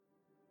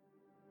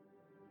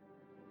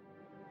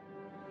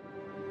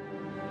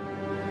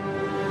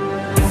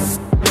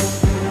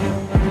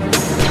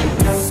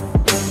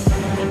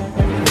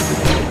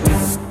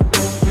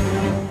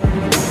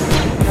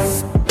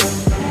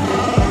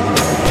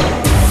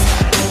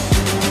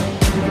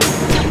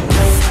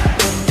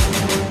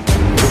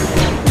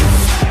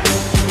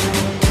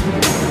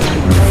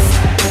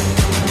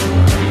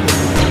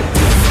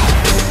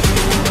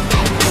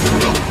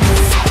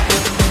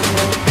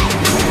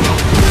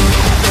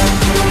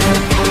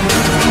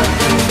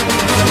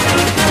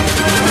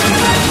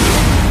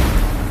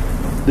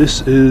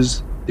This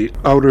is the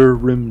Outer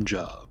Rim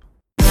Job.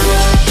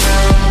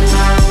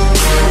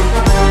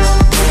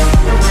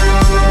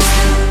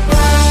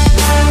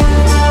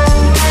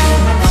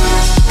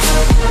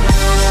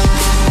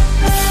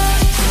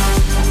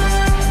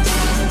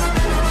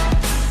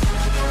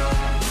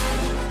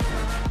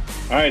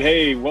 All right,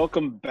 hey,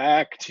 welcome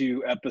back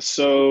to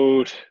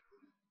episode...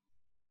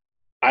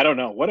 I don't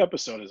know. What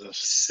episode is this?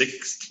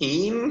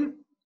 16?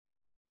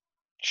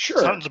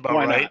 Sure. Sounds about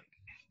why right. Not?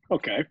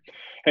 Okay.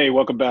 Hey,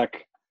 welcome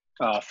back,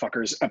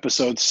 fuckers.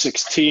 Episode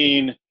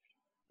 16.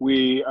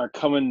 We are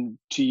coming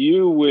to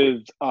you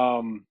with,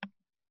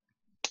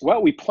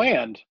 we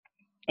planned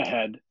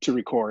ahead to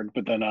record,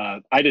 but then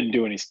I didn't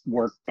do any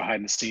work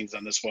behind the scenes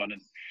on this one, and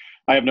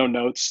I have no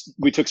notes.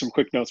 We took some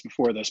quick notes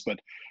before this,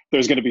 but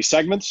there's going to be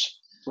segments.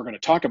 We're going to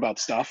talk about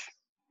stuff,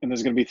 and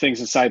there's going to be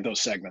things inside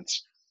those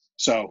segments.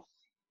 So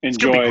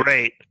enjoy. It's going to be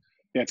great.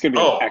 Yeah, it's going to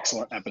be an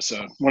excellent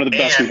episode. One of the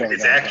best we've ever done.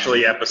 It's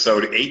actually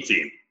episode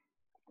 18.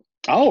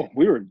 Oh,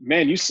 we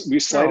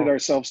slighted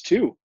ourselves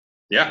too.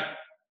 Yeah.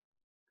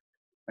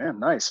 Man,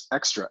 nice.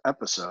 Extra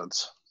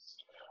episodes.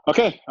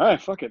 Okay, all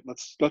right, fuck it.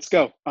 Let's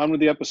go. On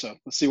with the episode.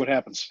 Let's see what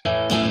happens.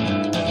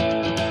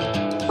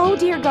 Oh,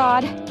 dear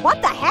God.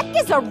 What the heck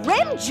is a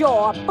rim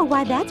job? Oh,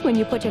 why, that's when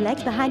you put your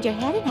legs behind your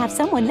head and have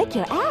someone lick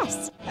your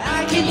ass.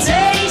 I can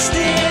taste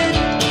it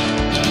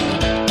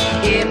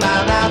in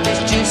my mouth.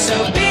 It's just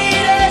so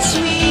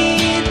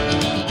bittersweet.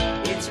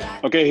 It's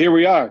right. Okay, here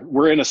we are.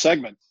 We're in a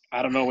segment.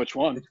 I don't know which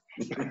one.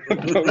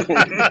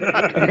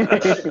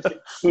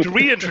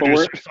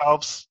 Reintroduce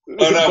yourselves.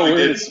 Oh, no, we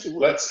did.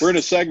 We're in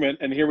a segment,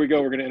 and here we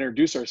go. We're going to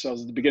introduce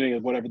ourselves at the beginning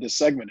of whatever this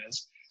segment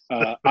is.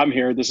 I'm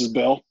here. This is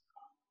Bill.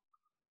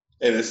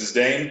 Hey, this is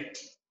Dane.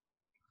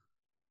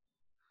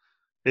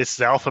 It's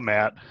the Alpha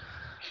Matt.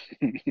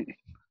 This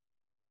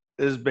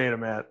is Beta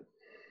Matt.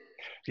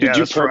 Did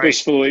you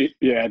purposefully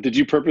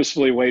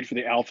wait for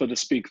the Alpha to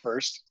speak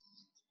first?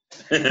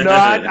 No,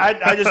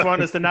 I just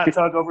want us to not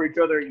talk over each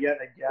other yet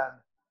again.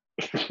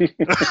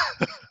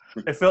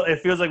 It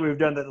feels like we've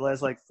done that the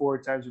last 4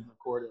 times we've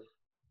recorded.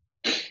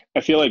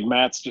 I feel like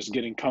Matt's just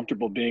getting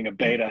comfortable being a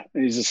beta.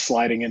 He's just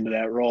sliding into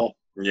that role.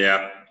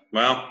 Yeah.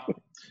 Well,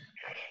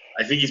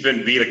 I think he's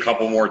been beat a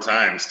couple more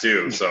times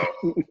too. So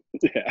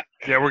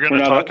Yeah, we're going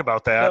to talk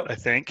about that, I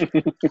think.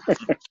 We're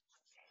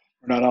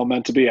not all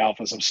meant to be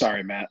alphas. I'm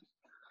sorry, Matt.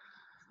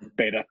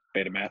 Beta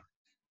Matt.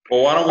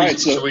 Well, why don't we, Right,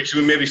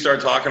 should we maybe start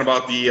talking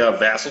about the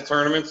Vassal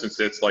tournament, since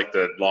it's like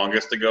the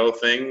longest ago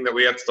thing that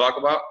we have to talk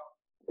about?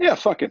 Yeah,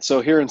 fuck it.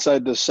 So here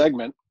inside this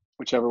segment,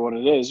 whichever one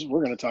it is,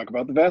 we're going to talk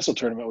about the Vassal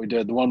tournament we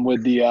did. The one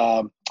with the,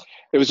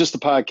 it was just the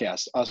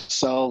podcast,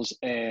 ourselves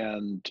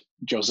and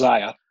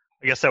Josiah.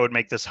 I guess that would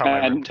make this how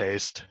my rim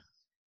taste.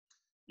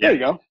 Yeah. There you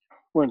go.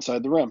 We're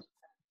inside the rim.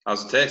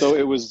 How's it taste? So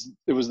it was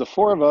the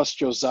four of us,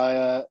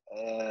 Josiah,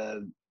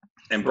 and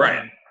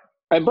Brian.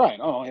 And Brian.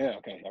 Oh, yeah,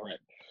 okay, all right.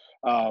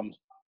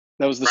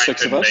 That was the Brian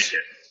six of couldn't us. make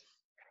it.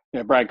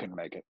 Yeah, Brian couldn't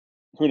make it.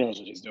 Who knows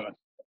what he's doing?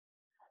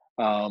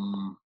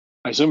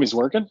 I assume he's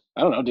working.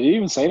 I don't know. Did he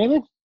even say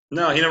anything?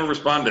 No, he never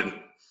responded.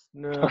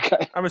 No.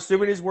 Okay. I'm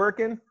assuming he's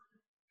working.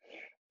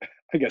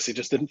 I guess he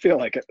just didn't feel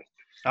like it.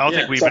 I don't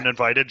think we even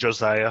invited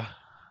Josiah.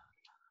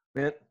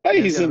 Man,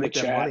 Hey, he's in the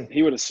chat.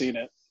 He would have seen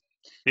it.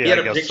 Yeah, He had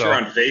I a guess picture so.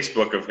 on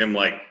Facebook of him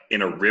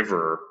in a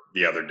river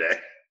the other day.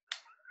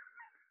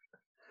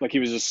 Like he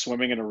was just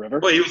swimming in a river.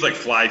 Well, he was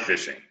fly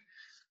fishing.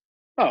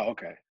 Oh,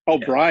 okay. Oh,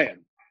 Yeah.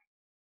 Brian.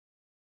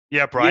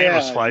 Yeah, Brian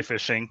was Yeah. fly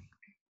fishing.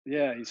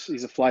 Yeah,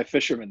 he's a fly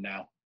fisherman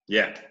now.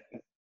 Yeah.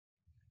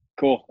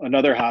 Cool.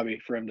 Another hobby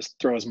for him to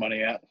throw his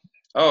money at.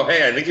 Oh,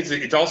 hey, I think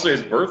it's also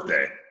his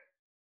birthday.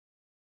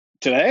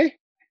 Today?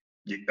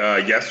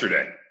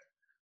 Yesterday.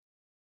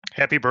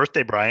 Happy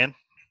birthday, Brian.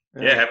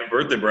 Yeah, happy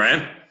birthday,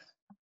 Brian.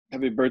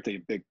 Happy birthday,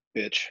 you big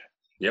bitch.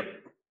 Yep.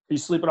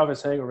 He's sleeping off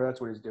his hangover. That's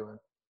what he's doing.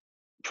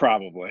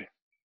 Probably.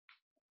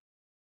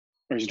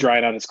 Or he's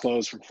drying out his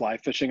clothes from fly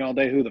fishing all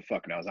day. Who the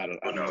fuck knows? I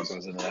don't know what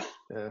goes into that.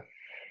 Yeah.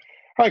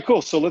 All right,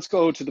 cool. So let's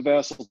go to the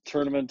Vassal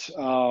tournament.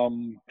 I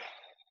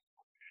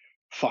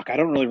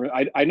don't really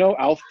 – I know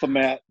Alpha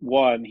Matt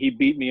won. He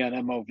beat me on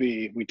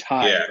MOV. We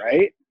tied,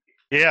 right?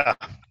 Yeah.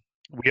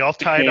 We all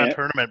tied on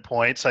tournament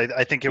points.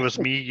 I think it was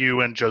me,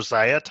 you, and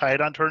Josiah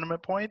tied on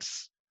tournament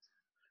points.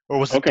 Or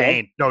was it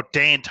Dane? No,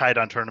 Dane tied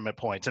on tournament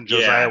points, and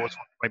Josiah was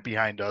 1 point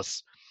behind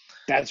us.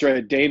 That's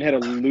right. Dane had a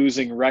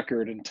losing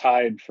record and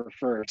tied for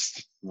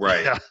first.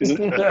 Right. Yeah.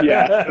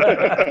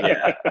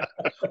 Yeah.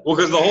 Well,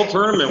 because the whole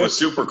tournament was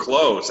super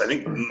close. I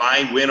think I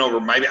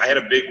had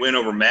a big win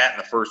over Matt in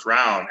the first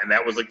round, and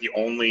that was the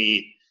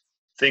only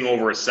thing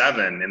over a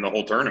 7 in the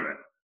whole tournament.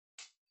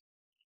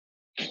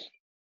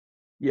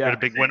 You had Yeah. a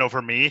big win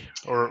over me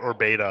or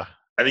Beta.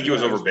 I think it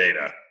was over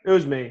Beta. It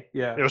was me.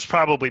 Yeah. It was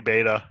probably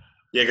Beta.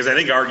 Yeah, because I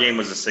think our game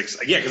was a 6.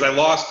 Yeah, because I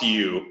lost to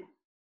you.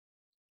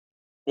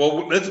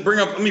 Well, let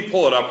me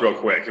pull it up real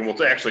quick, and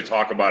we'll actually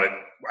talk about it.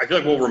 I feel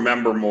like we'll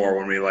remember more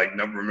when we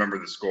remember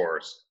the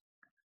scores.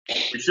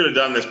 We should have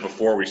done this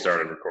before we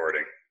started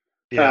recording.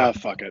 Yeah.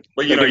 Fuck it.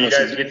 But you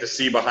guys get to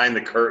see behind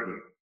the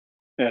curtain.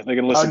 Yeah, they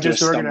can listen How to us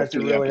stumble disorganized you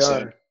through the really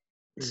episode.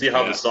 See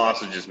how the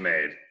sausage is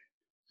made.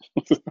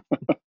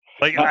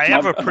 Like, I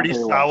have a not pretty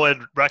very well.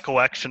 solid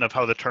recollection of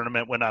how the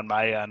tournament went on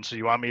my end. So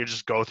you want me to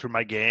just go through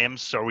my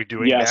games? So are we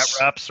doing Yes.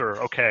 bat reps or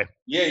okay?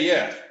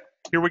 Yeah.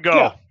 Here we go.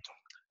 Yeah.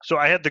 So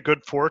I had the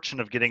good fortune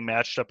of getting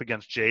matched up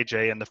against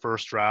JJ in the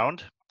first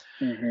round.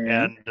 Mhm.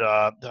 And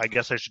I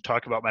guess I should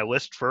talk about my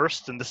list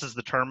first. And this is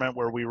the tournament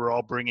where we were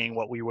all bringing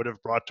what we would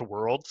have brought to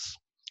Worlds.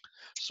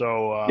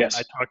 So Yes.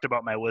 I talked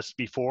about my list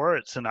before.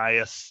 It's an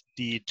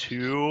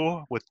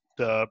ISD2 with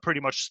the pretty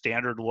much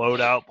standard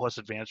loadout plus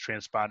advanced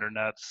transponder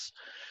nets.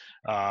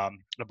 I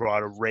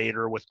brought a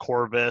Raider with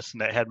Corvus, and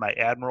that had my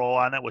Admiral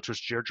on it, which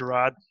was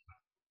Jirjarod.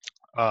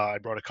 I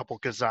brought a couple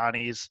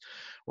Kazanis,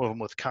 one of them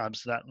with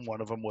Comsnet and one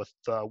of them with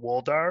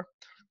Woldar.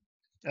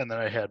 And then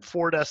I had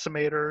 4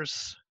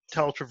 Decimators,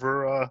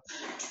 Teltravura,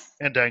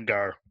 and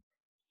Dengar,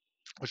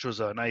 which was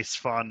a nice,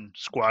 fun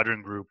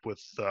squadron group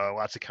with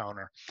lots of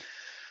counter.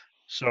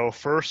 So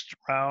first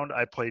round,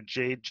 I played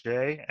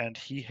JJ, and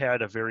he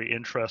had a very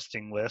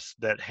interesting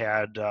list that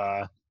had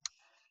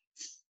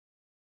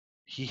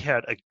he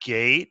had a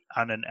gate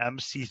on an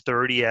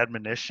MC30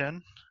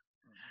 admonition,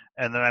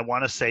 and then I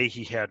want to say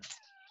he had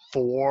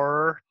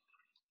 4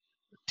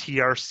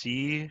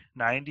 TRC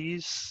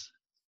 90s.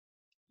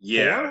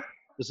 Yeah. 4?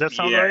 Does that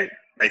sound right?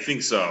 I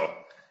think so.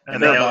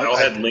 And And they then all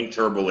had linked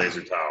turbo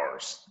laser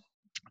towers.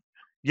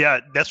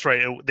 Yeah, that's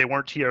right. They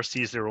weren't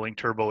TRCs; they were linked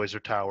turbo laser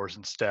towers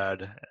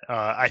instead.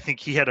 I think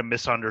he had a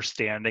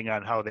misunderstanding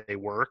on how they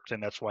worked,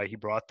 and that's why he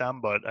brought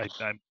them. But I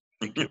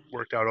think it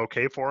worked out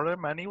okay for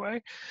him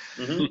anyway.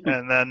 Mm-hmm.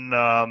 And then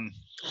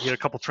he had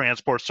a couple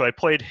transports, so I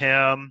played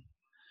him.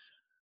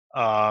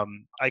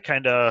 I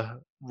kind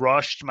of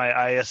rushed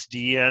my ISD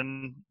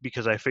in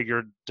because I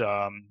figured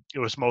it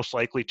was most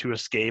likely to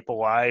escape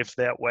alive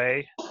that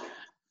way.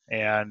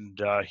 And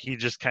he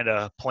just kind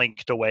of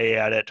plinked away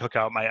at it, took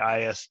out my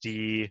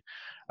ISD.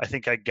 I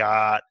think I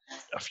got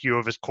a few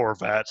of his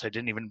Corvettes. I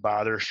didn't even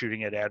bother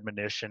shooting at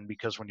admonition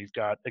because when you've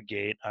got a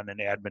gate on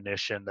an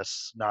admonition,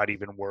 that's not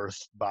even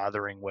worth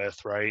bothering with,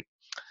 right?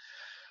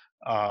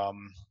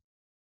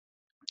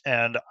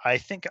 And I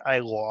think I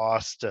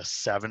lost a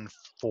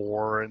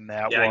 7-4 in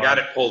that one. I got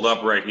it pulled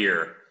up right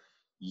here.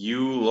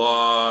 You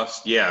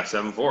lost,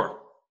 7-4.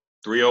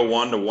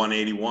 301 to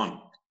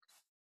 181.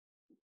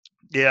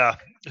 Yeah,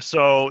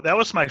 so that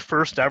was my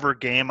first ever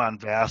game on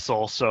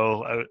Vassal,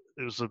 so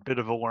it was a bit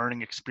of a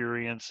learning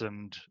experience,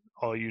 and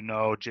all you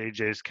know,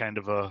 JJ's kind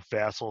of a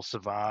Vassal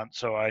savant,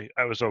 so I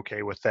was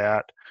okay with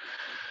that.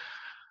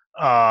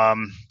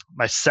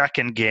 My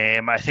second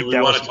game, I think Do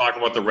we want to talk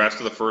about the rest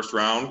of the first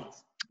round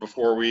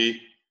before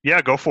we...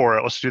 Yeah, go for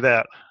it. Let's do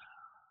that.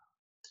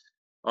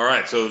 All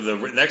right, so the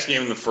next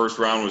game in the first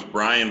round was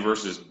Brian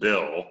versus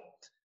Bill.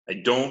 I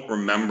don't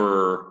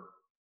remember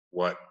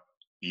what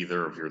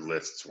either of your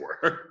lists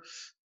were.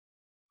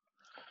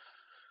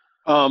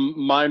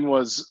 Mine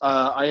was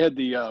I had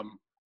the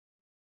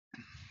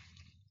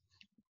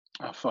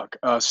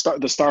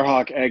the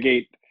Starhawk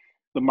Agate,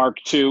 the Mark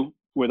II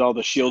with all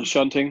the shield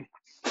shunting.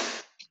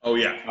 Oh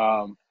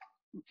yeah.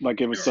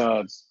 Like it was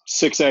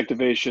 6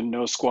 activation,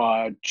 no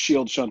squad,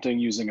 shield shunting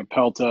using a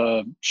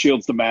Pelta,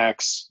 shields the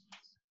max,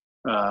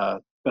 a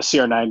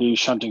CR90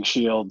 shunting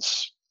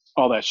shields,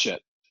 all that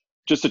shit,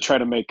 just to try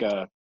to make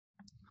a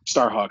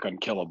Starhawk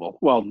unkillable.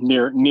 Well,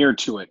 near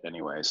to it,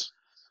 anyways.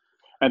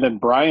 And then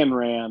Brian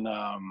ran.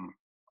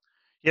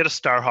 He had a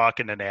Starhawk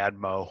and an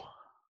Admo.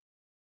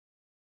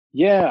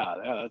 Yeah,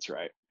 that's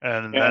right.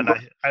 And then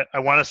I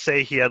want to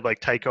say he had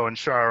like Tycho and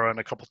Shara and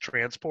a couple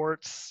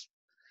transports.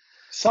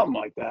 Something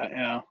like that,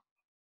 yeah.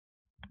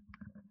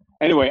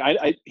 Anyway,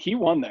 he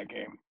won that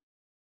game.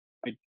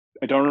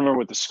 I don't remember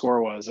what the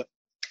score was.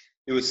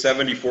 It was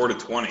 74 to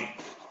 20.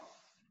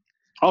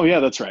 Oh yeah,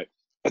 that's right.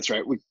 That's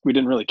right. We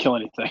didn't really kill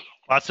anything.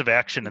 Lots of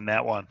action in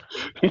that one.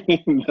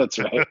 That's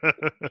right.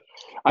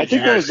 I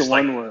think that was the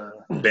one where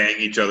bang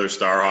each other's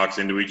Starhawks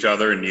into each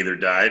other and neither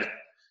died.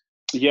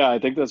 Yeah, I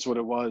think that's what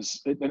it was.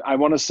 I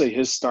want to say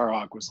his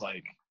Starhawk was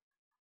like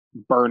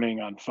burning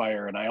on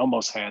fire, and I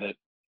almost had it,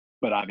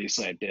 but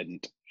obviously I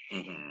didn't.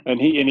 Mm-hmm. And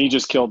he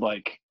just killed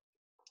like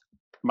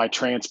my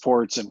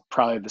transports and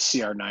probably the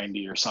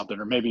CR90 or something,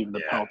 or maybe even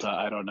the Pelta.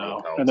 I don't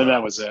know. And then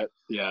that was it.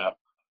 Yeah.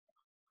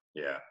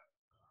 Yeah.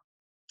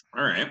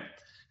 All right.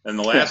 And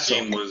the last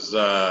game was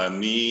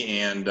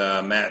me and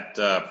Matt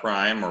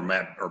Prime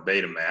or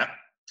Beta Matt.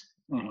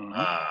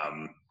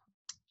 Mm-hmm.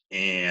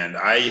 And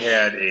I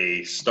had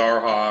a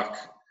Starhawk.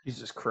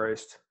 Jesus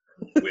Christ.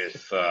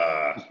 With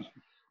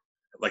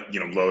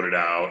loaded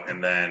out,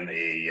 and then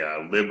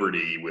a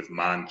Liberty with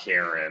Mon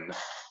Karen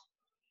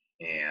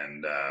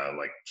and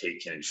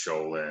Kakin and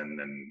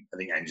Sholin and I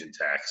think Engine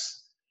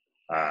Techs.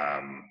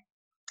 And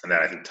then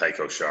I think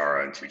Tycho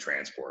Shara and 2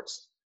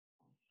 transports.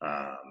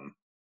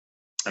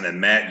 And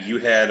then Matt,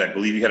 I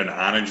believe you had an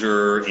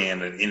Onager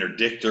and an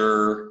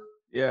Interdictor.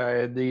 Yeah, I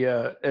had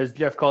the as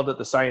Jeff called it,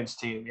 the science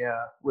team.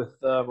 Yeah, with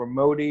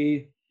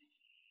Remoti.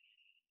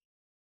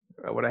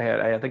 What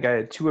I think I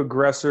had 2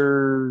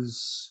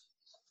 aggressors,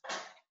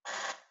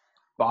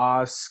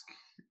 Bosk,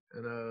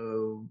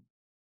 and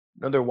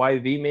Another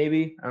YV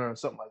maybe. I don't know,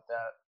 something like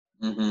that.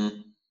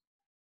 Mm-hmm.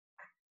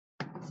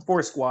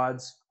 4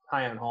 squads,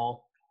 high on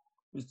Hall,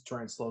 just to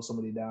try and slow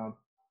somebody down.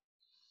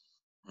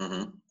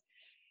 Mm-hmm.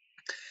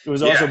 It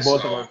was also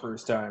both of our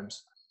first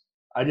times.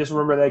 I just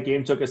remember that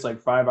game took us like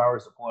 5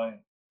 hours to play.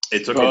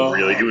 It took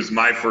it was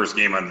my first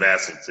game on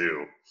Vassal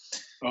too.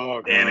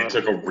 Oh, God. And it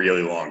took a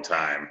really long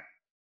time.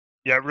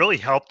 Yeah, it really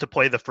helped to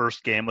play the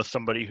first game with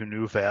somebody who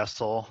knew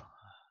Vassal.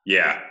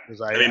 Yeah.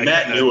 I mean,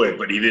 Matt knew it,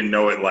 but he didn't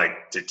know it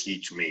like to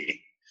teach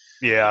me.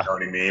 Yeah. You know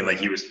what I mean? Like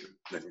he was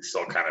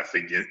still kind of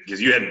thinking,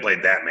 because you hadn't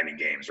played that many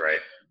games, right?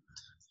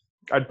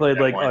 I'd played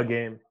like a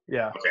game.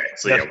 Yeah. Okay.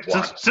 So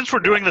yeah, since we're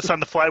doing this on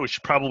the fly, we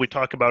should probably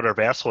talk about our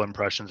Vassal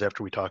impressions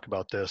after we talk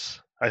about this.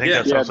 I think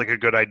that sounds like a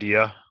good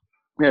idea.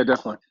 Yeah,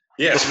 definitely.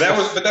 Yeah, so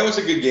that was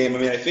a good game. I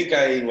mean, I think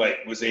I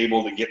was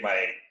able to get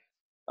my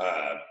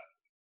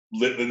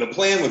the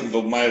plan with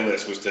my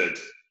list was to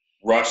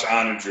rush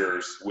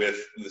Onagers with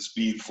the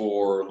speed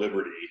 4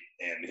 Liberty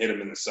and hit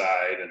them in the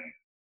side and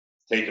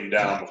take them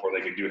down before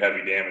they could do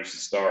heavy damage to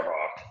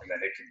Starhawk, and then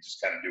it could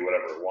just kind of do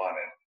whatever it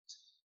wanted.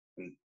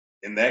 And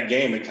in that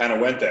game, it kind of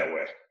went that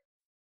way.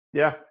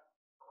 Yeah.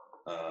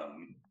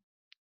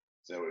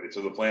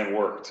 So the plan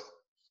worked.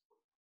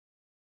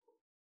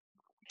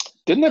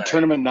 Didn't that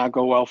tournament not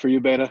go well for you,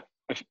 Beta?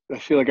 I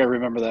feel like I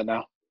remember that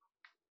now.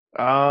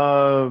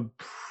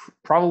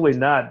 Probably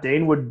not.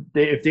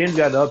 If Dane's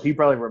got up, he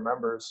probably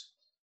remembers.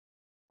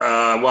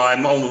 Well,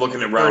 I'm only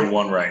looking at round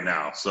 1 right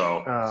now,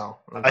 so.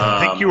 Okay.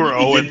 I think you were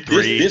 0-3.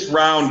 This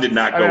round did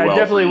not go well. I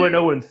definitely went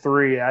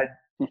 0-3.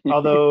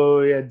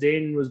 Although, yeah,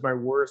 Dane was my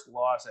worst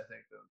loss, I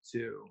think, though,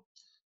 too.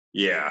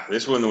 Yeah,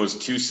 this one was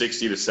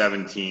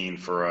 260-17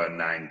 for a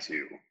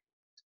 9-2.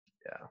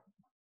 Yeah.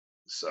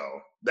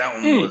 So that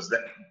one was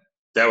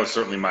that was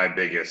certainly my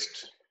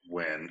biggest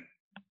win.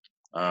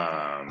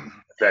 In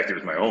fact, it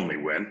was my only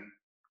win.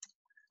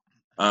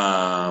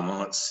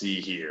 Let's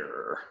see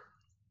here.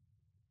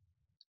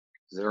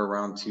 Is there a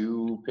round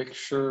 2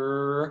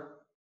 picture?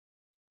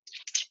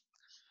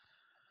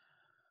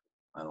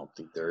 I don't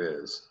think there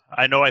is.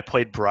 I know I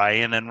played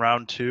Brian in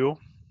round 2.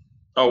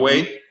 Oh,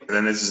 wait. And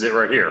then this is it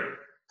right here.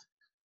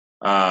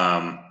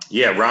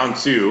 Yeah, round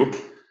 2. Do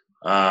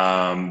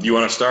you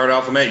want to start,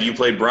 Alpha? You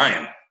played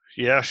Brian.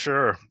 Yeah,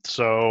 sure.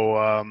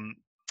 So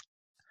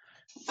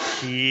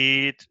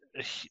he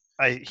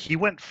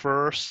went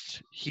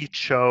first. He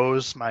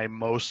chose my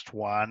most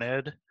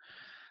wanted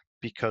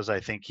because I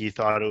think he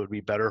thought it would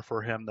be better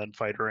for him than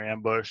fighter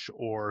ambush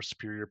or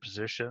superior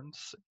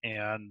positions.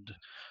 And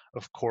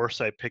of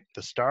course, I picked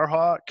the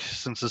Starhawk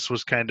since this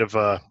was kind of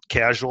a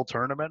casual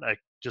tournament. I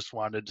just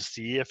wanted to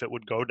see if it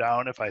would go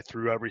down if I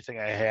threw everything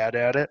I had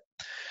at it.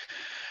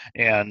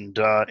 And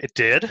it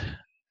did.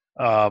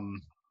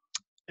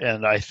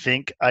 And I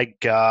think I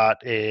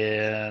got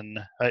in.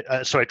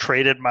 So I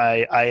traded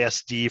my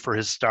ISD for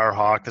his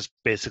Starhawk. That's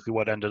basically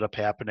what ended up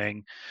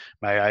happening.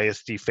 My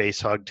ISD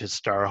face hugged his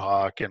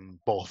Starhawk, and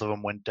both of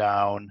them went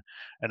down.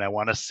 And I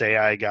want to say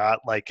I got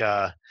like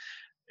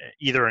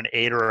either an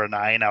 8 or a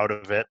 9 out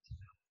of it.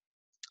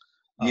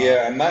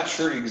 Yeah, I'm not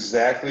sure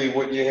exactly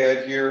what you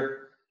had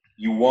here.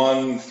 You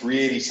won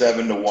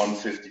 387 to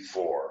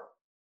 154.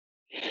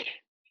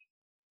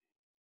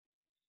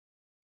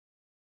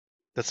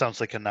 That sounds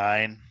like a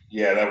 9.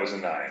 Yeah, that was a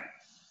 9.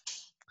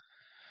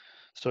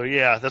 So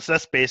yeah,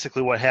 that's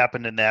basically what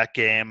happened in that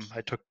game.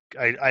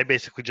 I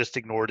basically just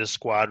ignored his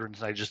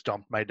squadrons and I just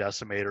dumped my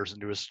decimators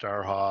into his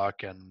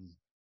Starhawk, and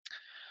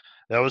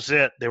that was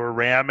it. They were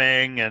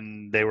ramming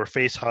and they were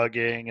face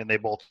hugging and they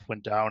both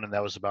went down, and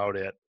that was about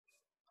it.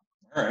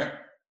 All right.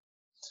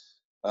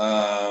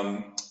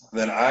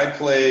 Then I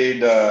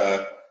played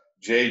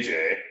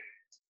JJ.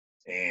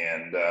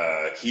 And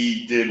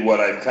he did what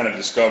I've kind of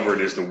discovered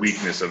is the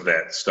weakness of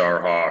that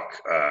Starhawk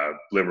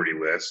Liberty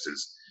list,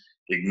 is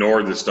he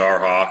ignored the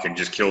Starhawk and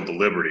just killed the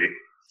Liberty.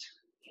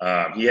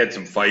 He had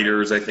some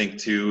fighters, I think,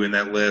 too, in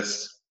that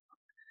list.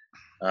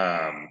 So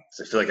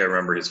I feel like I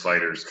remember his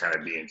fighters kind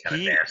of being kind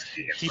of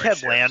nasty. He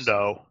had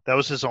Lando. That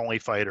was his only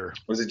fighter.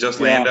 Was it just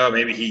Lando?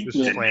 Maybe he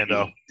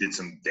did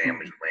some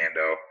damage to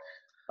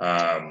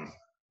Lando.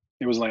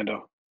 It was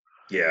Lando.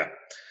 Yeah.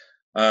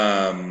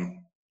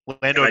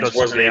 Lando I just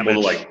does wasn't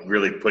able damage. to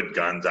really put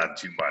guns on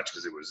too much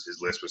because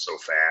his list was so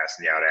fast,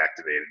 and he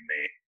out-activated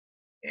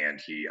me,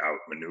 and he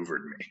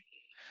outmaneuvered me.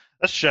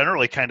 That's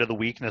generally kind of the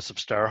weakness of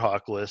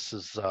Starhawk lists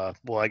is,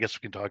 well, I guess we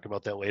can talk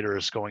about that later,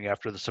 is going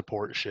after the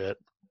support shit.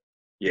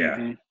 Yeah.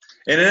 And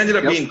it ended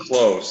up being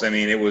close. I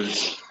mean, it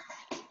was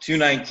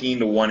 219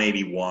 to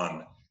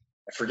 181. I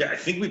forget. I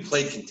think we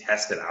played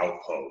Contested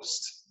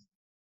Outpost.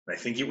 I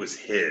think it was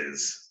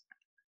his.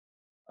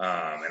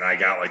 And I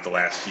got like the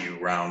last few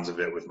rounds of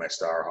it with my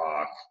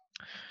Starhawk.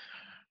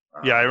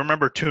 Yeah, I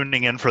remember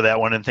tuning in for that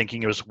one and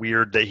thinking it was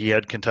weird that he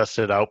had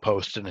Contested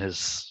Outpost in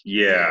his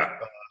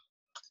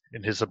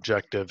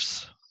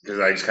objectives.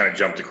 Because I just kind of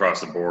jumped across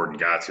the board and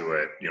got to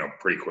it,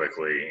 pretty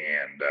quickly,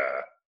 and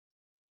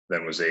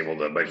then was able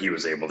to. But he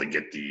was able to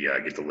get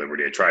the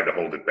Liberty. I tried to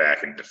hold it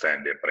back and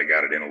defend it, but I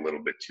got it in a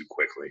little bit too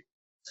quickly.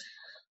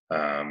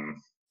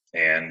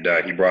 And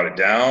he brought it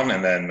down,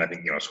 and then I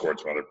think, scored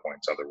some other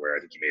points otherwhere. I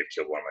think he may have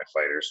killed one of my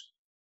fighters.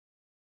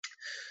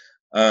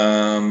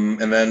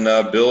 And then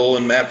Bill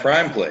and Matt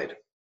Prime played.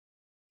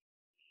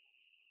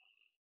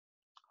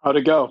 How'd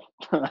it go?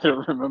 I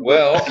don't remember.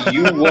 Well,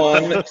 you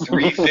won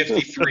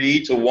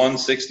 353 to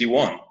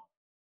 161.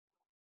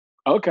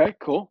 Okay,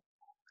 cool.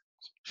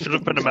 Should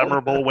have been a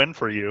memorable win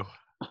for you.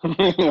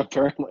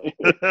 Apparently.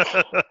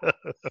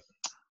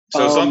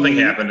 So something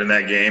happened in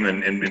that game,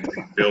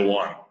 and Bill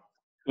won.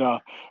 Yeah.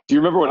 Do you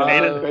remember what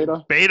happened,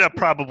 Beta? Beta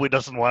probably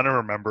doesn't want to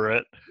remember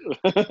it.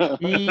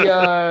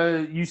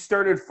 You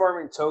started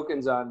farming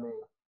tokens on me.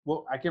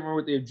 Well, I can't remember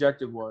what the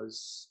objective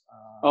was.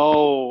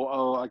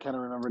 I kind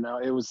of remember now.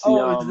 It was it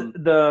was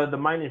the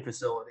mining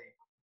facility.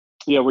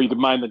 Yeah, where you could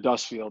mine the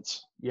dust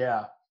fields.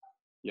 Yeah.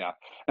 Yeah.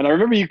 And I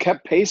remember you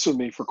kept pace with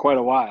me for quite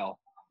a while.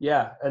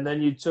 Yeah, and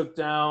then you took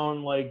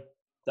down like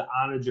the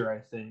Onager, I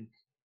think,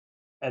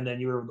 and then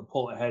you were able to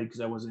pull ahead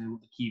because I wasn't able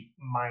to keep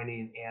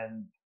mining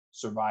and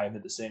survive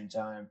at the same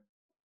time.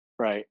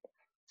 Right.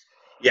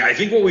 Yeah, I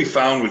think what we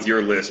found with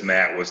your list,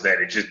 Matt, was that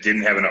it just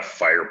didn't have enough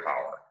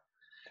firepower.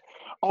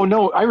 Oh,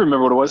 no, I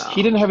remember what it was.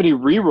 He didn't have any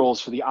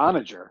rerolls for the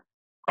Onager.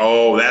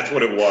 Oh, that's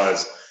what it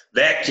was.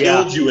 That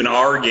killed you in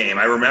our game.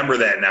 I remember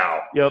that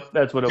now. Yep,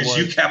 that's what it was.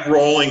 Because you kept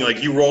rolling,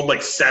 you rolled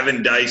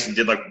 7 dice and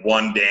did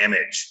 1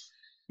 damage.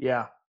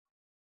 Yeah.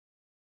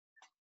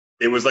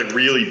 It was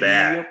really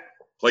bad.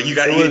 Yep. You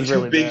had 2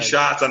 really big bad.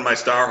 shots on my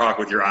Starhawk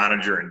with your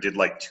Onager and did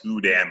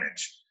 2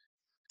 damage.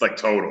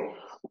 Total.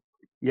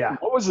 Yeah.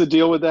 What was the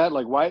deal with that?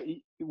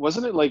 Why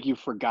wasn't it you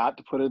forgot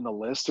to put it in the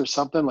list or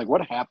something?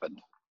 What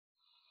happened?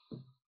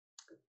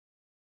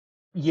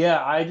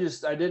 Yeah, I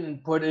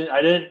didn't put in.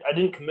 I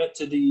didn't commit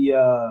to the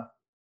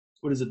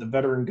the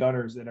veteran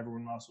gunners that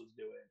everyone else was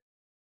doing.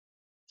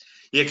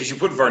 Yeah, because you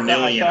put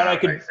Vermilion on, I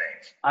think.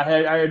 I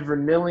had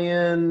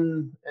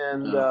Vermilion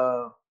and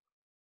I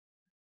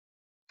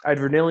had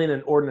Vermilion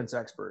and Ordnance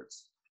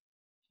Experts,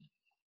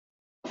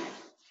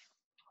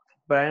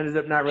 but I ended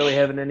up not really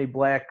having any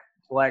black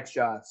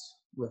shots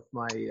with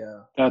my.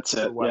 That's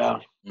it. Yeah.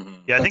 Mm-hmm.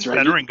 Yeah, I think right.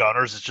 veteran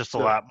gunners is just a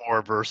lot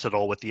more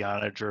versatile with the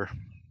Onager.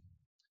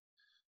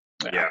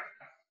 Yeah.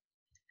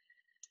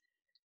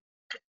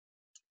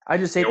 I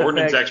just hate the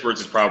Ordnance Experts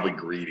is probably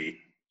greedy.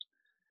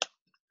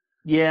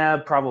 Yeah,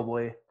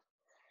 probably.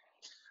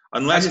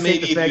 Unless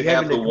maybe if you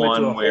have the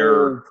one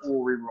where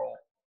full reroll.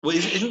 Well,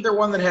 isn't there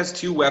one that has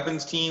 2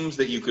 weapons teams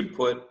that you could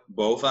put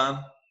both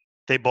on?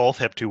 They both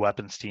have 2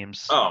 weapons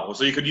teams. Oh, well,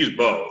 so you could use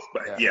both,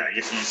 but yeah, I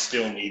guess you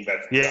still need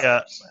veteran.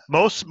 Yeah,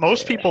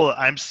 most people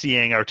I'm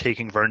seeing are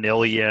taking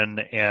Vermilion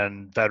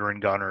and veteran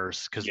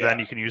gunners because then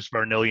you can use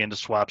Vermilion to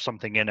swap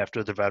something in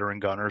after the veteran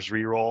gunners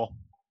reroll.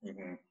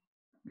 Mm-hmm.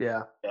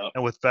 Yeah.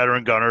 And with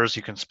veteran gunners,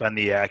 you can spend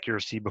the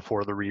accuracy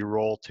before the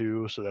reroll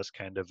too. So that's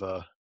kind of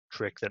a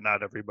trick that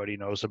not everybody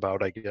knows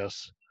about, I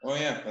guess. Oh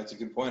yeah, that's a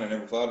good point. I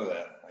never thought of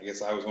that. I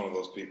guess I was one of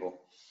those people.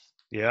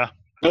 Yeah.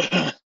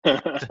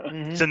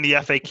 It's in the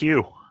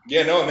FAQ.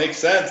 Yeah, no, it makes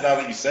sense now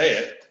that you say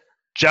it.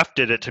 Jeff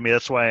did it to me.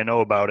 That's why I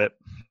know about it.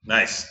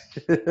 Nice.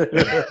 What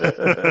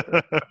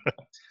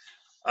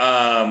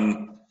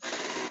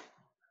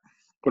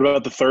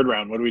about the third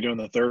round? What do we do in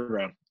the third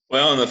round?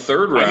 Well, in the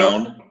third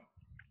round,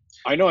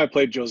 I know I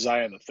played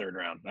Josiah in the third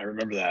round. I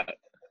remember that.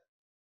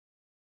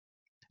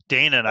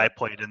 Dane and I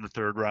played in the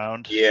third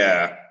round.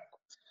 Yeah.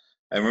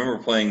 I remember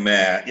playing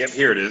Matt. Yep,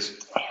 here it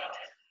is.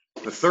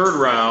 The third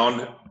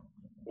round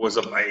was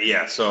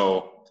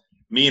so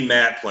me and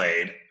Matt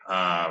played.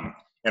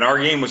 And our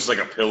game was like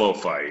a pillow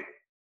fight.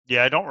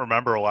 Yeah, I don't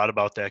remember a lot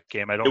about that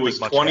game. It was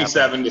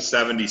 27 to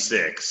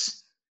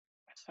 76.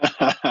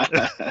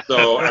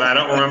 So, and I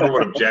don't remember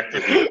what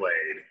objective we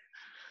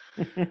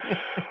played.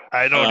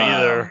 I don't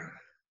either.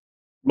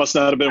 Must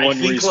not have been one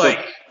where you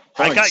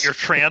I got your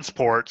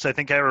transports. I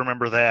think I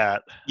remember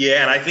that.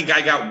 Yeah, and I think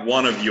I got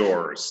one of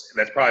yours.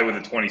 That's probably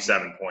what the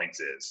 27 points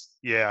is.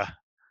 Yeah.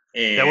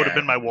 And that would have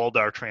been my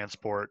Waldar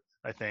transport,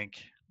 I think.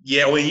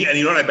 Yeah, well, and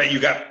you know what? I bet you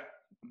got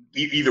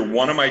either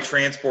one of my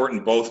transport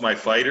and both my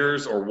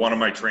fighters, or one of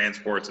my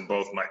transports and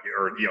both my,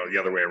 or the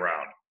other way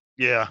around.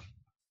 Yeah.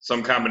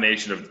 Some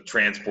combination of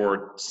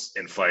transports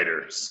and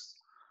fighters.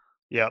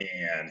 Yeah.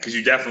 And because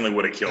you definitely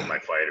would have killed my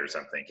fighters,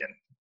 I'm thinking.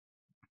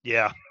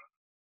 Yeah.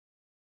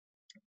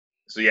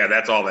 So yeah,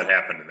 that's all that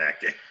happened in that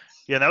game.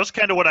 Yeah, that was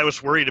kind of what I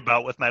was worried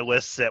about with my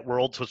lists, that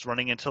Worlds was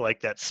running into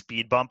that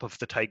speed bump of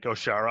the Tycho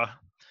Shara,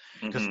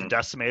 because the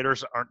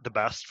Decimators aren't the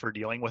best for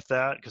dealing with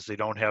that because they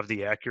don't have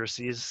the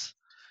accuracies.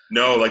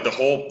 No,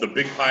 the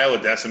big pile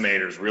of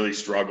Decimators really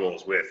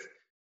struggles with,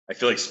 I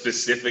feel like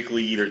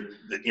specifically either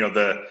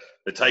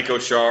the Tycho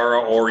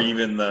Shara or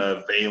even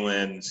the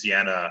Valen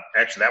Sienna.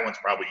 Actually, that one's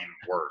probably even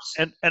worse.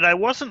 And I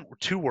wasn't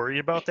too worried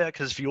about that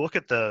because if you look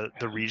at the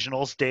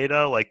regionals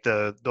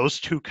data, those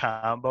 2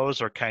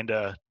 combos are kind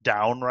of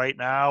down right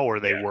now, or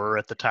they were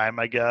at the time,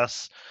 I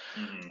guess.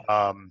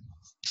 Mm-hmm.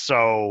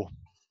 So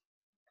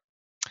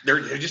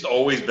they've just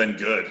always been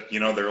good.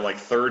 They're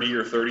 30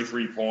 or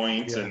 33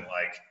 points, and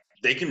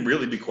they can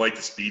really be quite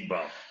the speed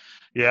bump.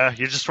 Yeah,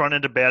 you just run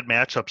into bad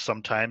matchups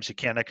sometimes. You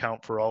can't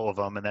account for all of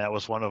them, and that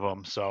was one of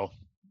them. So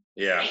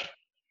Yeah.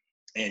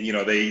 And,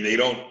 they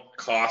don't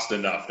cost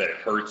enough that it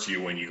hurts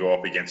you when you go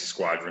up against a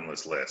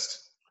squadronless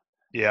list.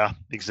 yeah,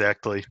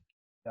 exactly.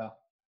 Yeah.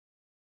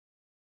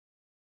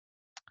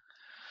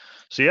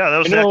 So yeah, that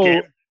was that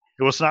game.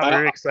 It was not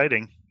very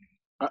exciting.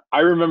 I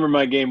remember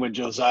my game with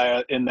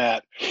Josiah in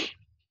that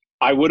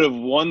I would have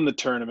won the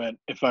tournament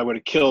if I would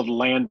have killed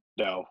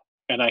Lando.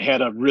 And I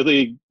had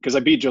because I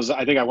beat Josiah,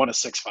 I think I won a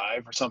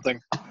 6-5 or something.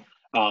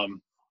 Let me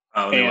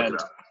look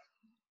it up.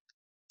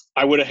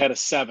 I would have had a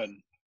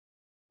 7.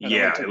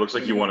 Yeah, it looks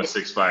like you won a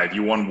 6-5.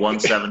 You won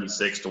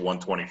 176 to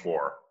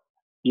 124.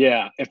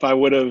 Yeah, if I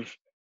would have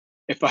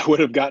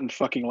gotten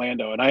fucking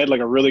Lando, and I had like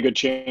a really good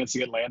chance to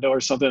get Lando or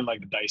something, like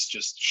the dice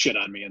just shit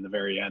on me in the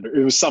very end. It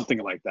was something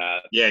like that.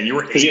 Yeah, and you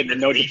were eight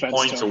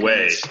points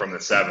away from the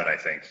 7, I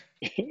think.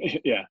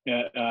 yeah,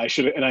 I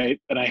should have,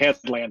 and I had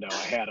Lando.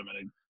 I had him,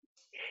 and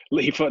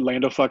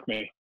Lando fucked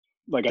me.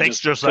 Like Thanks, I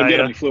just Josiah. couldn't get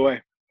him. He flew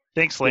away.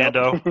 Thanks,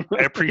 Lando. Yep.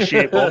 I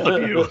appreciate both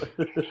of you.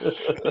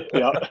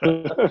 Yeah.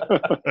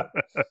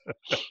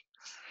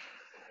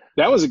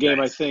 That was a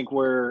game, I think,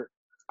 where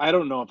I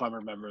don't know if I'm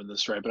remembering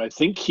this right, but I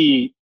think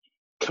he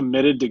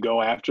committed to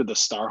go after the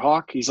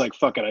Starhawk. He's like,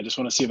 fuck it, I just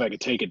want to see if I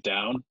could take it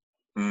down.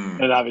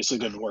 And it obviously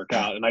didn't work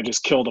out. And I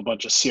just killed a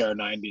bunch of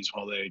CR90s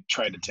while they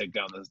tried to take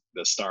down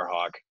the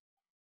Starhawk.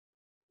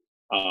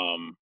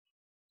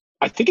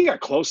 I think he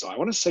got close though. I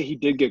want to say he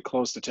did get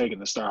close to taking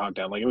the Starhawk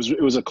down. Like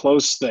it was a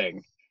close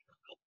thing,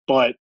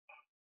 but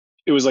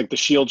it was like the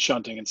shield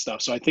shunting and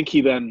stuff. So I think he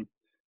then,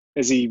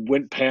 as he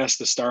went past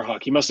the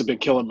Starhawk, he must have been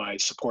killing my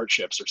support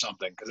ships or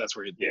something, because that's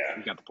where he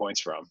got the points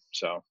from.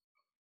 So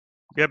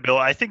yeah, Bill,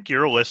 I think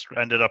your list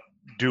ended up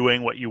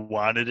doing what you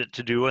wanted it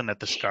to do, and that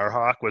the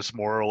Starhawk was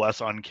more or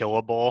less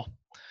unkillable.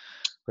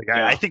 Like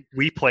I think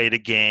we played a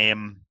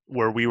game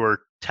where we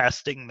were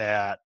testing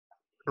that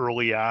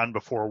early on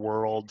before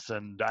Worlds,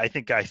 and I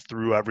think I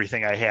threw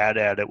everything I had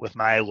at it with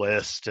my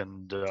list,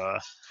 and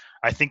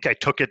I think I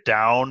took it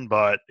down,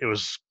 but it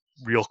was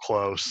real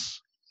close.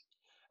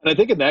 And I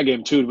think in that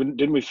game too,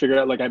 didn't we figure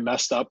out like I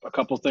messed up a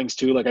couple things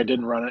too? Like I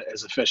didn't run it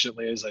as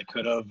efficiently as I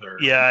could have. Or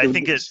yeah, I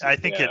think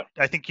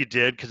you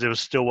did, because it was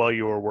still while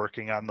you were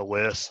working on the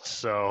list.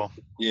 So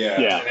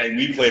yeah. And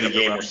we played a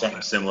game where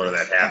something similar to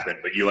that happened,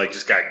 but you like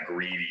just got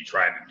greedy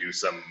trying to do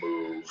some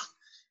move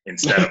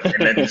instead of,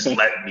 and then just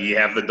let me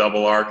have the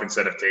double arc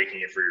instead of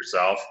taking it for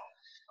yourself.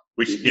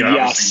 Which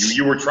obviously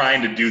you were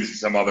trying to do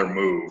some other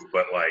move,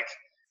 but like.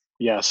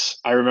 Yes,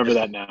 I remember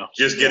that now.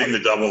 Just getting the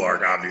double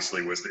arc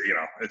obviously was,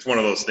 it's one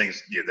of those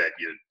things that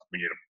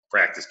when you're in a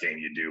practice game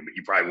you do, but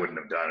you probably wouldn't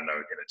have done in a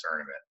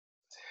tournament.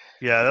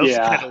 Yeah, that was the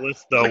kind of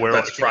list though, where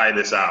let's try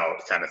this out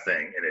kind of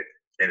thing,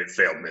 and it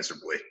failed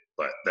miserably.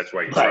 But that's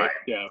why you try it.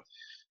 Yeah.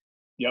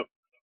 Yep.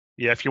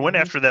 Yeah, if you went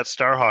after that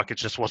Starhawk, it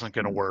just wasn't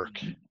going to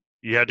work.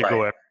 You had to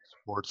go after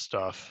sports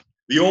stuff.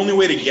 The only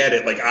way to get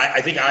it, like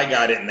I think I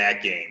got it in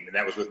that game, and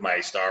that was with my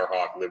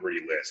Starhawk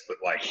Liberty list. But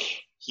like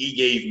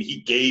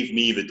he gave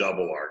me the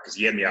double arc because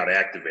he had me out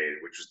activated,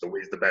 which is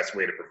the best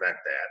way to prevent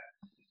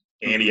that.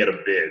 And he had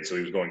a bid, so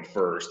he was going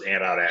first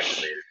and out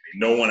activated me.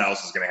 No one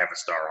else is going to have a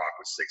Starhawk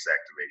with 6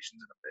 activations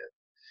in a bid.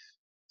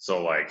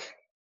 So like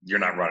you're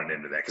not running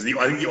into that, because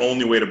I think the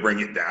only way to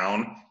bring it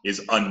down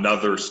is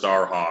another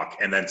Starhawk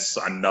and then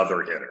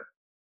another hitter.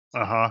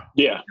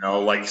 Yeah.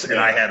 And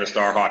I had a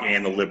Starhawk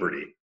and the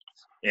Liberty.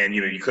 And,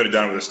 you could have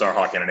done it with a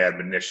Starhawk and an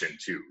admonition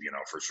too,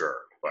 for sure.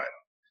 But,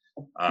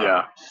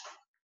 and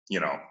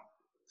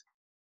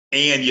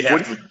you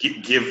have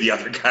to give the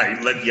other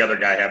guy, let the other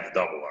guy have the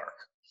double arc.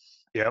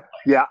 Yep.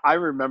 Yeah, I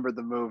remember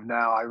the move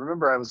now. I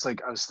remember I was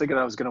thinking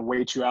I was going to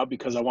wait you out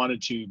because I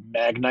wanted to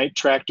Magnite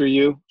tractor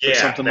you or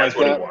something like that.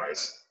 Yeah, that's what it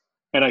was.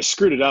 And I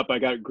screwed it up. I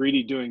got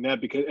greedy doing that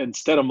because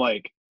instead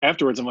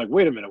afterwards I'm like,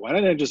 wait a minute, why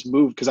didn't I just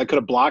move? Because I could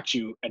have blocked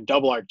you and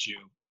double arced you.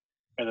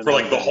 And then for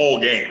like the whole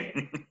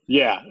game.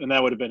 Yeah, and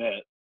that would have been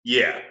it.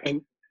 Yeah.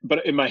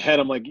 But in my head,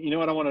 I'm like, you know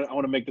what? I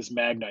want to make this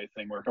Magnite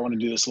thing work. I want to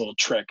do this little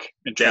trick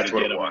and try That's to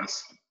get what it him.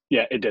 was.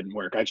 Yeah, it didn't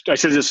work. I should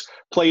have just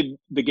played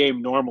the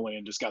game normally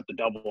and just got the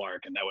double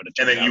arc, and that would have.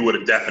 And then you would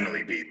have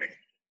definitely beat me.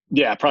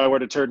 Yeah, probably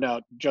would have turned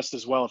out just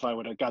as well if I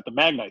would have got the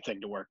Magnite thing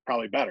to work.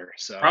 Probably better.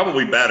 So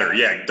probably better.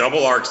 Yeah,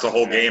 double arcs the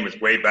whole game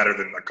is way better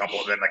than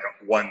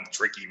one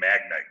tricky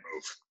Magnite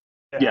move.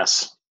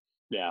 Yes.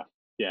 Yeah.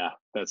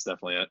 That's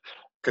definitely it.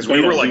 Because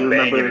we were like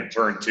banging in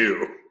turn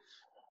 2.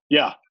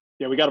 Yeah,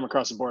 we got them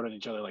across the board on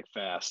each other like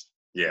fast.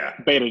 Yeah.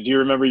 Beta, do you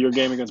remember your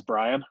game against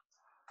Brian?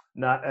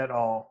 Not at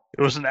all.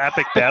 It was an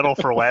epic battle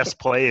for last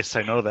place.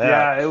 I know that.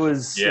 Yeah, it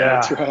was.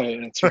 Yeah, that's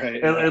right.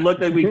 It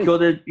looked like we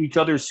killed each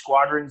other's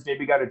squadrons.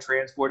 Maybe got a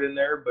transport in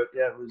there, but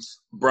yeah, it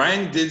was.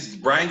 Brian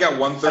got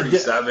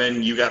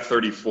 137. You got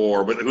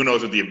 34, but who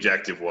knows what the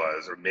objective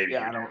was, or maybe.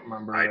 Yeah, I don't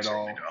remember at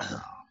all.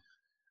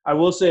 I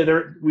will say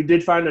we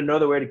did find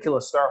another way to kill a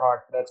Starhawk,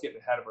 but that's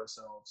getting ahead of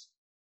ourselves.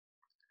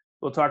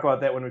 We'll talk about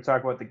that when we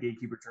talk about the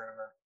Gatekeeper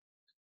tournament.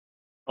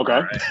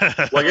 Okay.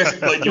 Right. Well, I guess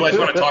do you guys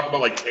want to talk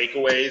about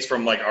takeaways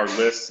from our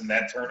lists in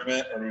that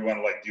tournament, or do we want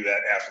to do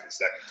that after the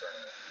second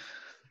tournament?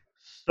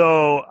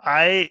 So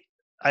I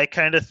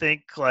kind of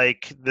think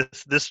like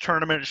this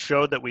tournament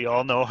showed that we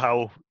all know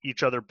how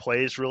each other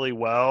plays really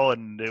well,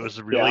 and it was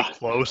a really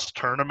close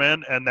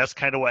tournament, and that's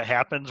kind of what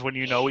happens when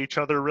you know each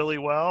other really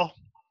well.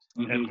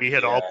 Mm-hmm. And we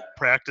had all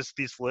practiced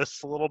these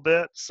lists a little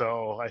bit,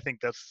 so I think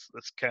that's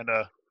kind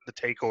of the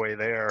takeaway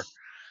there.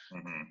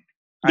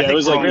 Mm-hmm. Yeah, it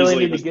was like really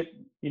need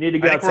to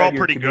get outside we're all your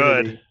pretty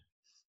community. good.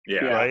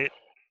 Yeah. Right.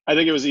 I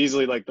think it was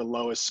easily like the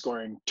lowest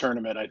scoring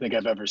tournament I think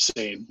I've ever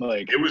seen.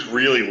 Like it was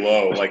really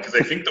low. Like, because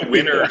I think the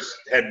winners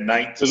had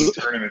 19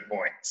 tournament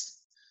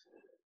points.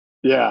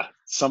 Yeah,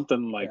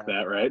 something like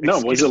that, right? No,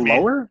 was it Excuse me.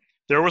 lower?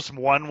 There was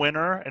one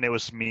winner, and it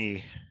was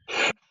me.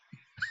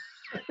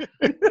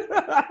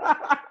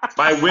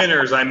 By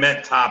winners, I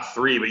meant top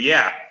 3, but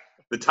yeah,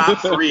 the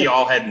top 3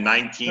 all had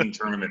 19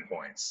 tournament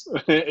points.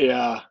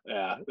 yeah,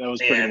 that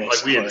was pretty. And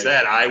like we had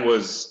said, I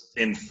was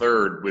in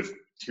 3rd with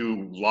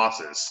 2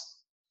 losses.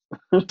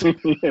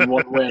 And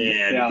 1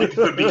 win.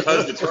 But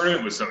because the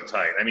tournament was so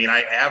tight, I mean,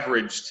 I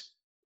averaged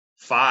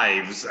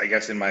 5s, I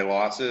guess, in my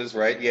losses,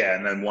 right? Yeah,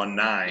 and then 1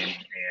 9,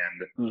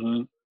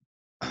 and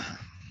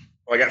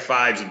I got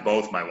 5s in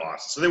both my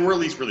losses, so they were at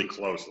least really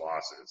close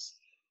losses.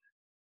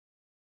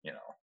 You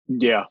know.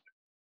 Yeah.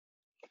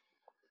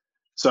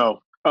 So,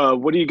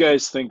 what do you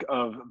guys think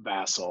of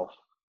Vassal?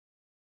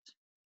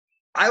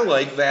 I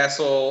like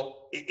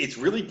Vassal.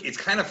 It's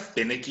kind of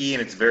finicky,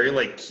 and it's very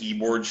like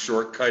keyboard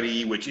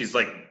shortcutty, which is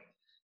like,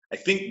 I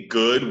think,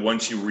 good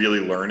once you really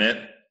learn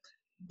it,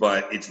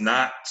 but it's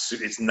not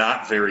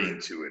very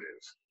intuitive.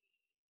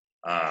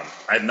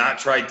 I've not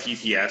tried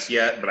TTS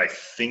yet, but I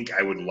think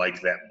I would like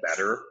that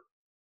better.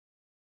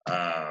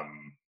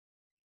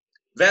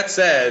 That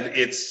said,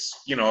 it's,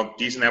 a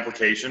decent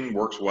application,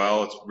 works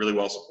well. It's really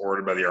well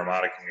supported by the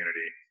Armada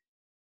community.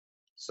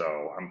 So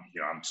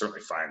I'm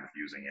certainly fine with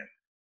using it.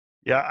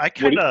 Yeah,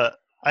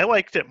 I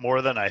liked it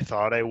more than I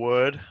thought I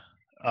would.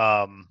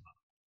 I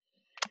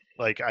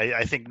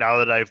think now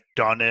that I've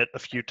done it a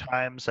few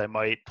times, I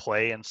might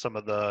play in some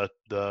of the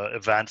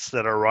events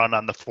that are run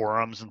on the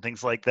forums and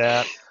things like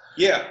that.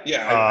 Yeah,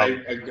 I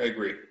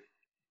agree.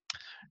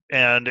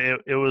 And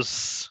it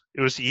was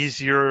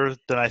easier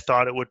than I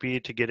thought it would be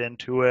to get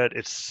into it.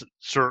 It's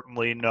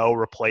certainly no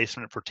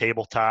replacement for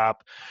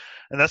tabletop.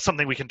 And that's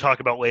something we can talk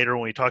about later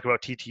when we talk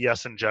about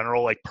TTS in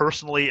general. Like,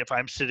 personally, if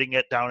I'm sitting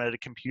down at a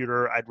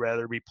computer, I'd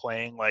rather be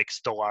playing like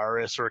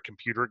Stellaris or a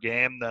computer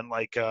game than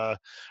like a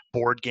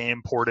board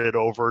game ported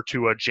over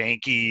to a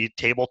janky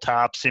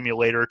tabletop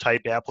simulator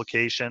type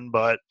application.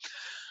 But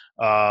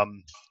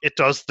it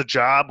does the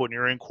job when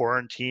you're in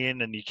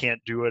quarantine and you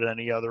can't do it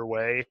any other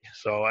way.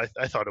 So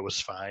I thought it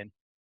was fine.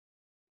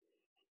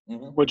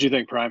 What'd you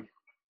think, Prime?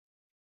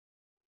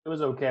 It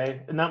was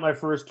okay. Not my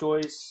first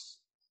choice.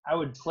 I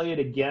would play it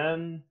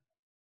again,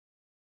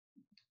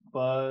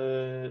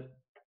 but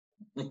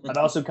I'd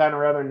also kind of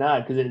rather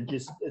not, because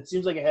it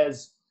seems like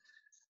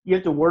you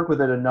have to work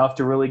with it enough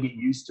to really get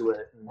used to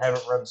it and have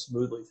it run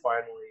smoothly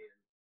finally.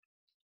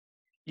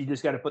 You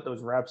just got to put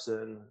those reps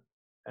in,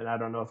 and I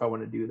don't know if I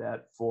want to do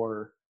that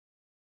for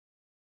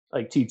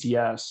like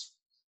TTS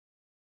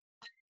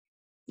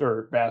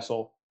or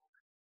Vassal.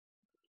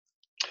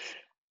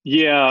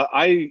 Yeah,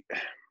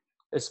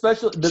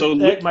 Especially,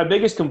 my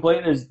biggest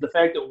complaint is the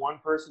fact that one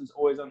person's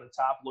always on the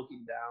top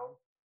looking down,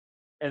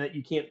 and that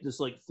you can't just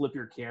like flip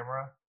your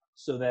camera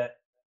so that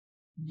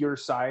your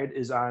side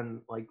is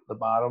on like the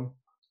bottom.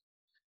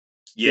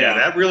 Yeah,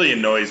 that really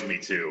annoys me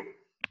too.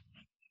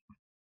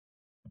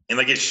 And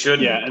like, it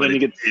shouldn't, but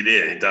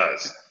it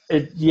does.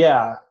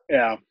 Yeah.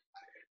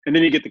 And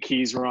then you get the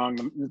keys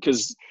wrong,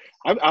 because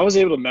I was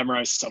able to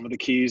memorize some of the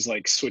keys,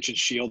 like switching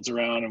shields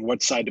around and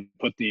what side to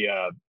put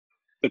the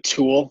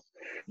tool.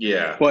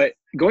 Yeah. But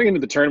going into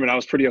the tournament, I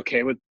was pretty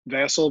okay with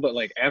Vassal, but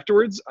like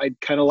afterwards, I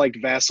kind of liked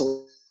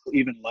Vassal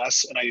even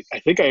less. And I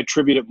think I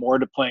attribute it more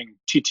to playing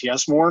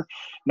TTS more,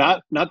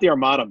 not the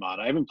Armada mod.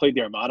 I haven't played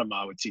the Armada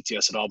mod with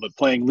TTS at all, but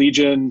playing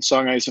Legion,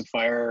 Song, Ice, and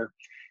Fire,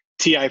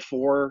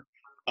 TI4,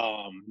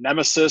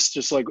 Nemesis,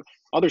 just like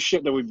other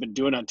shit that we've been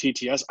doing on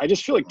TTS. I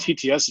just feel like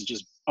TTS is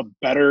just a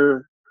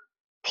better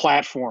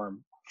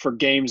platform for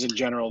games in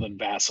general than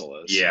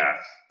Vassal is. Yeah.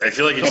 I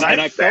feel like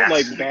I felt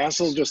like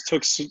Vassal just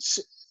took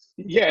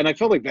and I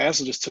felt like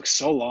Vassal just took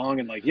so long,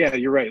 and like, yeah,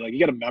 you're right. Like, you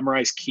got to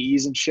memorize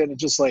keys and shit. And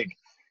it's just like,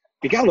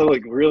 it got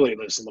like really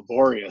this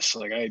laborious.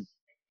 Like,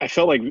 I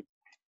felt like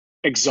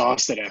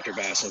exhausted after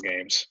Vassal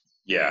games.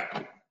 Yeah.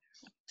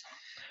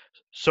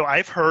 So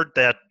I've heard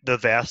that the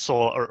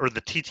Vassal or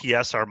the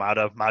TTS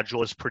Armada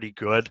module is pretty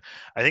good.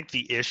 I think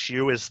the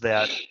issue is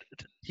that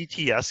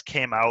TTS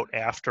came out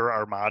after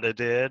Armada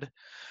did.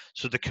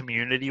 So the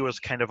community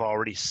was kind of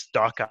already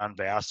stuck on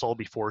Vassal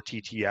before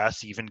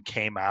TTS even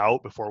came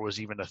out, before it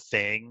was even a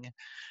thing.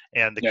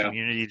 And the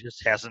community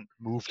just hasn't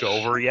moved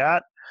over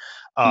yet.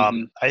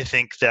 I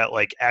think that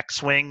like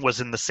X-Wing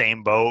was in the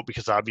same boat,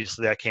 because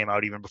obviously that came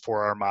out even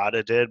before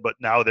Armada did, but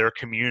now their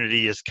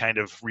community has kind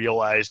of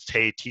realized,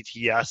 hey,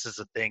 TTS is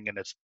a thing and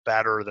it's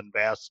better than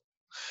Vassal.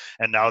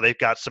 And now they've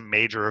got some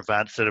major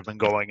events that have been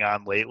going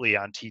on lately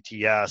on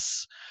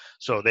TTS.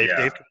 So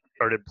they've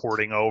started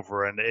porting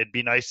over, and it'd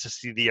be nice to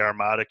see the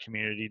Armada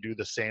community do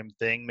the same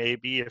thing.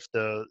 Maybe if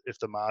the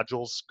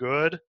module's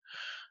good.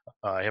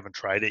 I haven't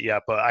tried it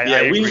yet, but I we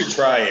agree. need to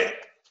try it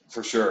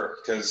for sure.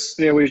 Because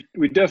Yeah,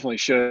 we definitely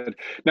should.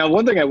 Now,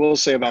 one thing I will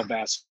say about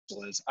Vassal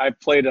is I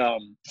played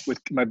with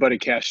my buddy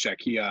Cash Check.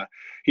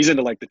 He's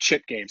into like the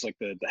chit games, like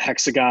the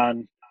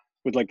hexagon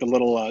with like the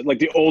little like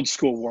the old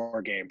school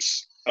war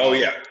games. oh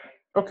yeah,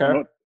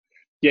 Okay.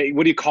 Yeah,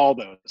 what do you call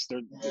those?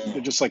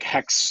 They're just like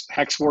hex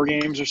war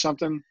games or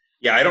something.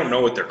 yeah, I don't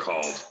know what they're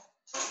called.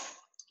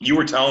 You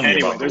were telling me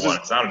Anyway, about the there's one.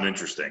 this- It sounded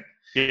interesting.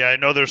 Yeah, I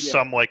know there's Yeah.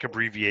 some like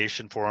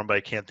abbreviation for them, but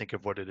I can't think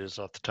of what it is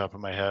off the top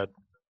of my head.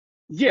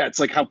 Yeah, it's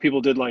like how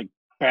people did like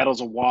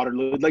battles of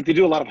Waterloo. Like they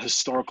do a lot of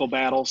historical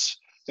battles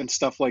and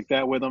stuff like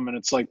that with them, and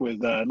it's like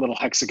with little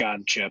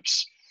hexagon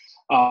chips.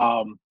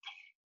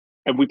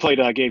 And we played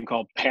a game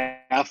called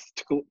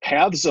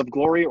Paths of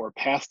Glory or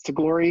Path to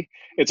Glory.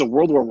 It's a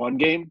World War I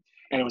game,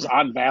 and it was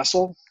on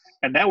Vassal,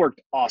 and that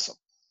worked awesome.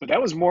 But that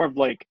was more of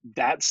like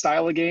that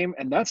style of game,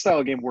 and that style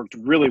of game worked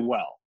really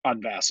well on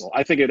Vassal.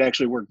 I think it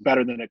actually worked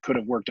better than it could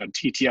have worked on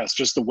TTS,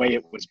 just the way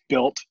it was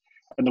built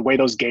and the way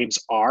those games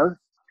are.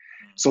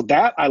 So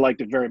that I liked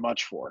it very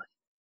much for.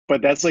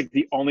 But that's like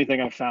the only thing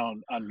I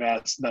found on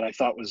Vassal that I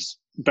thought was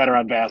better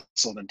on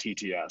Vassal than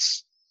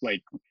TTS,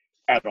 like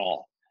at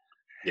all.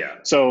 Yeah,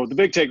 So the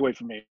big takeaway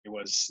for me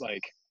was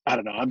like, I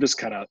don't know, I'm just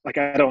kind of like,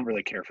 I don't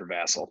really care for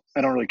Vassal.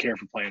 I don't really care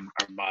for playing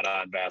Armada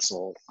on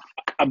Vassal.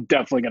 I'm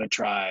definitely going to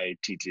try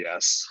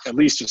TTS, at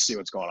least just see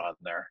what's going on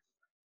there.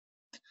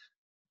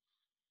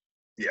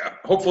 yeah.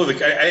 Hopefully,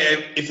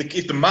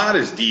 if the mod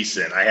is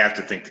decent, I have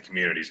to think the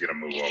community is going to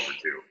move over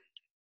too.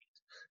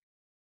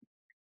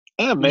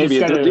 Yeah, maybe.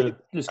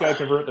 Just gotta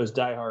convert those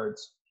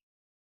diehards.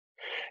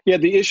 Yeah,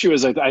 the issue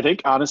is, I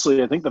think,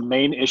 honestly, I think the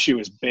main issue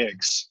is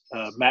Biggs,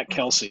 Matt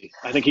Kelsey.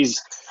 I think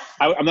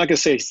I'm not going to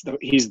say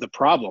he's the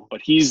problem,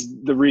 but he's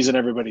the reason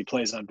everybody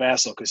plays on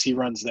Vassal because he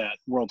runs that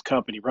World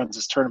Cup and he runs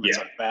his tournaments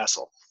on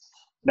Vassal.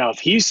 Now, if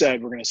he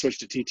said we're going to switch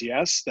to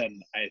TTS,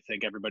 then I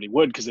think everybody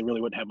would because they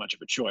really wouldn't have much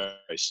of a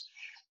choice.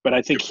 But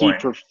I think he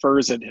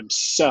prefers it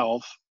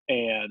himself,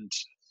 and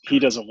he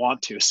doesn't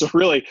want to. So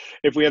really,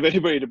 if we have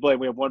anybody to blame,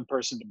 we have one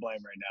person to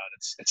blame right now,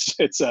 and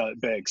it's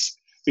Biggs.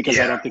 Because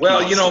I don't think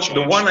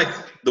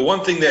the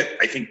one thing that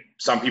I think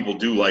some people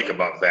do like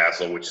about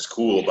Vassal, which is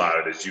cool about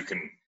it, is you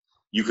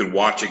can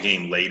watch a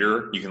game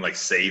later. You can like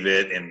save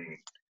it and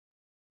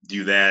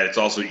do that. It's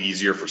also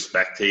easier for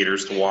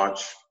spectators to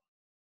watch,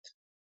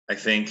 I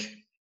think.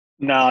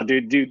 No,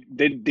 dude,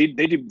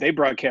 they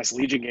broadcast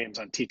Legion games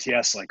on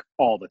TTS like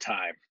all the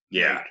time.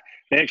 Yeah,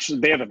 like,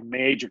 they have a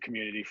major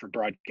community for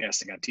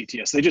broadcasting on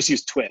TTS. They just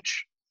use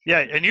Twitch.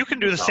 Yeah, and you can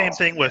do the same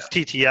thing with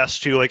TTS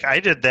too. Like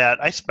I did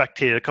that. I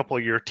spectated a couple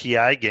of your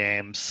TI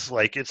games.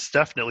 Like it's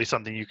definitely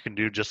something you can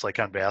do just like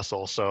on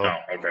Vassal. So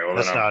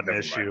that's not an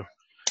issue.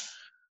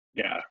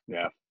 Yeah.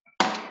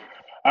 All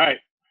right.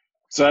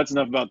 So that's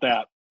enough about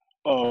that.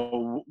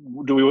 Oh,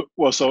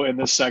 so in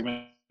this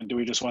segment, do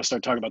we just want to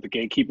start talking about the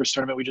Gatekeepers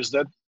tournament we just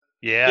did?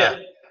 Yeah.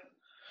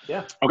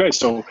 Okay,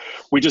 so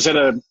we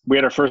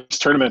had our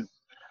first tournament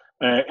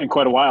in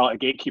quite a while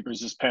at Gatekeepers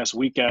this past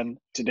weekend.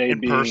 Today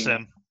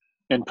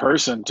in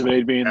person,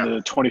 today being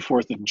the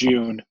 24th of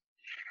June.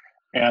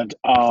 And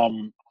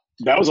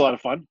that was a lot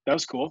of fun. That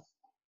was cool.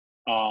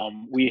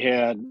 We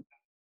had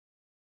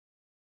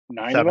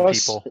 7 of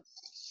us. people.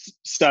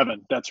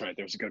 7. That's right.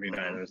 There's going to be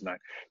 9. There's 9.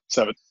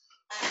 7.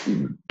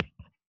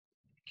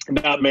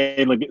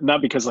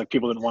 Not because like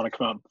people didn't want to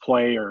come out and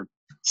play or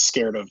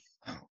scared of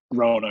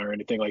Rona or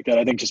anything like that.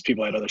 I think just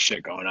people had other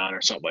shit going on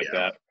or something like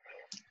that.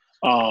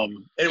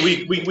 And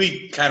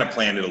we kind of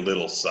planned it a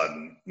little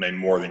sudden, maybe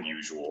more than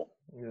usual.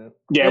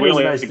 Yeah, we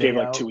only gave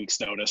like 2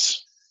 weeks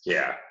notice.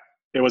 Yeah.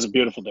 It was a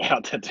beautiful day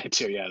out that day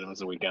too. Yeah, it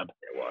was a weekend.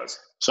 It was.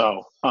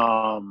 So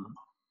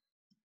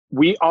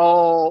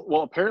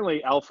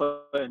apparently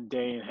Alpha and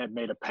Dane had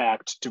made a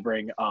pact to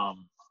bring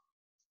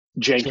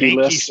janky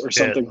lists or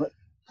something.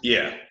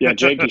 Yeah. Yeah,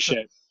 janky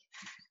shit.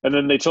 And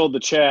then they told the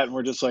chat, and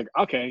we're just like,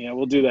 okay, yeah,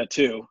 we'll do that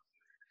too.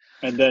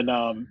 And then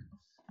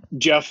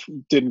Jeff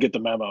didn't get the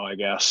memo, I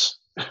guess.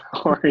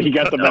 Or he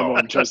got the memo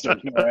and chose to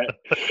ignore it.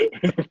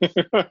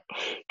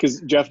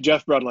 Because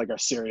Jeff brought like a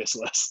serious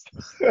list.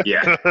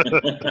 Yeah.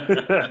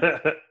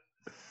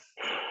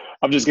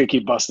 I'm just gonna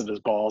keep busting his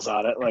balls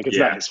on it. Like it's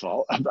not his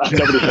fault.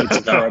 Nobody hates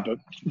him for it, but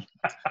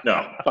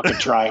fucking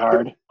try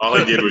hard. All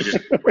I did was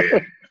just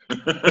win.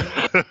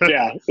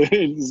 Yeah,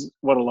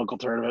 what a local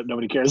tournament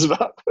nobody cares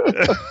about.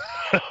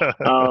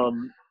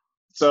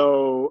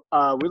 So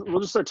we'll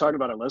just start talking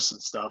about our lists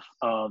and stuff.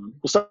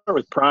 We'll start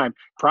with Prime.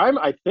 Prime,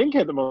 I think,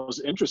 had the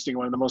most interesting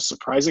one and the most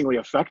surprisingly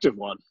effective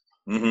one.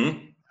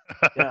 Mm-hmm.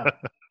 Yeah.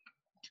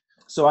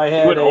 So I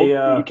had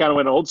you kind of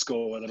went old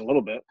school with it a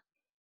little bit.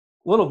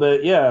 A little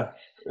bit, yeah.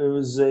 It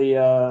was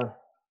I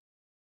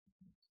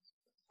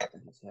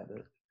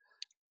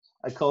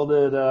called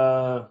it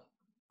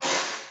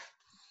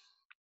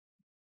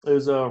it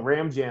was a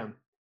Ram Jam.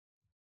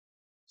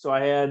 So I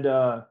had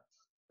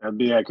That'd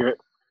be accurate.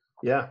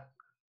 yeah.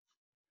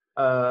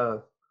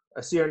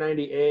 a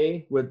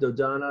CR90A with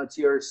Dodana,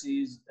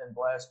 TRCs, and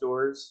blast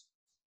doors.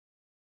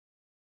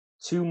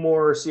 2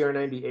 more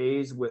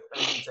CR90As with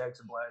engine techs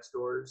and blast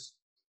doors.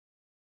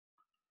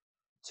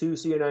 2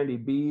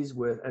 CR90Bs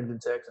with engine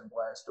techs and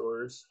blast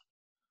doors.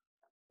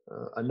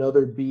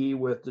 Another B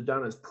with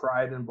Dodana's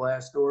Pride and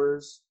blast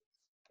doors.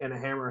 And a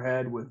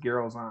Hammerhead with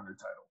Geralt's Honor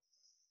title.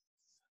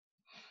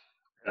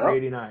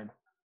 389.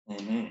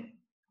 Mm-hmm.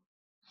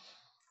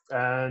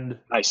 And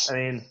Nice. I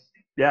mean,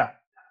 yeah,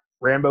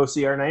 Rambo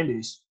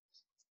CR90s.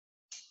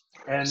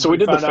 And So we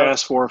did the found out-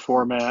 Fast Four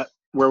format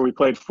where we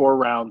played 4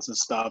 rounds and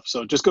stuff.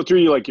 So just go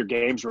through like your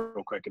games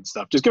real quick and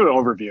stuff. Just give an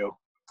overview.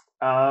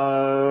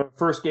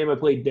 First game I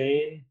played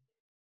Dane.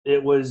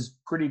 It was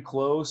pretty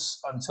close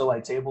until I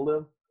tabled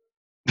him.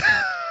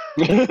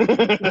 Yeah,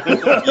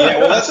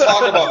 well, let's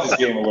talk about this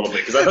game a little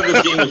bit because I thought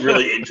this game was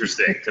really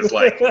interesting. Because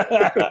like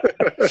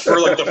for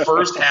like the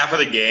first half of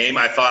the game,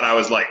 I thought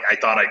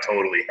I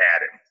totally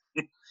had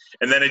him,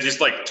 and then it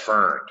just like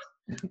turned.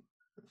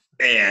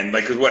 And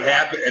like, 'cause what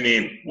happened? I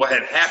mean, what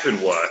had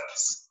happened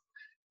was,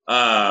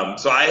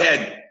 so I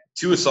had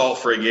 2 assault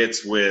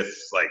frigates with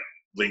like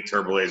linked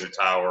turbo laser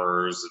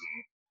towers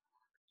and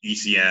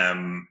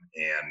ECM,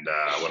 and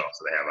what else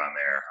do they have on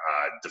there?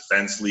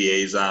 Defense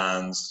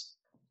liaisons.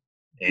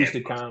 And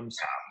Boosted comms.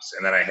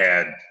 And then I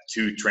had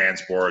 2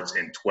 transports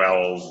and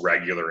 12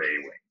 regular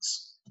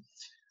A-wings.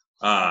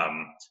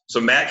 So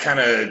Matt kind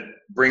of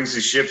brings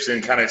his ships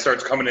in, kind of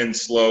starts coming in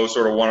slow,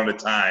 sort of one at a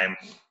time,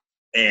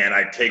 and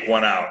I take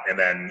one out, and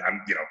then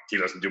he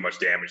doesn't do much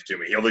damage to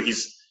me. Although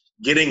he's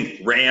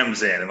getting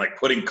rams in and like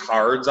putting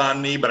cards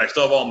on me, but I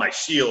still have all my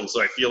shields,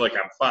 so I feel like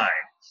I'm fine.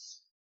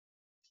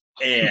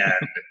 And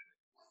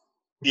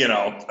he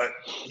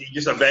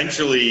just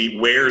eventually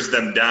wears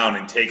them down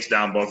and takes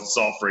down both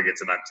assault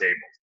frigates, and I'm tabled.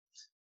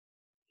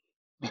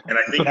 And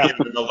I think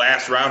in the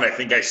last round, I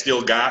think I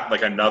still got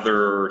like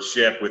another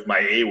ship with my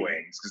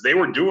A-wings because they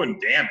were doing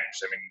damage.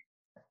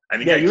 I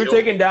think you were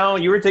taking down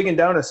a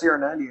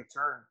CR90 a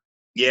turn.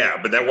 Yeah,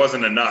 but that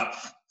wasn't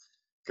enough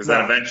because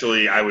then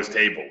eventually I was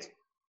tabled.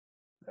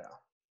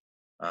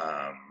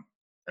 Yeah.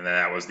 And then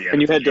that was the end.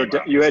 And you of the had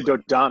game, you had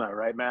Dodana,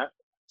 right, Matt?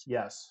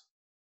 Yes.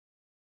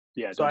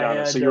 Yeah, So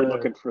Dodana. So you were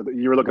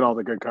looking at all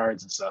the good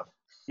cards and stuff.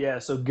 Yeah,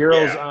 so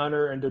Geralt's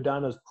Honor and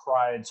Dodana's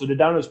Pride. So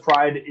Dodana's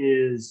Pride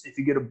is if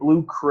you get a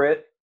blue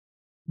crit,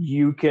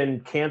 you can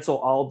cancel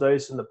all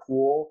dice in the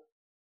pool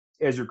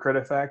as your crit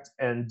effect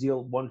and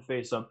deal 1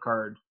 face-up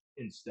card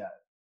instead.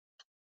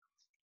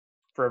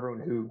 For everyone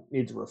who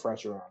needs a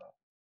refresher on it.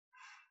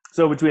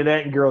 So between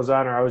that and Geralt's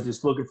Honor, I was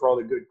just looking for all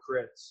the good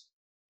crits.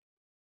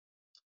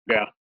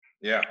 Yeah.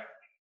 Yeah.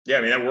 Yeah,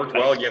 I mean, that worked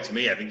well against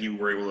me. I think you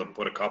were able to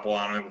put a couple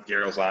on it with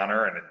Geralt's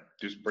Honor and it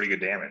do some pretty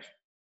good damage.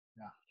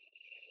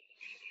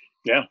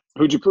 Yeah.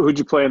 Who'd you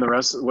play in the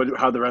rest?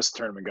 How'd the rest of the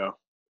tournament go?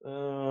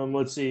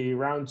 Let's see.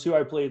 Round 2,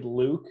 I played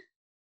Luke,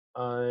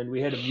 and we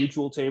had a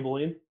mutual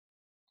tabling.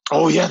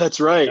 Oh yeah,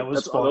 that's right. That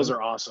was fun. Those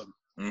are awesome.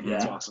 Mm-hmm.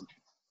 That's awesome.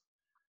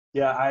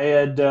 Yeah, I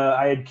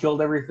had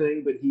killed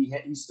everything, but he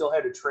still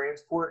had a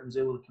transport and was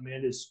able to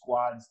command his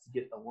squads to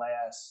get the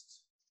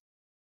last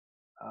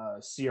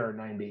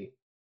CR90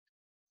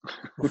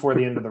 before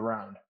the end of the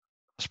round.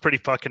 It's pretty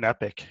fucking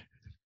epic.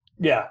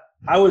 Yeah,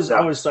 I was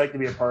psyched to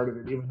be a part of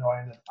it, even though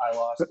I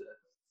lost it.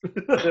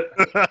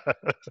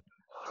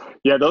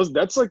 Yeah,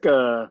 that's like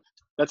a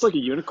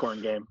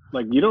unicorn game.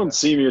 Like you don't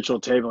see mutual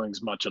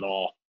tablings much at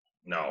all.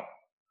 No.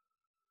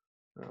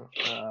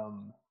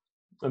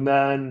 And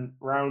then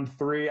round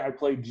 3, I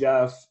played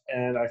Jeff,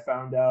 and I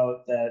found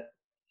out that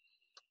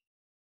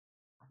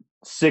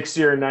 6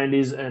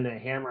 CR90s and a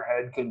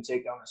Hammerhead can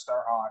take down a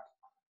Starhawk.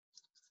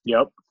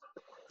 Yep.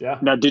 Yeah.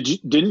 Now,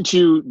 didn't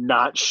you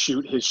not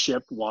shoot his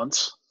ship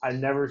once? I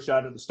never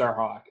shot at the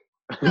Starhawk.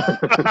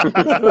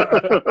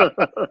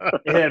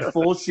 It had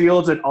full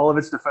shields and all of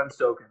its defense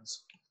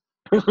tokens.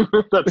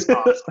 That's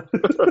awesome.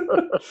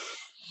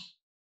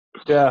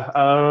 Yeah.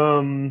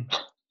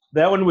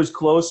 That one was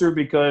closer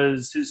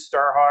because his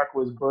Starhawk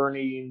was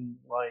burning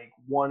like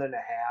 1.5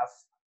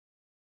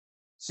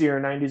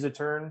 CR90s a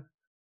turn.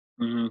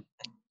 Mm-hmm.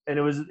 And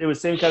it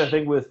was same kind of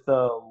thing with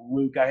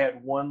Luke. I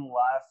had 1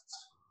 left,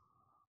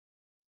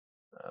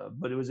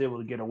 but it was able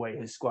to get away.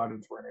 His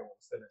squadrons weren't able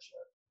to finish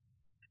it.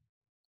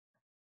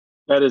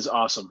 That is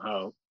awesome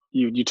how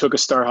you took a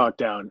Starhawk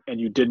down and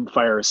you didn't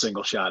fire a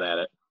single shot at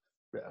it.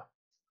 Yeah.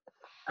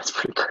 That's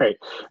pretty great.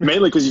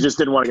 Mainly because you just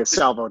didn't want to get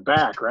salvoed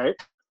back, right?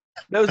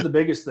 That was the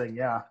biggest thing,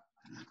 yeah.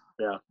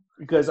 Yeah.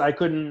 Because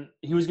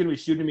he was going to be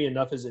shooting me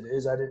enough as it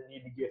is. I didn't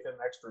need to give him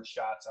extra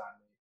shots on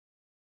me.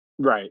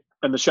 Right.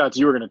 And the shots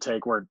you were going to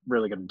take weren't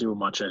really going to do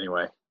much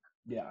anyway.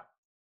 Yeah.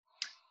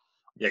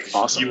 Yeah, because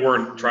awesome. You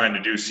weren't trying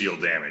to do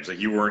shield damage. Like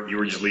you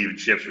were just leaving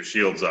ships with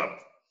shields up.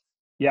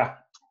 Yeah.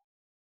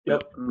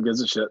 Yep. Who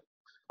gives a shit?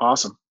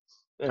 Awesome.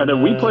 And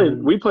then we played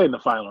in the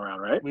final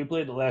round, right? We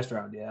played the last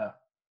round, yeah.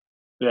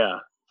 Yeah.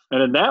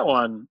 And in that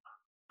one,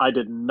 I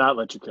did not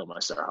let you kill my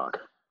Starhawk.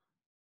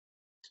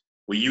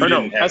 Well, you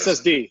didn't have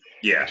SSD.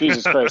 Yeah.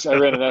 Jesus Christ, I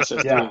ran an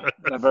SSD. Yeah.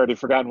 I've already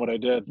forgotten what I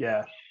did.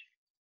 Yeah.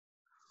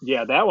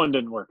 Yeah, that one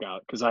didn't work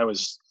out because I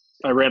was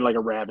I ran like a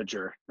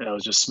Ravager, and I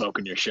was just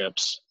smoking your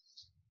ships.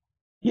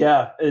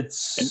 Yeah,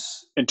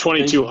 it's and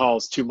 22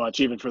 hulls too much,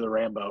 even for the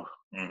Rambo.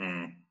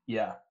 Mm-hmm.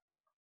 Yeah,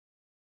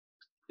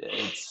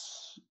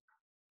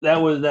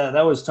 that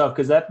was tough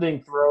because that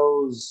thing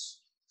throws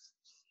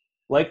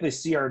like the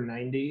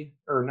CR90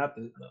 or not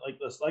like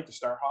the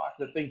Starhawk.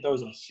 That thing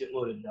throws a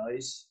shitload of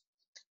dice,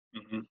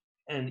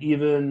 and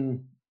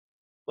even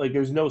like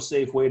there's no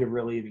safe way to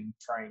really even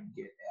try and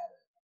get at it.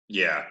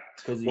 Yeah,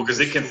 because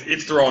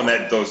it's throwing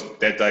that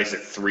dice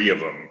at 3 of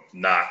them,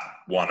 not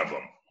 1 of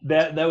them.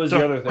 That was the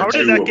other thing. How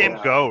did that game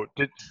go?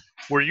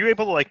 Were you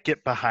able to like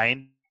get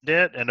behind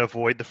it and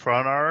avoid the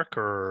front arc,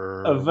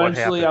 or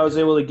eventually I was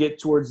able to get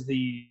towards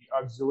the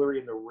auxiliary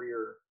in the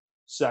rear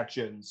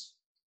sections.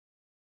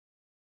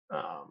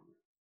 But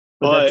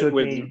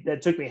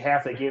that took me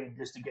half the game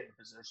just to get in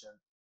position.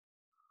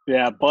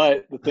 Yeah,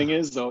 but the thing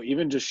is, though,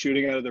 even just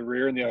shooting out of the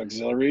rear in the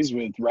auxiliaries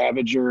with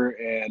Ravager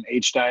and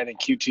H9 and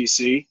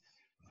QTC,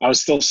 I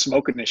was still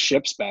smoking his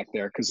ships back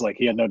there because, like,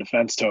 he had no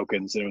defense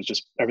tokens. And it was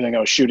just everything I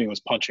was shooting was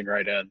punching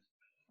right in.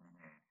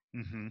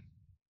 Mm-hmm.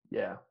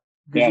 Yeah.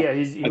 Yeah,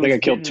 I think I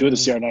killed 2 of the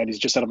CR90s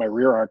just out of my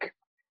rear arc.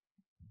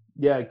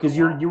 Yeah, because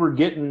you were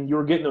getting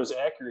those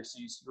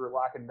accuracies. You were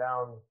locking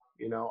down,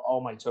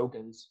 all my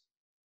tokens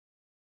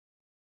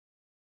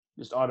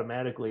just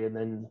automatically, and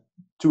then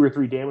 2 or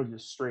 3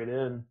 damages straight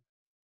in.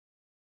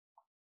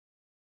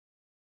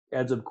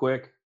 Adds up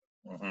quick.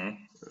 Mm-hmm.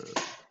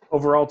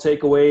 Overall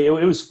takeaway,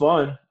 it was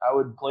fun. I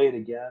would play it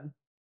again.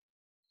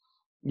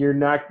 You're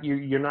not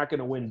going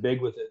to win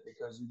big with it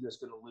because you're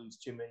just going to lose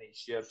too many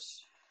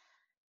ships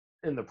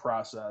in the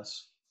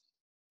process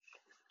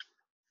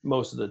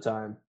most of the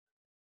time.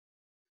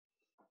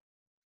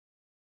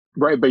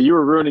 Right, but you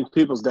were ruining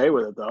people's day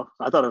with it, though.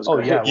 I thought it was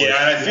great. Yeah,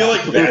 and I feel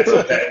like that's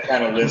what that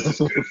kind of list is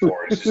good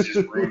for. Is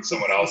just ruin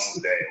someone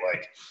else's day.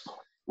 Like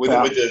with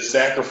the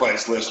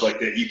sacrifice list like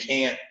that, you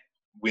can't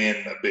win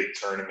a big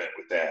tournament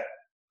with that.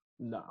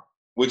 No.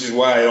 Which is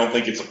why I don't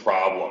think it's a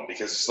problem,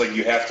 because it's like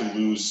you have to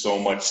lose so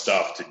much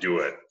stuff to do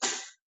it.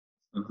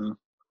 Mm-hmm.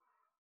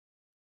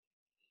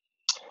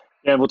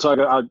 And we'll talk.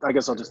 I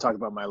guess I'll just talk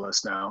about my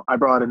list now. I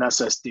brought an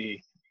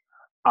SSD,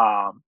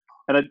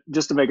 and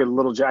just to make it a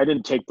little, I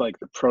didn't take like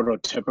the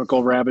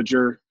prototypical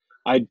Ravager.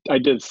 I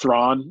did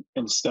Thrawn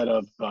instead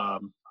of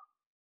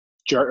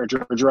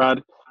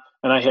Georgerod,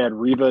 and I had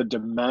Riva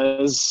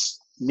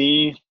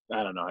Demesny.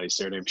 I don't know how you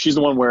say her name. She's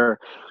the one where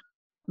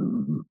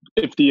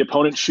if the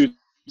opponent shoots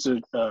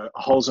a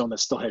hull zone that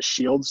still has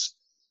shields,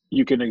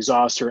 you can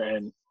exhaust her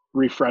and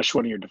refresh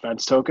one of your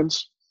defense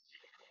tokens.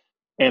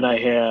 And I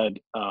had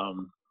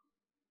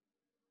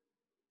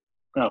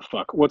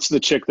what's the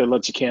chick that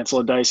lets you cancel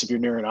a dice if you're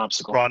near an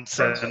obstacle?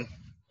 Brunson.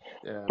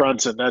 Yeah.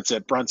 Brunson, that's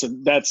it.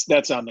 Brunson,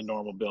 that's on the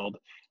normal build.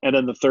 And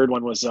then the third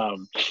one was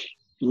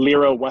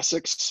Lyra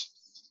Wessex.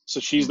 So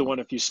she's the one,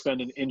 if you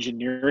spend an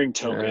engineering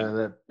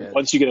token,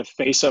 once you get a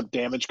face-up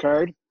damage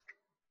card,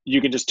 you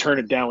can just turn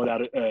it down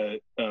without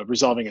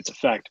resolving its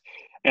effect.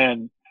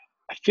 And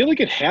I feel like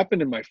it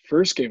happened in my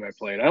first game I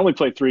played. I only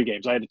played 3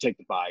 games. I had to take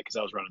the bye because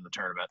I was running the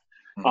tournament.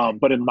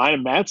 But in mine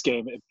and Matt's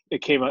game,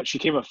 it came out. She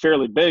came up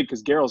fairly big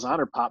because Garrel's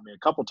Honor popped me a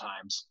couple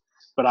times,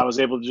 but I was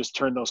able to just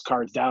turn those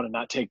cards down and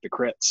not take the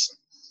crits.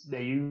 Yeah,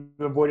 you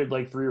avoided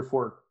like 3 or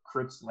 4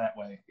 crits that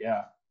way.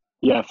 Yeah.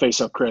 Yeah,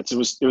 face-up crits.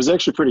 It was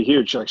actually pretty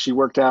huge. Like, she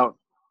worked out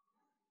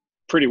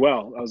pretty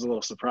well. I was a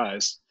little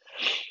surprised.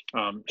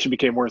 She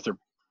became worth her,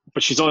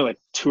 but she's only like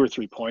 2 or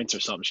 3 points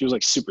or something. She was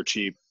like super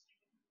cheap.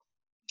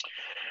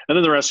 And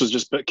then the rest was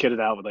just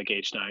kitted out with like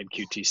H9,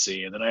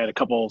 QTC. And then I had a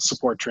couple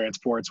support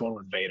transports, one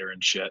with Vader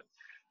and shit.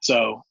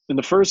 So in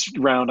the first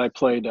round, I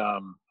played, I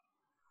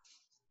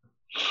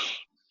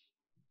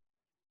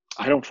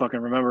don't fucking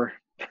remember.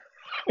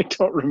 I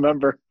don't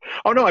remember.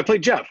 Oh, no, I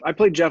played Jeff. I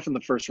played Jeff in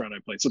the first round I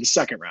played. So the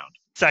second round.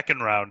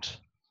 Second round.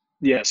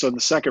 Yeah, so in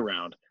the second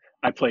round,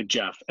 I played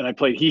Jeff. And I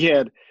played, he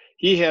had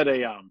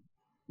a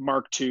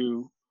Mark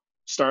II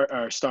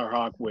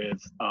Starhawk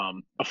with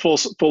a full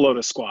load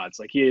of squads.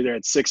 Like, he either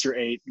had 6 or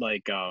 8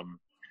 like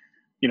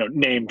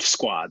named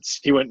squads.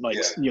 He went like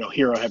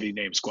hero heavy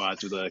named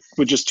squads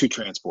with just 2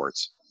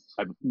 transports.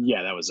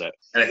 That was it.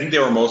 And I think they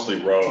were mostly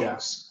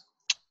rogues.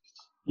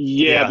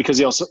 Yeah, because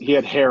he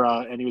had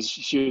Hera, and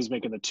she was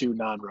making the 2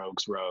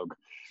 non-rogues rogue.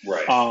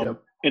 Right.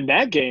 In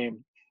that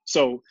game,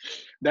 so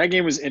that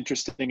game was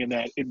interesting in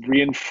that it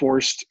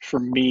reinforced for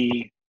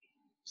me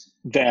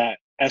that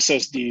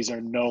SSDs are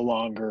no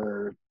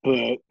longer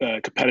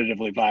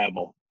competitively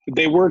viable.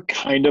 They were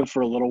kind of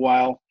for a little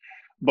while,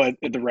 but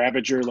the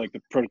Ravager, like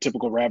the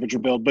prototypical Ravager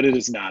build, but it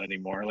is not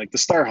anymore. Like, the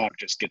Starhawk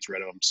just gets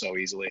rid of them so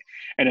easily.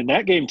 And in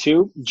that game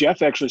too,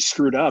 Jeff actually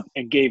screwed up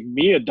and gave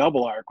me a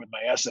double arc with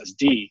my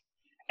SSD,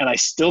 and I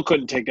still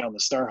couldn't take down the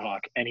Starhawk,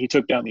 and he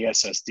took down the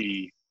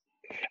SSD.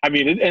 I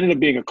mean, it ended up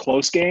being a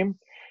close game,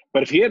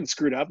 but if he hadn't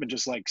screwed up and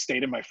just like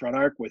stayed in my front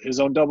arc with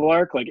his own double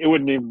arc, like, it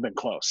wouldn't even been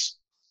close.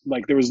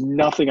 Like, there was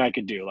nothing I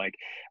could do. Like,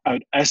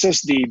 an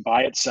SSD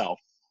by itself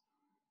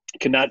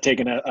cannot take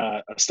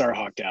a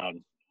Starhawk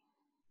down,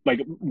 like,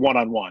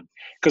 one-on-one.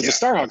 Because the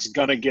Starhawk's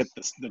going to get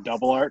the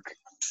double arc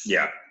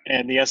Yeah.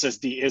 And the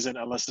SSD isn't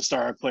unless the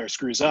Starhawk player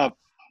screws up.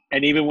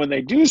 And even when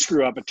they do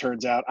screw up, it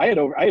turns out I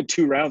had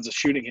 2 rounds of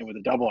shooting him with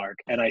a double arc,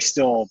 and I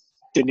still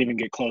didn't even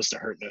get close to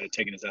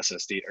taking his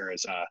SSD or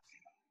his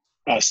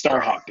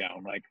Starhawk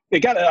down. Like I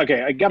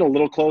got a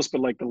little close,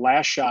 but like the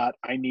last shot,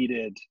 I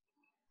needed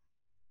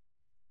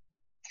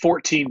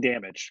 14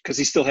 damage because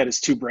he still had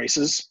his 2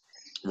 braces.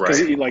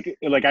 Because Right.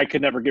 like I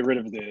could never get rid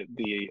of the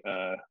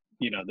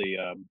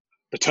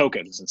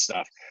tokens and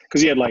stuff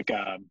because he had like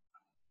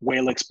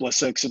Walix,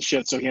 Blissix, and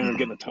shit, so he ended up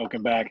getting the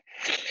token back.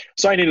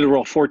 So I needed to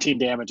roll 14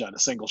 damage on a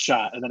single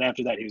shot, and then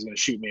after that, he was going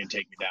to shoot me and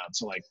take me down.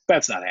 So like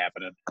that's not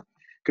happening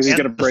because he's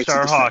going to brace the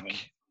Starhawk.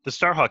 The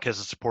Starhawk has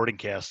a supporting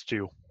cast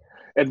too,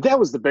 and that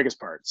was the biggest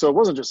part. So it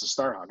wasn't just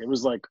a Starhawk; it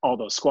was like all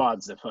those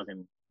squads that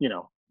fucking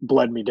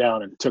bled me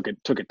down and took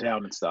it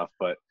down and stuff.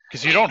 But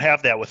because you don't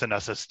have that with an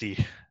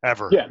SSD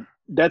ever. Yeah,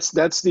 that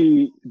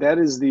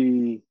is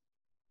the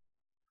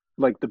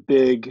like the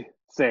big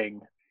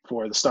thing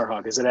for the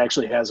Starhawk is it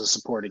actually has a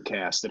supporting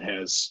cast. It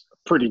has a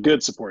pretty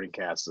good supporting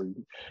cast, and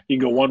you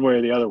can go one way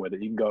or the other with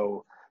it. You can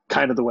go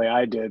kind of the way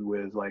I did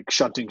with like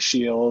shunting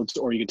shields,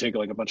 or you can take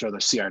like a bunch of other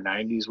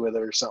CR90s with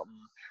it or something,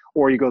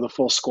 or you go the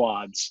full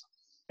squads,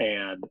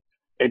 and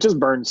it just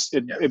burns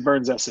it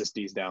burns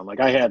SSDs down. Like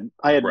I had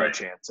no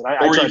chance, and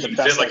I tried to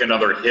fit like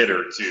another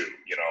hitter too,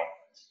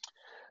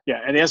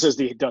 Yeah, and the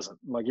SSD doesn't.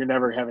 Like you're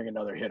never having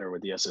another hitter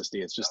with the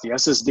SSD. It's just the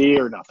SSD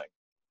or nothing.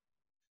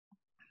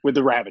 With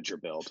the Ravager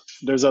build,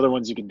 there's other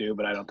ones you can do,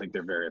 but I don't think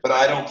they're very. But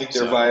I don't think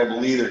they're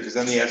viable either, because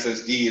then the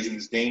SSD isn't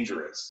as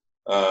dangerous.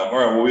 All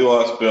right, well, we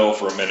lost Bill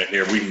for a minute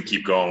here. We can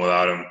keep going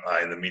without him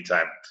in the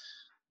meantime.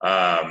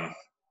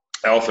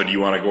 Alpha, do you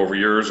want to go over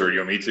yours, or do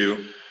you want me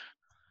to?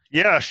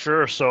 Yeah,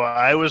 sure. So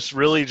I was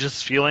really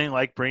just feeling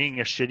like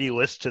bringing a shitty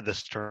list to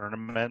this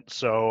tournament.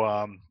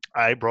 So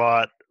I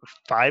brought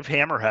 5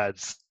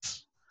 hammerheads.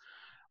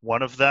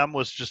 One of them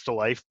was just a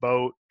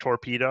lifeboat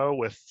torpedo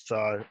with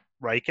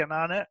Riken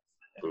on it.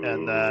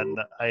 And then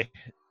I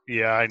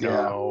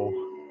know.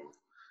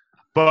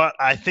 But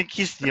I think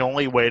he's the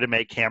only way to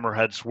make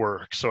hammerheads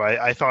work. So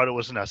I thought it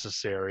was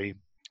necessary.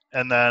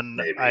 And then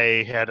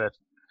I had a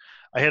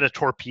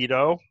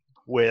torpedo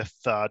with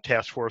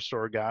Task Force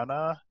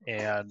Organa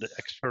and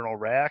external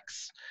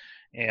racks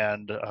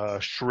and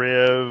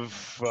Shriv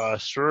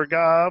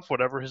Surgov,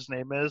 whatever his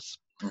name is.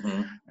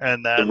 Mm-hmm.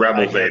 And then the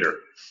Rebel Vader.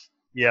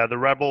 Yeah, the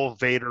Rebel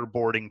Vader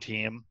boarding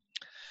team.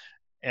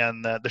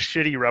 And the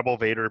shitty Rebel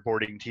Vader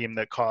boarding team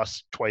that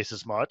costs twice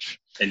as much.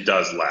 And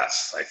does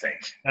less, I think.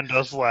 And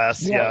does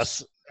less,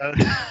 yes.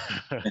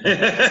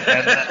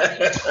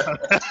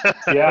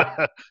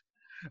 Yeah.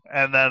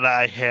 And then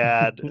I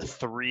had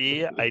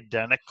 3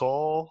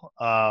 identical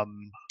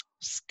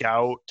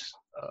scout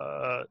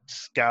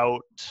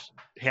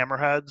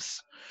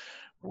hammerheads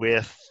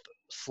with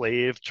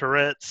slave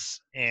turrets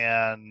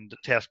and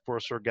Task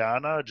Force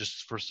Organa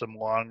just for some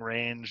long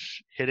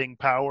range hitting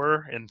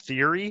power in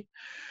theory.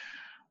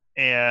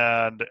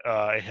 And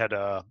I had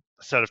a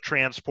set of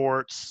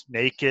transports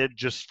naked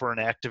just for an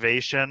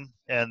activation,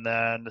 and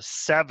then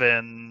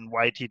 7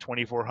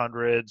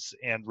 YT-2400s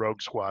and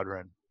Rogue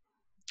Squadron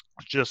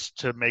just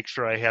to make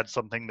sure I had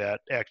something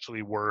that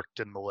actually worked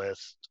in the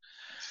list.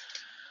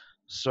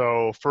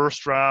 So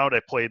first round,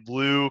 I played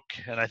Luke,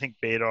 and I think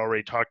Beta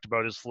already talked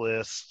about his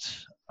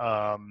list.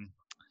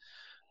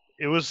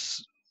 It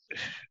was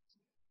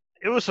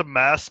a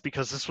mess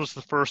because this was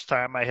the first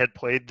time I had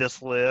played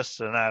this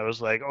list, and I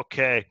was like,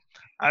 okay,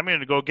 I'm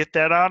going to go get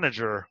that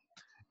Onager.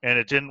 And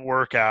it didn't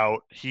work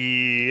out.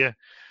 He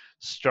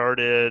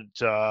started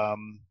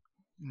nuking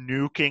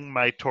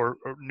my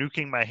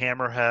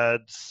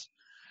hammerheads,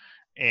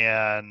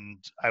 and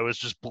I was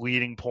just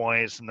bleeding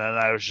points, and then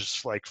I was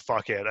just like,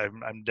 fuck it,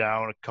 I'm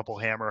down a couple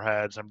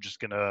hammerheads, I'm just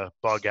gonna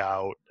bug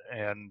out.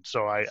 And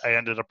so I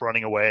ended up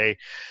running away,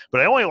 but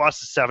I only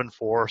lost to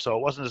 7-4, so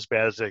it wasn't as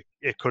bad as it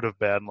could have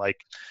been. Like,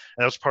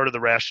 and that was part of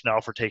the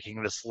rationale for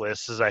taking this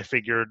list, is I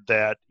figured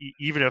that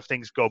even if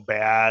things go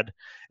bad,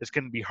 it's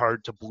going to be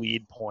hard to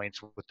bleed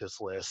points with this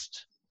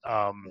list,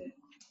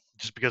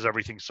 just because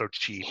everything's so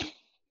cheap.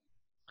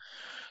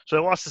 So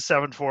I lost to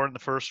 7-4 in the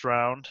first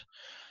round.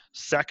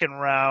 Second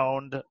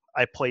round,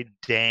 I played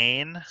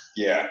Dane.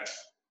 Yeah.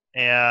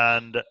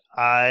 And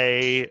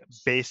I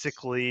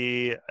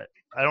basically,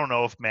 I don't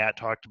know if Matt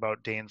talked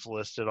about Dane's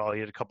list at all. He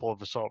had a couple of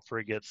assault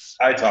frigates.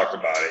 I talked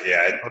about it,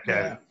 yeah.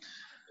 Okay.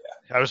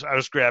 Yeah. I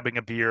was grabbing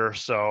a beer,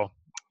 so.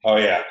 Oh,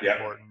 yeah.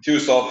 2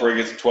 assault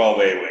frigates, 12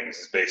 A-wings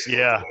is basically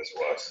what this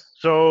was.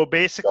 So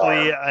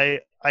basically, I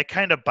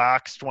kind of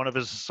boxed one of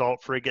his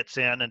assault frigates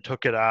in and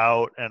took it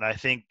out, and I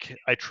think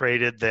I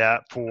traded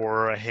that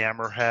for a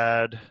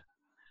hammerhead.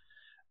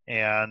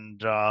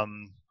 And I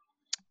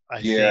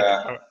think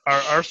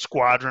our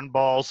squadron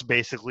balls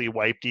basically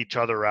wiped each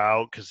other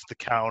out because the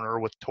counter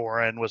with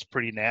Torin was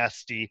pretty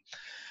nasty.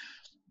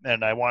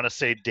 And I want to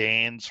say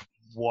Danes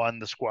won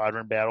the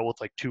squadron battle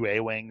with like 2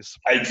 A-wings.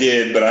 I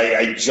did, but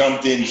I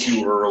jumped in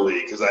too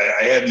early because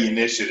I had the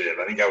initiative.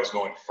 I think I was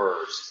going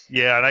first.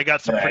 Yeah, and I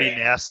got some pretty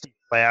nasty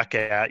flack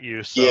at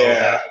you. So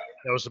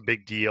That was a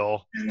big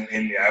deal.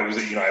 And I was,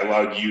 I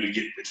allowed you to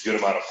get a good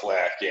amount of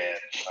flack in,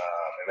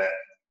 and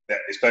that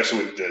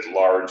especially with the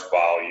large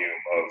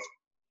volume of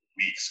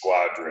weak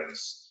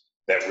squadrons,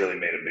 that really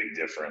made a big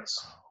difference.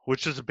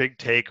 Which is a big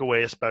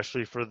takeaway,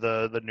 especially for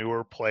the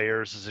newer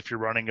players, is if you're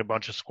running a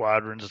bunch of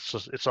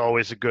squadrons, it's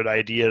always a good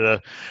idea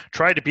to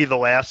try to be the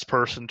last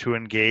person to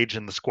engage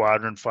in the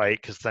squadron fight,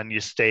 because then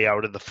you stay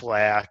out of the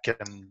flak,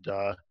 and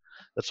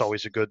that's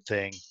always a good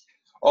thing.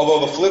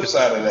 Although the flip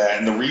side of that,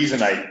 and the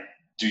reason I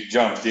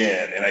jumped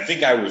in, and I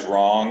think I was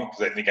wrong,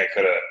 because I think I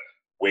could have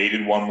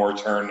waited one more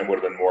turn that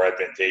would have been more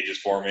advantageous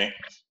for me.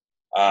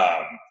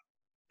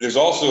 There's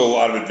also a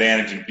lot of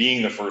advantage in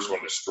being the first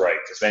one to strike,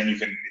 because then you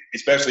can,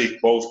 especially if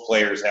both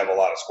players have a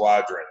lot of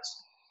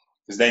squadrons,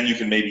 because then you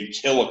can maybe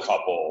kill a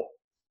couple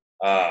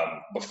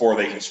before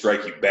they can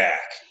strike you back.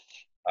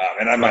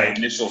 And on my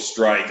initial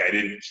strike, I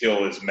didn't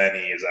kill as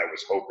many as I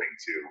was hoping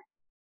to.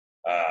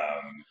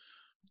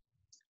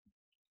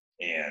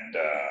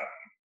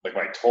 Like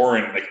my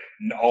Tauren, like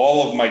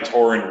all of my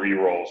Tauren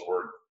rerolls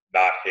were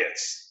not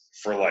hits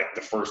for like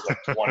the first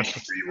 20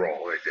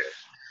 reroll I did.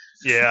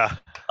 Yeah.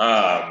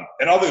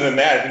 And other than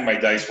that, I think my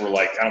dice were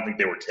I don't think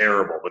they were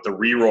terrible, but the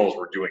rerolls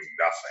were doing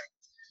nothing.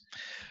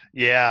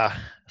 Yeah.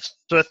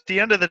 So at the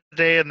end of the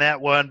day in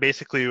that one,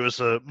 basically it was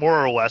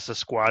more or less a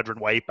squadron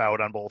wipeout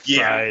on both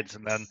sides.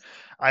 And then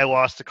I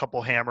lost a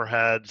couple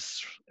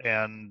hammerheads,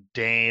 and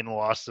Dane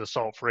lost the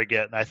assault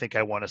frigate, and I think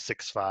I won a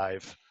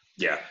 6-5.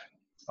 Yeah.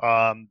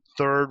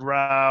 Third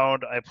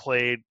round, I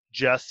played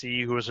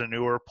Jesse, who was a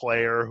newer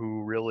player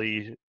who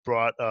really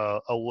brought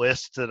a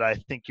list that I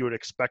think you would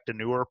expect a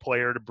newer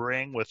player to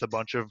bring, with a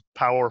bunch of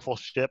powerful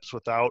ships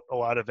without a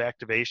lot of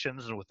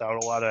activations and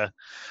without a lot of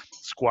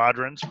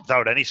squadrons,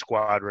 without any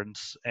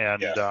squadrons.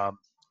 And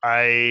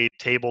I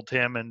tabled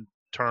him in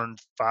turn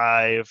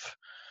 5,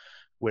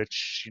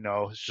 which,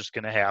 is just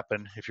going to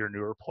happen if you're a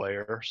newer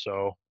player.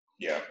 So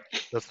yeah,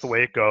 that's the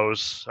way it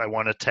goes. I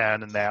won a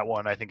 10 in that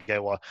one. I think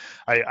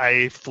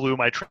I flew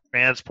my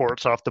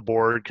transports off the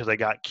board because I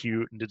got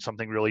cute and did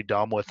something really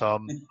dumb with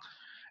them.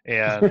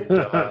 And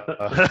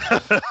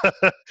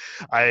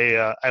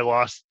I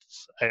lost.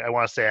 I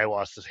want to say I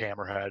lost this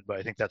hammerhead, but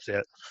I think that's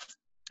it.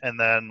 And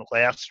then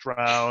last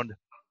round,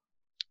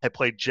 I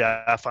played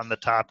Jeff on the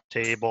top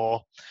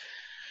table,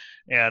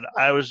 and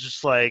I was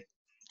just like,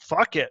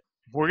 "Fuck it,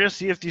 we're gonna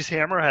see if these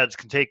hammerheads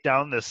can take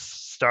down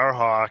this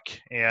Starhawk,"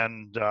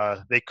 and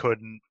they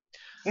couldn't.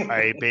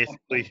 I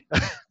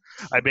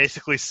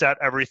basically set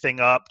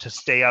everything up to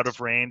stay out of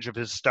range of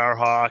his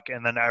Starhawk,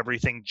 and then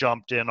everything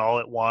jumped in all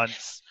at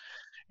once.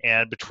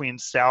 And between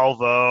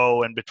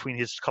salvo and between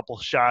his couple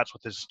shots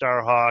with his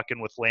Starhawk and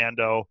with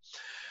Lando,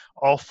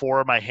 all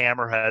 4 of my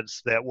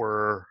hammerheads that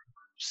were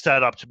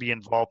set up to be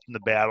involved in the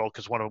battle,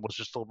 because one of them was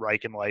just a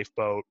Riken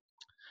lifeboat,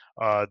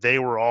 they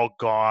were all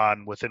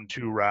gone within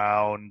 2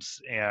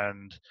 rounds.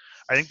 And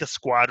I think the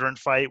squadron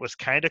fight was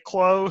kind of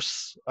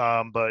close,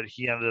 but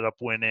he ended up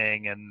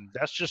winning. And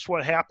that's just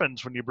what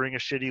happens when you bring a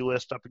shitty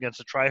list up against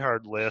a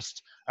tryhard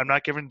list. I'm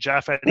not giving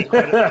Jeff any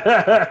credit.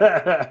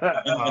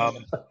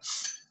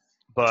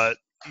 But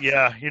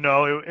yeah,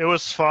 it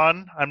was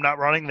fun. I'm not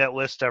running that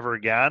list ever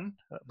again,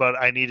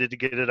 but I needed to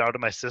get it out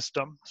of my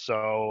system.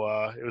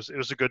 So it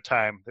was a good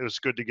time. It was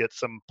good to get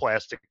some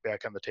plastic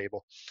back on the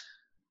table.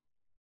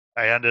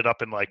 I ended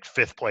up in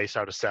 5th place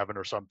out of 7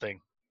 or something.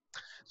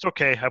 It's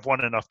okay. I've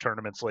won enough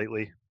tournaments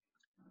lately.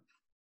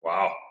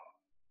 Wow.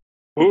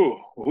 Ooh,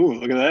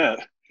 look at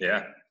that.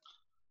 Yeah.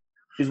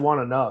 He's won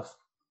enough.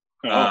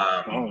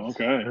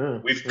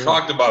 Okay. We've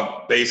talked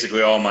about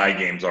basically all my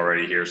games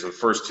already here. So the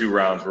first 2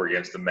 rounds were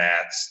against the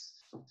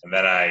Mats. And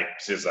then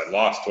since I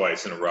lost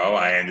twice in a row,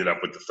 I ended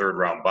up with the 3rd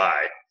round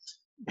bye.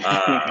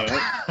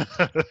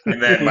 And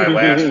then my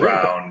last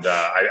round,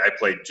 I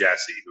played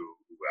Jesse, who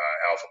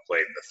Alpha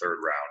played in the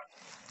 3rd round.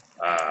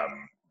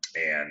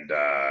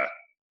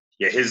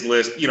 His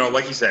list,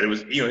 like you said, it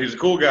was, he was a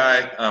cool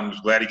guy. I was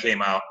glad he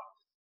came out.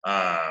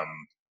 But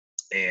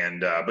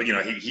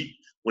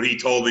what he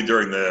told me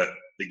during the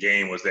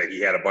game was that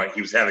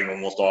he was having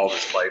almost all of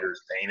his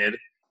fighters painted.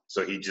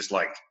 So he just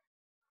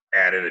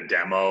added a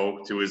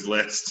demo to his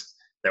list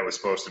that was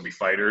supposed to be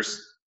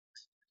fighters.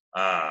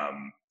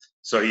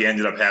 So he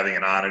ended up having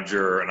an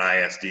Onager, an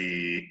ISD,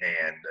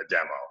 and a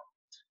demo.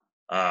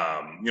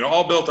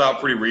 All built out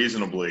pretty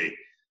reasonably.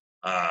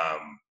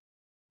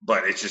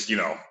 But it's just,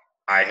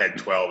 I had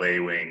 12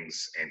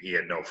 A-wings and he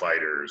had no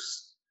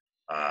fighters.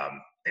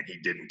 And he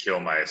didn't kill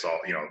my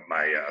assault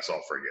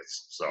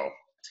frigates. So,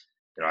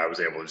 I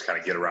was able to just kind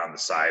of get around the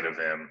side of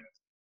him.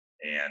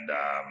 And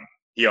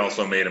he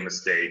also made a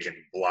mistake and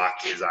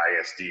blocked his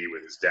ISD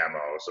with his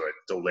demo. So it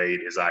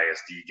delayed his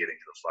ISD getting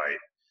to the fight.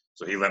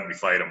 So he let me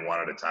fight him one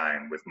at a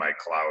time with my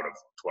cloud of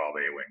 12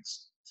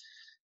 A-wings.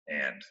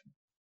 And,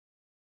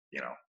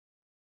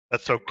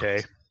 that's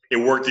okay. It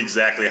worked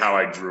exactly how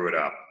I drew it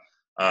up.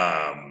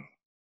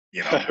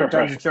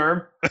 Time's your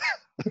charm.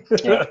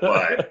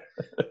 But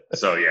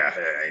so I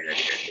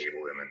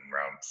tabled him in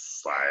round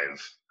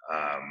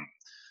 5.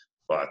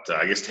 But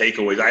I guess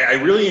takeaways. I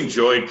really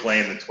enjoyed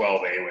playing the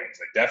 12 A-wings.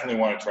 I definitely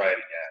want to try it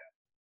again.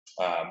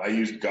 I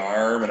used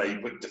GARM, and I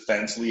put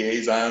defense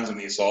liaisons in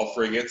the assault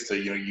frigates to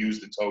use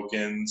the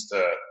tokens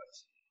to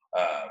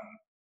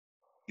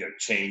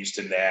change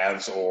to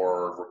navs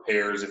or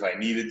repairs if I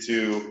needed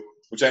to.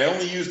 Which I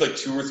only used like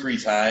 2 or 3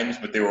 times,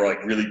 but they were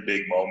like really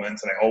big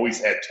moments, and I always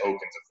had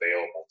tokens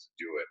available to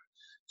do it.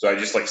 So I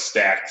just like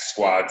stacked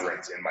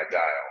squadrons in my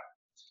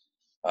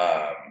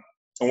dial.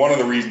 And one of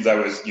the reasons I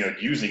was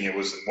using it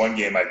was one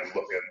game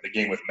the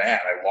game with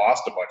Matt, I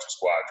lost a bunch of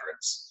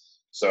squadrons.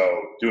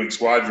 So doing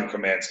squadron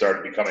command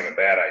started becoming a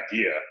bad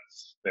idea.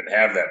 Didn't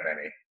have that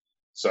many,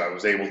 so I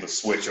was able to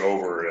switch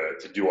over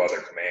to do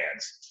other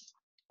commands.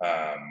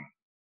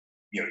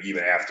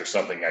 Even after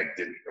something I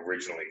didn't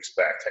originally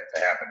expect to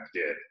happen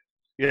did.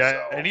 Yeah,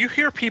 So. and you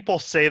hear people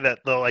say that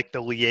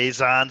the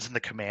liaisons and the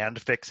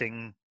command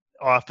fixing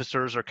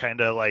officers are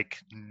kind of like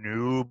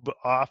noob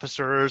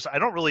officers. I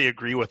don't really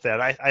agree with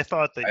that. I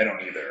thought that I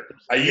don't either.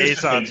 I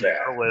used to think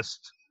that.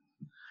 List,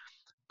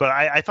 but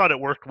I thought it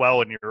worked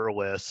well in your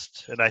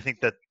list, and I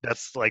think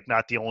that's like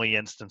not the only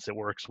instance it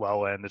works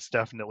well in. It's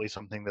definitely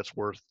something that's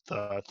worth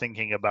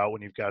thinking about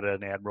when you've got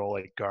an admiral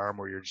like GARM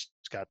where you're just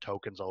got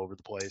tokens all over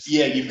the place.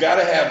 Yeah, you've got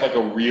to have like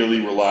a really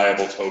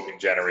reliable token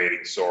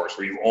generating source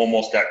where you've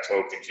almost got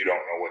tokens you don't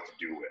know what to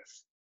do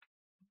with.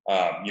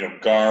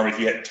 GARM, if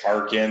you had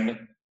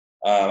Tarkin,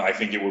 I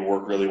think it would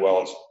work really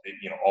well.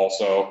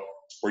 Also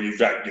where you've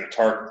got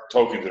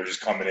tokens that are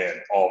just coming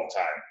in all the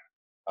time.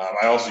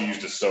 I also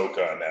used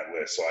Ahsoka on that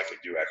list, so I could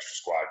do extra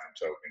squadron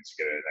tokens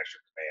to get an extra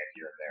command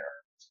here and there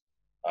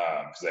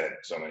because I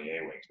had so many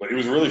A-wings. But it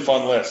was a really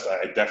fun list.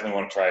 I definitely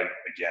want to try it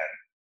again.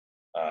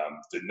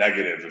 The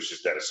negative was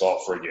just that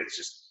assault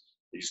frigates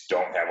they just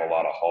don't have a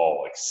lot of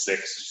hull. Like 6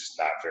 is just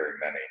not very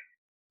many,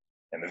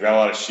 and they've got a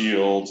lot of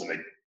shields, and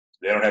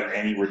they don't have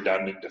any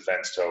redundant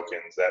defense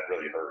tokens. That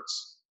really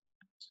hurts.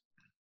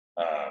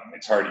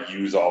 It's hard to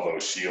use all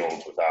those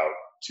shields without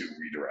 2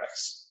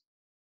 redirects.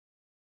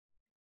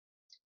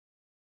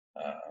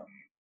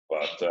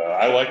 But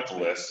I liked the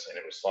list, and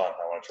it was fun.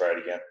 I want to try it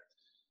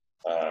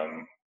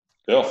again.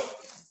 Bill. All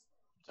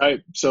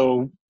right.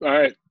 So, all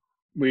right.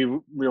 We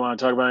want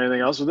to talk about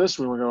anything else with this?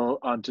 We want to go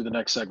on to the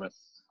next segment.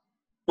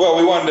 Well,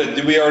 we wanted to.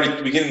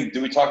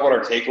 Did we talk about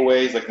our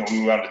takeaways? Like,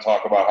 we wanted to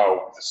talk about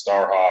how the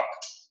Starhawk.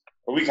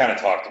 But we kind of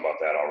talked about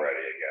that already,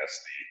 I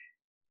guess.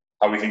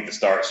 How we think the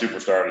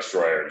Superstar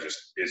Destroyer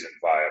just isn't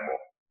viable.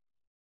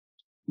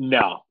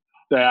 No,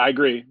 I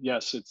agree.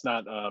 Yes, it's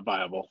not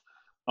viable.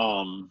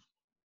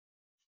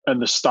 And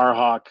the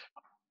Starhawk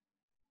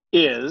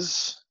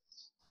is,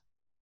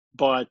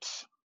 but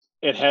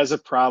it has a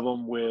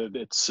problem with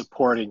its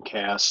supporting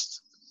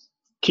cast,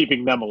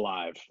 keeping them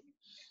alive.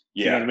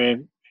 Yeah. You know what I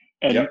mean?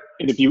 And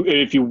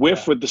if you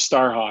whiff with the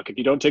Starhawk, if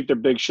you don't take their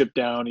big ship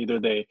down, either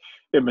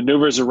it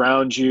maneuvers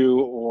around you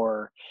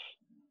or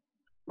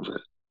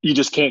you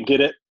just can't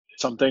get it.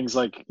 Some things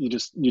like you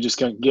just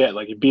can't get.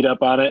 Like you beat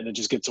up on it and it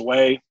just gets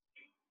away.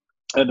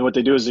 And what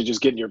they do is they just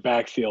get in your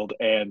backfield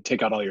and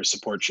take out all your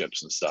support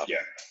ships and stuff.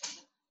 Yeah.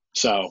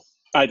 So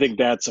I think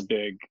that's a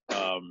big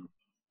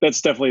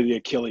that's definitely the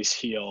Achilles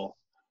heel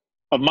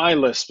of my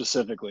list,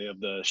 specifically of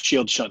the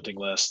shield shunting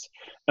list.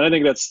 And I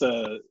think that's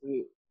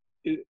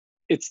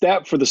it's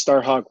that for the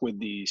Starhawk with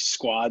the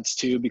squads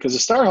too, because the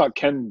Starhawk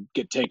can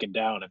get taken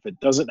down if it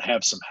doesn't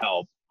have some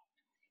help.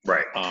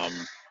 Right.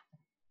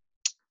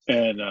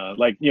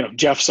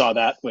 Jeff saw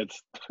that with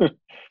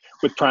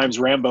with Prime's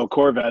Rambo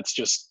Corvettes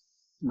just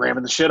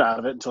ramming the shit out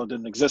of it until it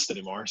didn't exist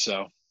anymore.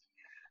 So,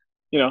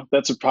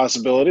 that's a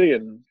possibility.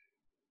 And,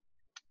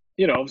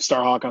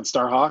 Starhawk on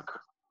Starhawk,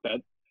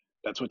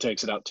 that's what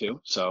takes it out too.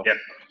 So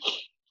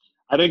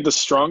I think the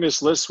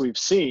strongest list we've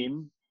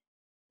seen,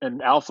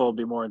 and Alpha will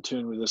be more in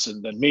tune with this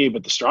than me,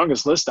 but the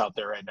strongest list out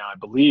there right now, I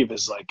believe,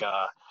 is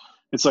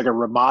it's like a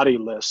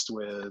Ramadi list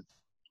with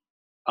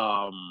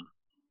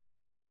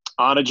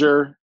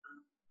Onager,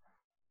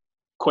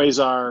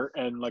 Quasar,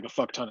 and like a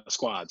fuck ton of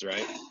squads,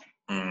 right?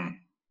 Mm.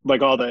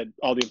 Like all the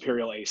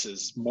Imperial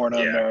aces, Morna,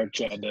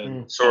 Merrick,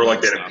 and sort of like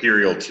that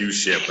Imperial 2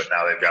 ship, but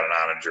now they've got an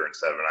Onager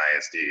instead of an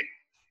ISD.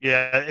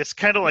 Yeah, it's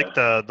kind of like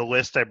the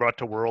list I brought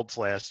to Worlds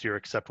last year,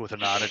 except with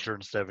an Onager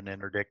instead of an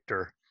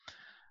Interdictor.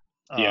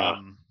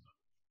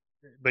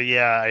 But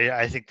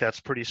I think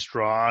that's pretty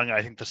strong.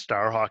 I think the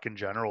Starhawk in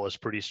general is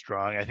pretty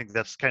strong. I think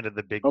that's kind of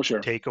the big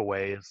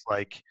takeaway. Is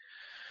like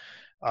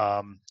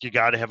you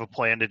got to have a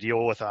plan to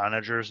deal with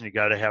Onagers, and you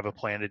got to have a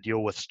plan to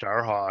deal with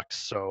Starhawks.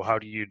 So how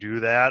do you do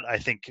that? I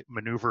think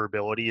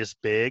maneuverability is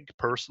big,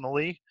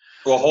 personally.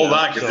 Well, hold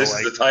on, because this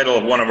is the title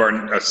of one of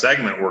our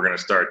segment we're going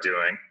to start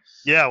doing.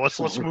 Yeah, let's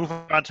move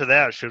on to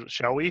that,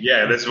 shall we?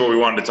 Yeah, this is what we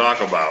wanted to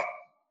talk about.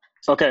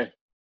 Okay,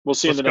 we'll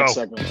see you in the next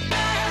segment.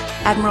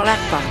 Admiral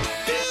Akbar.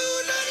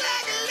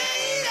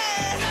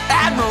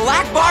 Admiral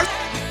Akbar!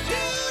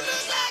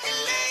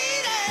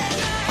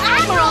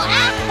 Admiral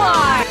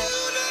Akbar!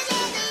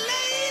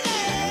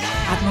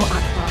 Admiral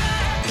Akbar.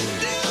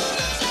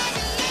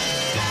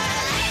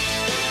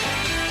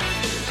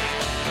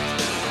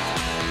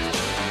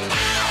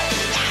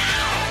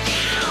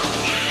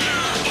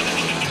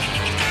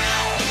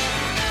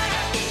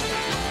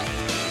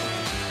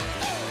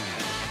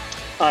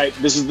 All right,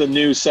 this is the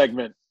new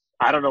segment.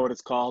 I don't know what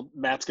it's called.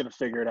 Matt's gonna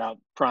figure it out.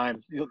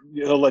 Prime,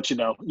 he'll let you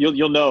know.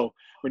 You'll know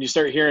when you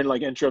start hearing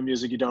like intro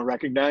music you don't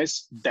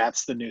recognize.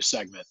 That's the new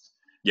segment.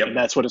 Yep. And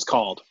that's what it's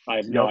called. I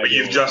have no But idea.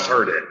 you've what just it's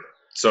called. heard it,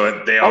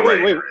 so they Oh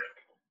already. wait.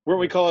 Weren't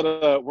we call it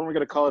a? Weren't we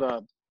gonna call it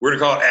a? We're gonna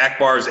call it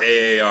Akbar's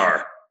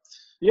AAR.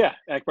 Yeah,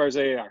 Akbar's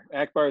AAR.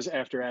 Akbar's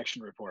After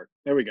Action Report.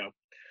 There we go.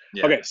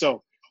 Yeah. Okay,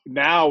 so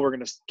now we're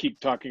gonna keep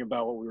talking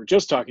about what we were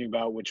just talking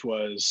about, which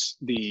was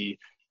the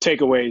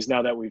takeaways.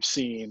 Now that we've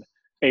seen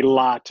a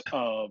lot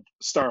of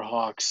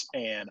Starhawks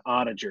and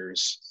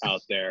Onagers out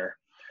there,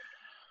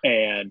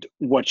 and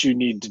what you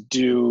need to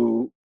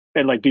do,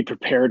 and like be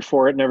prepared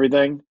for it and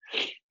everything.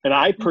 And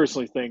I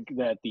personally think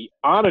that the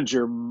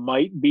Onager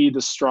might be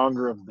the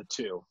stronger of the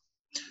two.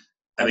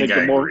 I think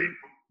I agree.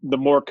 The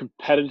more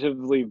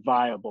competitively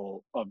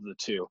viable of the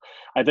two.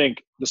 I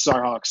think the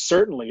Starhawk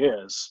certainly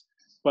is,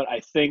 but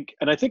I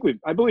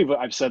believe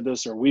I've said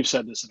this, or we've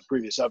said this in a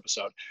previous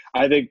episode.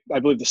 I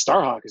believe the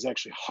Starhawk is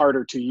actually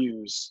harder to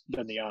use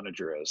than the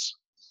Onager is.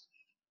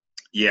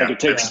 Yeah, like it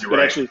takes you're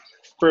right. actually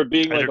for it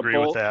being like I'd agree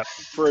with that.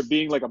 for it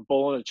being like a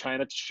bull in a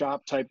china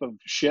shop type of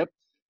ship,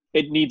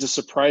 it needs a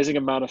surprising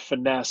amount of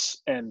finesse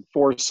and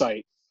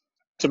foresight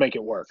to make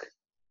it work.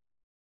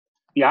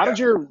 The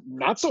Onager,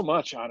 not so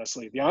much,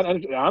 honestly. The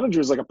Onager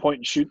is like a point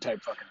and shoot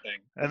type fucking thing.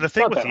 And the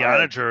thing with the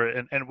Onager,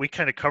 and we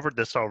kind of covered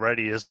this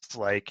already, is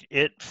like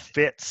it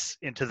fits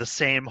into the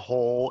same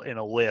hole in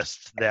a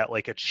list that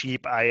like a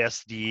cheap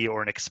ISD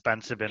or an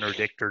expensive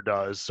interdictor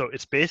does. So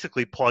it's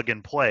basically plug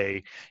and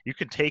play. You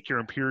can take your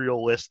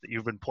Imperial list that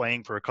you've been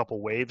playing for a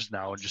couple waves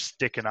now and just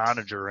stick an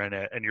Onager in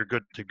it, and you're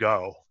good to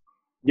go.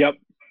 Yep.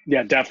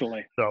 Yeah,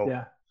 definitely. So,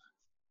 Yeah.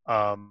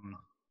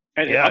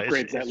 And it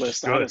upgrades that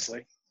list,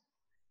 honestly.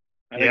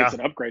 I think it's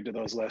an upgrade to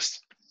those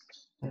lists.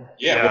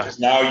 Yeah, because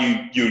now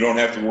you don't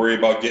have to worry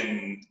about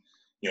getting,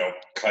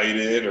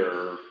 kited,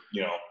 or,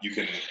 you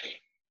can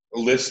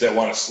lists that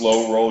want to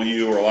slow roll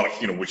you, or a lot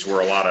of, which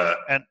were a lot of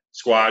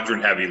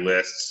squadron heavy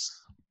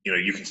lists,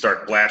 you can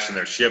start blasting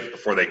their ship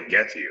before they can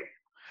get to you.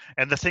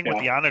 And the thing with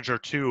the Onager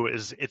too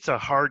is it's a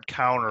hard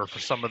counter for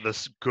some of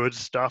this good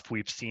stuff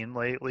we've seen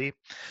lately.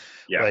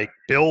 Yeah. Like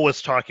Bill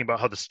was talking about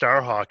how the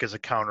Starhawk is a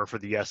counter for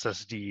the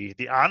SSD.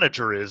 The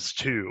Onager is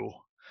too.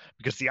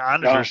 Because the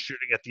Onager is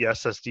shooting at the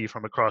SSD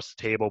from across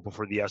the table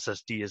before the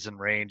SSD is in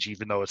range,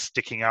 even though it's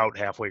sticking out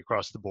halfway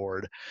across the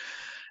board.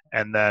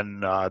 And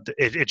then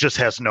it just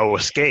has no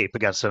escape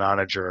against an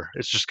Onager.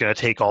 It's just going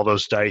to take all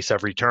those dice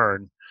every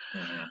turn.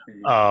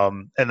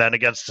 And then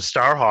against the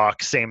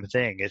Starhawk, same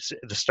thing. It's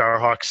the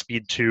Starhawk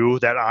speed 2.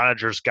 That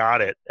Onager's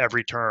got it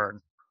every turn.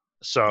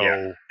 So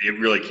it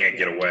really can't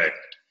get away.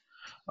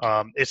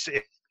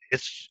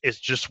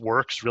 It just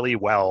works really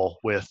well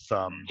with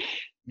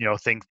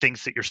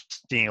things that you're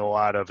seeing a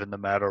lot of in the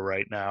meta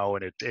right now,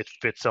 and it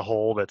fits a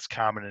hole that's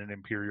common in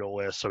Imperial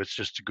list, so it's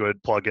just a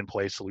good plug and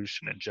play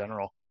solution in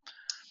general.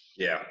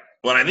 Yeah,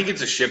 well, I think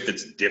it's a ship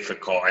that's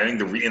difficult. I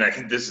think I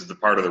think this is the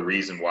part of the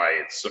reason why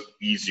it's so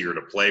easier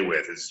to play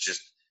with. Is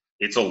just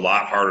it's a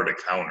lot harder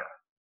to counter.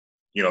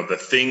 The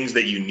things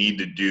that you need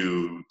to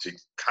do to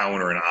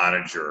counter an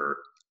Onager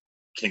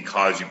can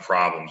cause you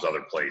problems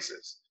other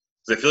places.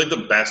 So I feel like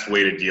the best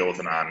way to deal with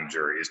an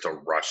Onager is to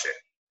rush it.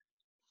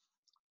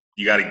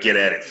 You got to get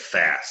at it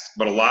fast.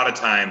 But a lot of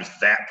times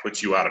that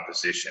puts you out of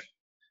position.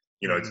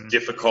 It's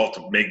difficult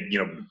to make,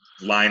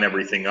 line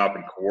everything up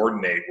and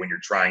coordinate when you're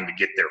trying to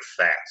get there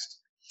fast.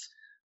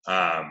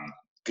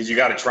 Because you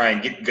got to try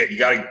and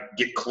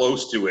get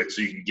close to it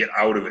so you can get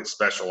out of its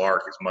special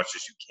arc as much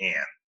as you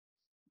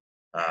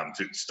can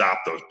to stop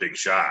those big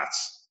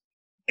shots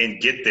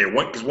and get there.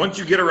 Because once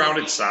you get around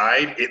its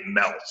side, it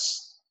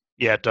melts.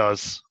 Yeah, it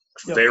does.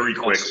 Very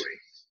quickly.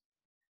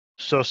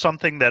 So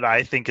something that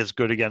I think is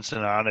good against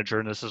an Onager,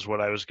 and this is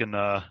what I was going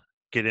to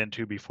get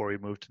into before we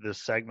move to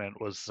this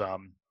segment, was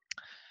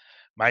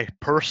my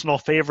personal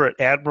favorite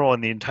admiral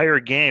in the entire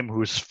game,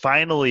 who's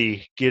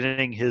finally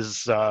getting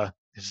his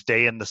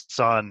day in the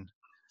sun,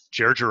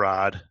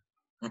 Gergerod.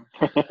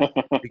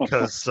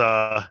 Because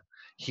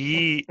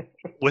he,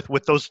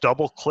 with those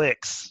double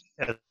clicks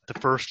at the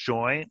first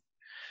joint,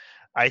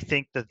 I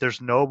think that there's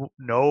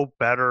no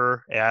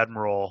better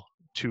admiral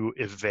to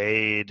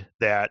evade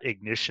that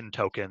ignition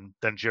token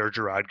than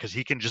Gergerod, because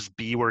he can just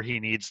be where he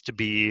needs to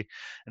be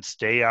and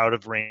stay out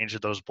of range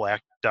of those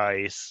black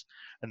dice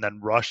and then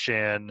rush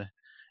in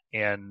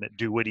and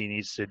do what he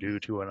needs to do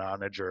to an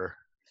Onager.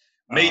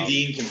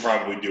 Nadine can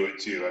probably do it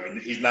too. I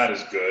mean, he's not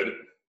as good,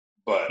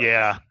 but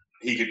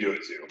he could do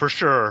it too. For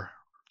sure.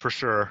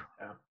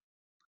 Yeah.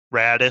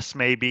 Radis,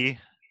 maybe,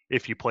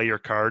 if you play your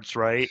cards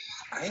right.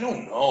 I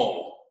don't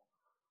know.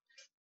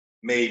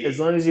 Maybe. As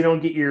long as you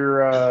don't get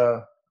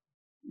your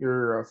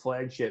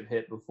flagship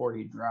hit before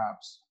he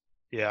drops.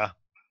 Yeah.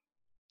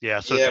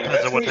 So it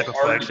depends on what type of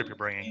flagship you're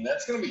bringing.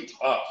 That's going to be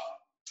tough.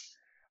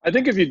 I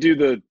think if you do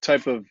the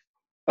type of,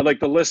 like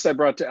the list I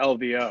brought to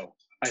LVO,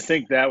 I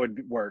think that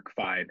would work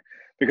fine,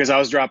 because I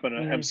was dropping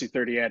an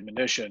MC30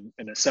 admonition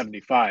and a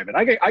 75, and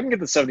I can get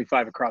the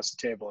 75 across the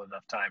table in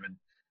enough time and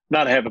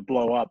not have it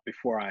blow up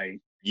before I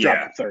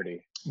drop to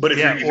 30. But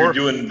if you're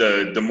doing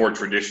the more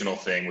traditional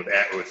thing with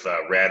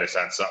Radis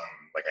on something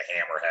like a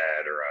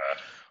hammerhead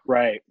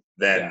or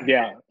then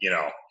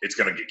it's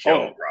going to get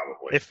killed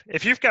probably.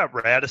 If you've got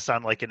Radis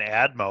on like an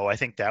Admo, I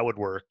think that would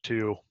work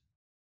too.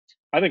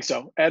 I think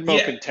so.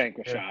 Admo can tank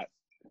a shot.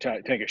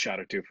 Take a shot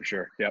or two for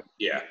sure. Yep.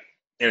 Yeah.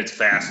 And it's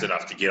fast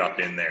enough to get up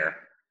in there.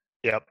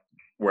 Yep.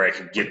 Where I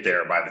can get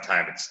there by the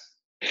time it's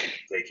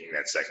taking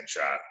that second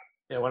shot.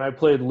 Yeah, when I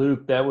played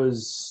Luke, that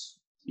was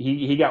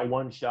he got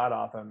one shot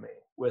off on me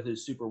with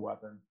his super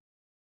weapon.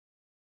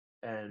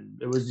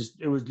 And it was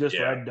just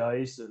red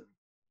dice and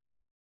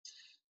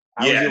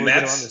and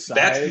that's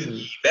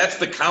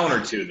the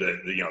counter to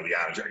the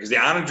Onager, because the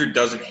Onager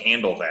doesn't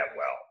handle that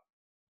well.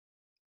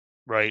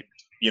 Right.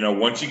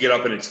 Once you get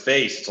up in its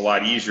face, it's a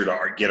lot easier to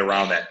get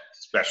around that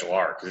special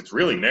arc because it's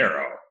really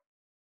narrow.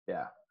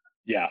 Yeah.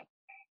 Yeah.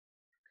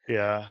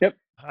 Yeah. Yep.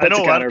 I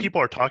know a lot of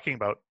people are talking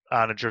about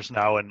Onagers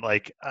now, and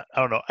like I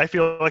don't know, I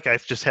feel like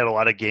I've just had a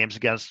lot of games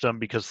against them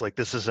because like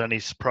this isn't any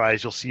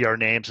surprise. You'll see our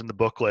names in the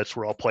booklets.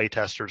 We're all play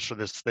testers for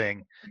this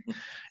thing,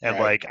 and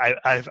like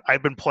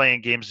I've been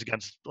playing games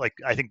against, like,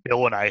 I think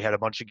Bill and I had a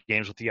bunch of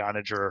games with the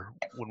Onager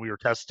when we were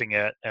testing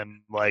it,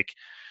 and like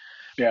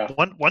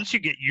once you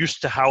get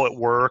used to how it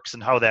works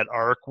and how that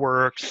arc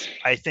works,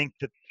 I think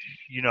that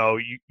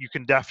you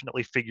can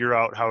definitely figure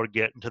out how to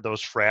get into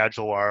those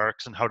fragile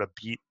arcs and how to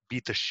beat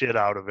the shit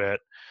out of it.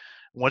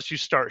 Once you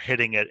start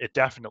hitting it, it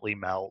definitely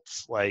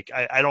melts. Like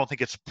I don't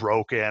think it's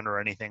broken or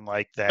anything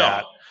like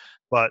that,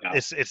 but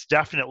it's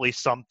definitely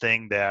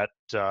something that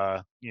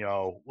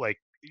like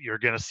you're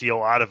going to see a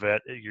lot of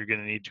it. You're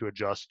going to need to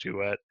adjust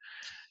to it.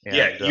 And,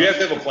 you have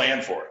to have a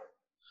plan for it.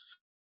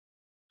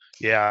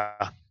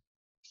 Yeah.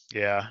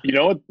 Yeah.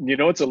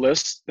 What's a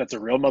list that's a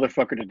real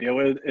motherfucker to deal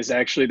with is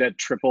actually that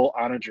triple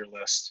Onager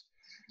list.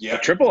 Yeah. The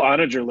triple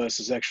Onager list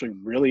is actually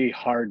really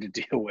hard to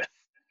deal with.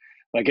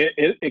 Like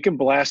it can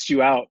blast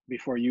you out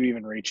before you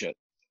even reach it.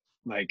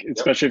 Like,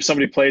 especially if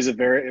somebody plays it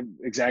very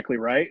exactly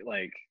right.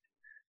 Like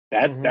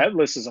that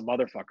list is a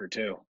motherfucker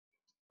too.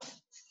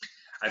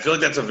 I feel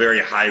like that's a very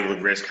high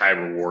risk, high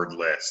reward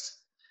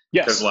list.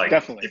 Yes, because like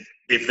definitely.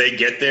 If they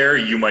get there,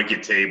 you might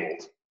get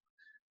tabled.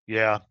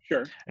 Yeah,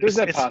 sure. There's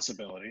that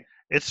possibility.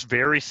 It's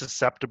very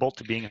susceptible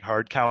to being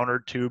hard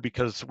countered too,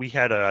 because we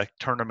had a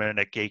tournament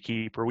at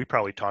Gatekeeper. We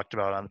probably talked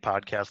about it on the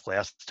podcast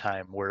last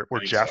time where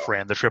Jeff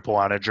ran the triple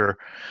Onager,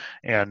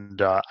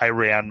 and I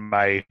ran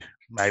my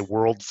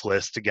worlds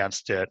list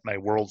against it. My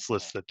worlds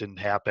list that didn't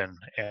happen,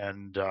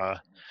 and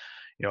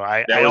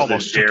I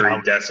almost the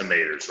Jerry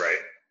Decimators, right?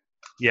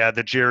 Yeah,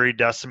 the Jerry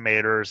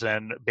Decimators,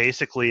 and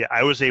basically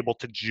I was able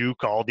to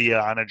juke all the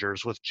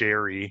Onagers with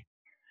Jerry,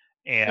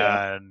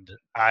 and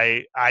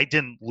I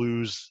didn't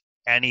lose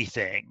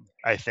anything,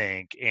 I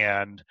think,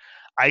 and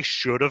I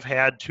should have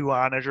had 2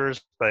 Onagers,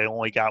 but I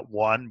only got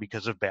 1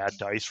 because of bad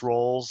dice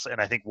rolls,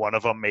 and I think one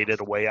of them made it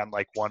away on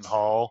like 1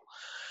 hull.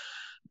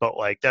 But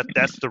like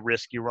that's the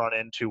risk you run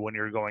into when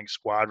you're going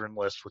squadron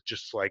list with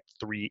just like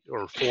 3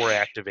 or 4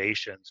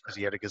 activations, because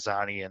you had a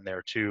Gazani in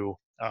there too.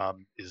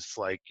 Is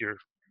like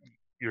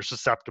you're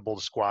susceptible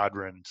to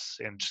squadrons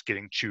and just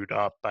getting chewed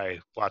up by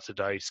lots of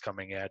dice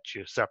coming at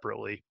you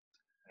separately.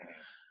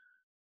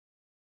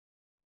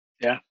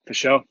 Yeah, for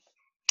sure.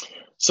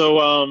 So,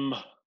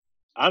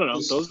 I don't know.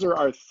 Those are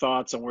our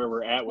thoughts on where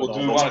we're at with all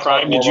this.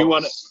 Prime, did you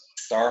want to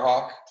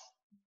Starhawk?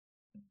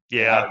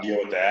 Yeah. How to deal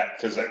with that,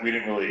 because we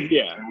didn't really.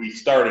 Yeah. We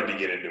started to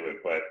get into it,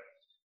 but.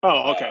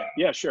 Oh, okay.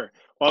 Yeah, sure.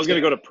 Well, I was going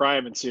to go to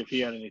Prime and see if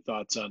he had any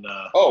thoughts on.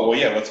 Oh well,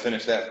 yeah. Let's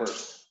finish that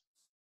first.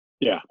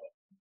 Yeah.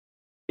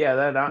 Yeah,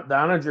 the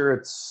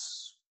Onager.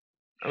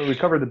 We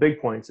covered the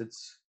big points.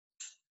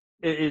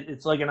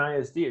 It's like an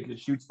ISD. It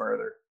just shoots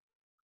farther.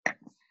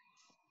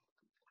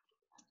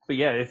 But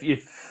yeah, if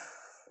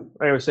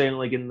like I was saying,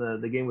 like in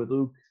the game with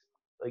Luke,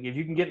 like if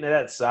you can get into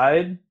that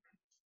side,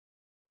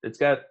 it's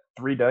got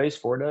 3 dice,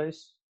 4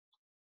 dice,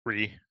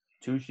 3,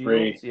 2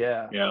 shields.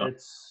 Yeah.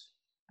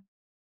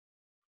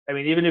 I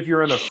mean, even if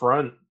you're in the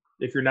front,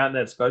 if you're not in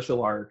that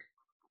special arc,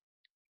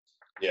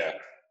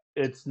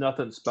 it's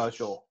nothing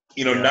special.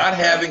 Not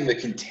having the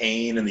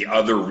contain and the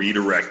other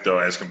redirect though,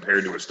 as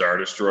compared to a Star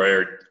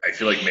Destroyer, I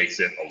feel like makes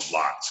it a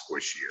lot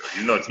squishier.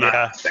 Even though it's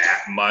not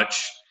that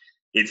much,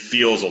 it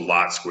feels a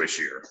lot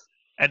squishier.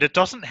 And it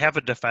doesn't have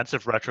a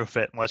defensive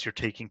retrofit unless you're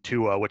taking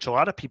Tua, which a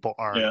lot of people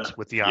aren't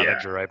with the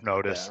Onager, I've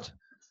noticed.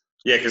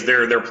 Yeah, because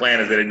their plan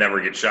is that it never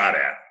gets shot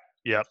at.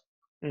 Yep.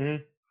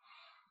 Mm-hmm.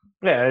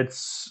 Yeah,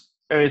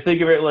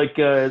 think of it like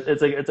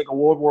it's like a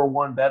World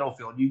War I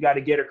battlefield. You got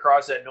to get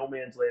across that no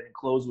man's land and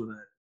close with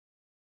it.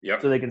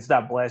 Yep. So they can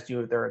stop blasting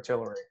you with their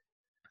artillery.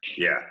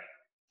 Yeah.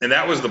 And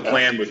that was the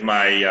plan with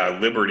my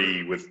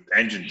Liberty with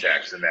engine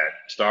techs in that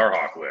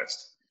Starhawk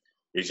list.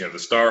 Is the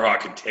Starhawk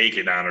can take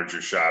an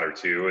Onager shot or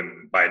 2,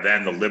 and by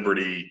then the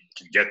Liberty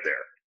can get there.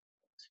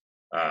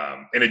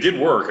 And it did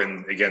work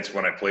against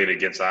when I played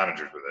against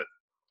Onagers with it.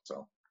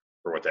 So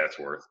for what that's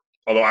worth.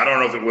 Although I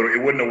don't know if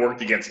it wouldn't have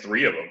worked against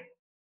 3 of them.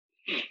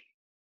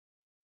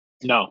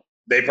 No.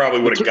 They probably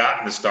would have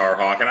gotten the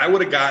Starhawk, and I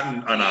would have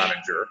gotten an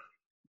Onager,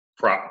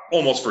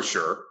 almost for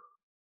sure.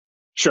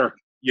 Sure.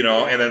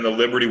 And then the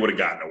Liberty would have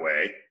gotten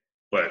away,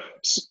 but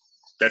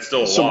that's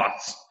still a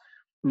loss.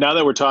 Now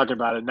that we're talking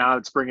about it, now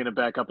it's bringing it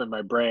back up in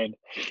my brain.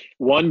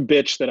 One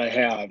bitch that I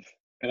have,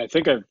 and I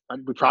think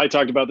we probably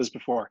talked about this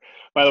before.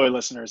 By the way,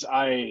 listeners,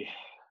 I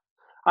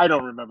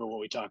don't remember what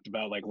we talked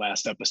about like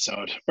last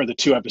episode or the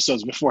 2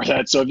 episodes before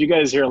that. So if you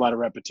guys hear a lot of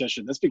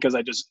repetition, that's because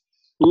I just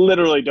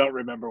literally don't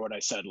remember what I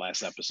said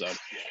last episode.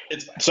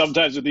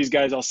 Sometimes with these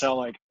guys,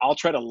 I'll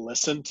try to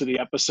listen to the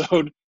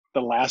episode,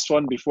 the last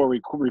one, before we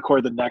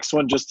record the next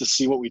one, just to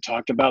see what we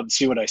talked about and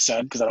see what I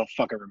said, because I don't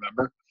fucking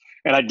remember.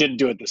 And I didn't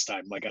do it this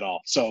time, like, at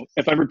all. So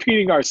if we're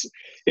repeating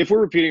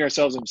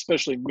ourselves, and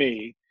especially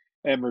me,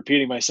 and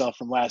repeating myself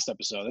from last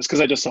episode, it's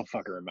because I just don't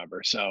fucking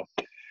remember. So,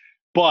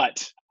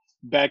 but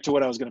back to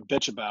what I was going to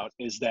bitch about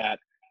is that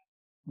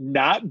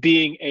not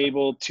being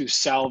able to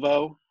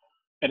salvo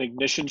an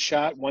ignition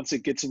shot once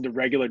it gets into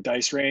regular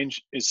dice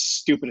range is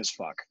stupid as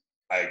fuck.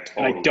 I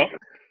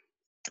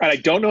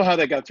don't know how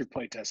that got through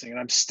playtesting, and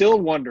I'm still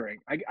wondering.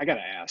 I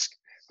gotta ask,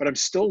 but I'm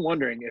still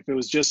wondering if it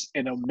was just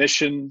an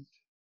omission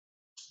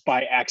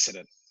by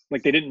accident.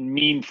 Like, they didn't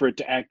mean for it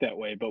to act that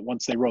way, but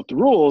once they wrote the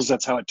rules,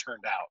 that's how it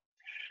turned out.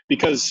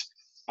 Because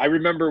I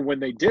remember when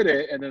they did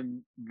it, and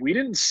then we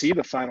didn't see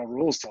the final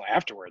rules till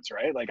afterwards,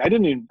 right? Like, I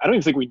don't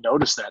even think we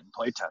noticed that in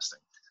playtesting.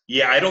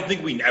 Yeah, I don't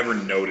think we ever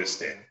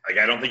noticed it. Like,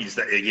 I don't think it's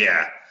that.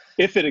 Yeah.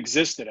 If it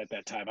existed at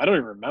that time, I don't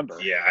even remember.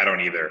 Yeah, I don't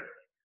either.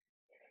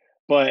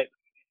 But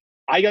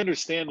I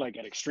understand, like,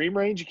 at extreme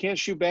range, you can't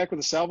shoot back with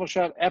a salvo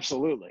shot.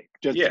 Absolutely.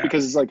 Just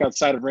because it's like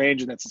outside of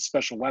range and that's a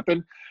special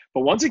weapon.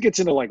 But once it gets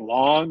into like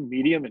long,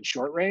 medium, and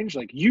short range,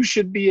 like, you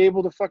should be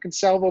able to fucking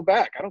salvo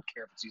back. I don't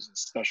care if it's using a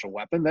special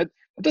weapon. That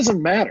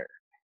doesn't matter.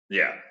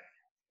 Yeah.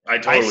 I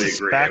totally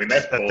agree. I mean,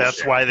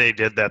 that's why they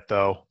did that,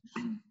 though.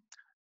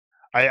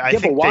 I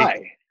think but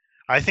why?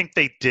 I think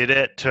they did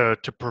it to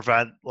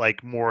prevent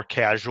like more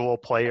casual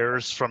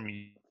players from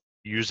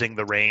using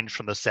the range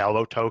from the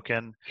salvo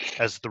token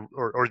as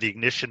or the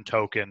ignition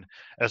token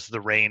as the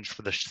range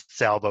for the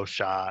salvo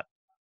shot.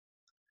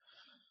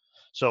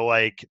 So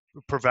like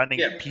preventing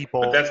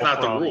people but that's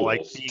not from the rules.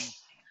 like being.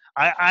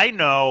 I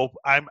know.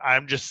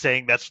 I'm just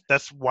saying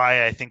that's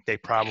why I think they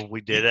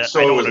probably did it.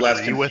 So I don't it was less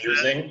agree with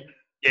confusing. it.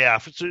 Yeah,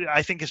 so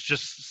I think it's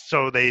just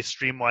so they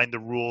streamlined the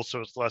rules so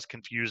it's less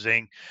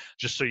confusing,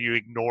 just so you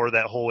ignore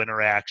that whole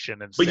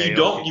interaction and. But you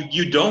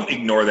don't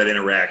ignore that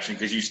interaction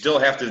because you still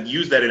have to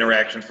use that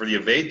interaction for the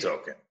evade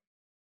token.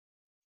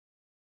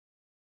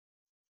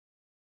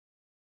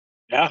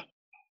 Yeah,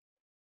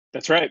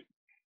 that's right.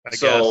 I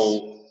guess.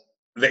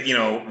 That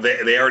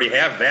they already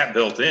have that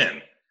built in,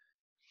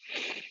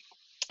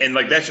 and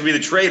like that should be the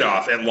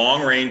trade-off. At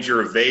long range,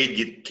 your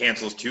evade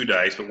cancels 2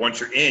 dice, but once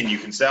you're in, you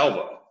can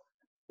salvo.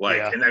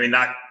 And I mean,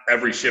 not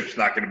every ship's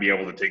not going to be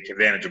able to take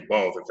advantage of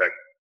both. In fact,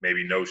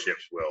 maybe no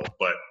ships will,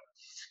 but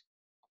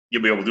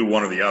you'll be able to do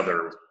one or the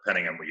other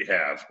depending on what you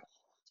have.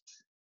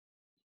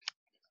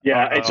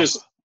 Yeah, it's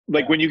just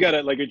like when you got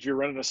it, like if you're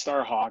running a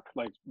Starhawk,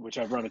 like which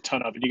I've run a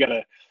ton of, and you got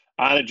a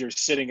Onager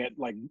sitting at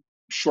like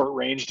short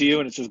range to you,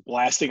 and it's just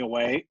blasting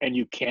away, and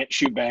you can't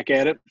shoot back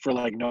at it for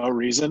like no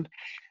reason.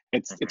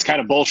 It's kind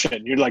of bullshit.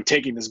 And you're like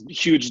taking this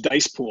huge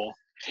dice pool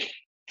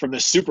from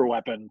this super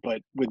weapon,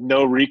 but with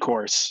no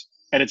recourse.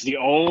 And it's the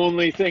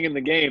only thing in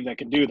the game that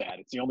can do that.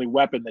 It's the only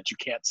weapon that you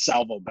can't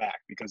salvo back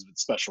because of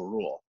its special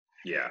rule.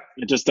 Yeah.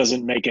 It just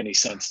doesn't make any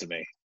sense to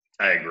me.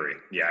 I agree.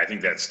 Yeah, I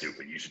think that's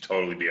stupid. You should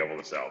totally be able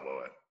to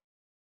salvo it.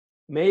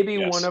 Maybe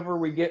whenever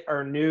we get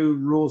our new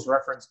rules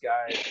reference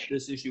guide,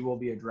 this issue will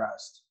be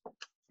addressed.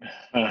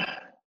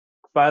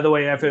 By the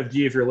way,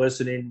 FFG, if you're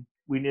listening,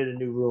 we need a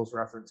new rules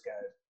reference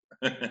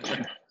guide.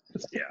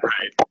 Yeah.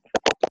 Right.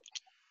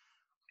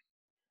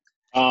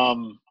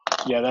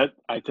 That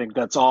I think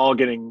that's all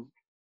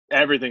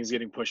everything's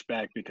getting pushed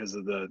back because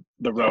of the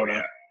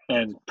Rona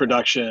and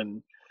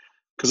production,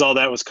 because all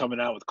that was coming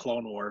out with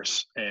Clone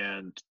Wars,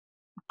 and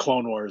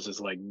Clone Wars is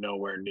like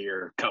nowhere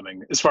near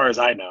coming as far as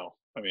I know.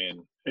 I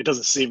mean, it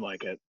doesn't seem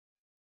like it.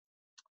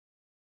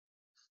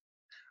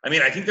 I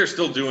mean, I think they're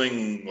still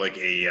doing like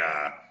a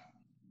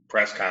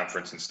press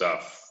conference and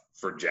stuff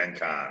for Gen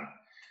Con,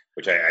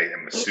 which I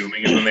am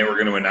assuming is when they were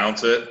going to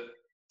announce it.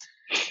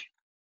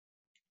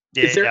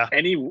 Yeah,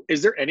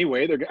 is there any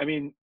way I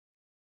mean,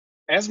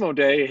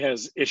 Asmodee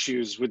has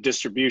issues with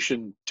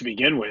distribution to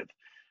begin with.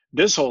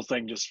 This whole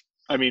thing just,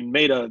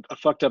 made a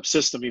fucked up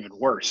system even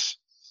worse.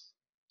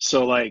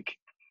 So like,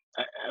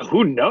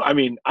 who knows? I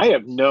mean, I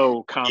have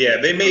no confidence.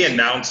 Yeah, they may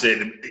announce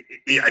it.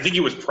 I think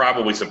it was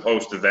probably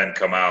supposed to then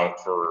come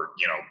out for,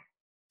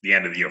 the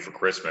end of the year for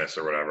Christmas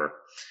or whatever.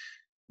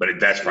 But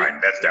that's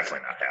fine. That's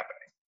definitely not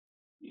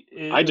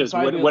happening. I just,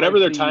 whatever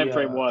their time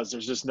frame was,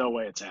 there's just no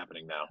way it's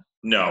happening now.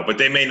 No, but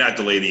they may not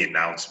delay the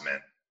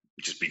announcement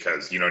just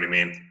because, you know what I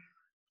mean?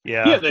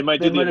 Yeah, they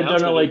might have done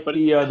it like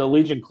the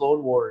Legion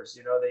Clone Wars.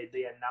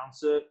 They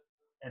announce it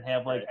and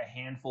have like a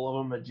handful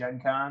of them at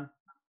Gen Con,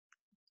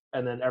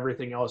 and then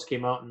everything else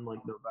came out in like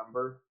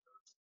November.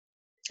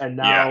 And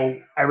now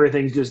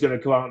everything's just going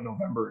to come out in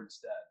November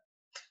instead.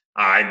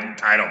 I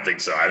don't think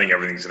so. I think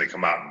everything's going to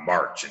come out in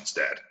March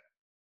instead.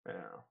 Yeah.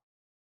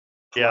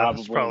 Yeah,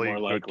 that's probably a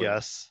good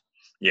guess.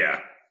 Yeah.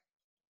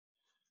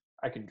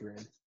 I can dream.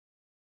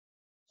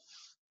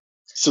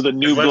 So the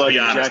new blood let's be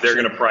honest, injection,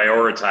 they're going to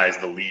prioritize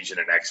the Legion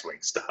and X-Wing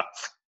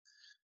stuff.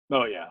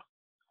 Oh, yeah.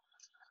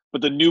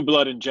 But the new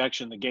blood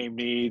injection the game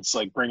needs,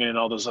 like bringing in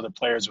all those other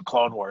players with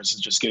Clone Wars, is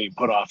just getting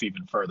put off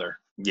even further.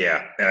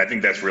 Yeah, and I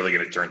think that's really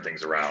going to turn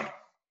things around.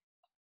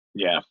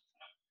 Yeah.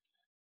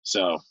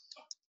 So, all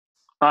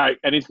right.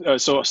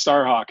 So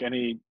Starhawk,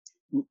 any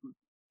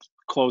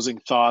closing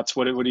thoughts?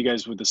 What do you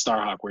guys with the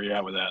Starhawk? Where are you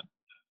at with that?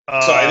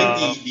 So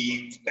I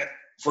think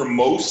for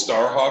most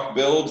Starhawk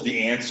builds,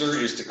 the answer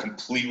is to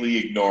completely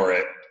ignore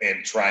it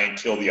and try and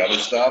kill the other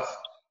stuff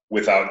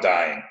without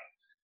dying.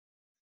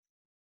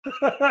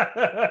 Like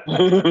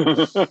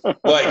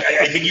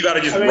I think you got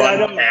to just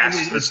run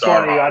past the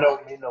Starhawk. I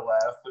don't mean to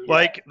laugh. But yeah.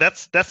 Like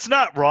that's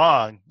not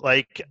wrong.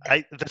 Like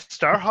the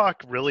Starhawk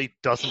really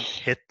doesn't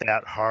hit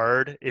that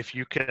hard if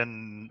you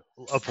can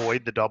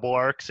avoid the double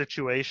arc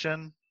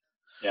situation.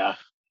 Yeah.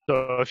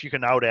 So if you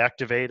can out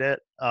activate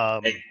it,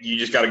 you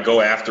just got to go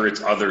after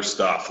its other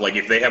stuff. Like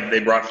if they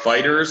brought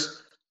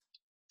fighters,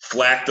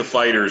 flak the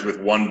fighters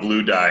with one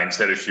blue die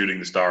instead of shooting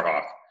the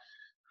Starhawk.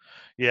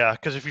 Yeah,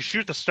 because if you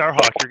shoot the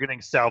Starhawk, you're getting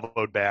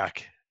salvoed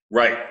back.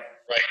 Right.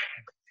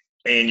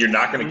 And you're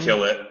not going to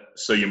kill it,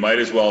 so you might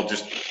as well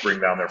just bring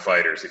down their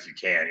fighters if you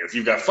can. If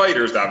you've got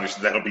fighters,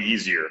 obviously that'll be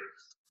easier.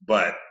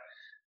 But,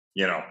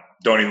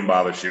 don't even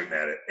bother shooting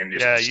at it and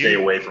just stay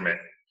away from it.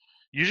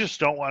 You just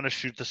don't want to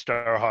shoot the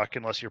Starhawk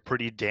unless you're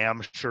pretty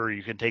damn sure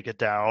you can take it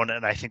down.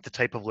 And I think the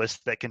type of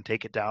list that can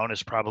take it down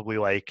is probably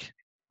like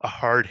a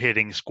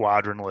hard-hitting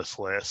squadronless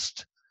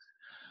list.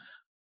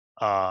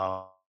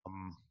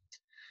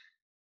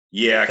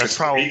 Yeah, because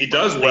it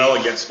does well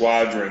against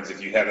squadrons if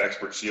you have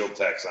expert shield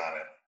techs on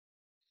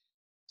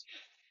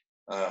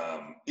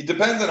it. It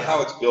depends on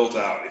how it's built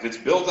out. If it's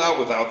built out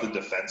without the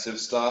defensive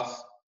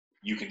stuff,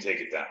 you can take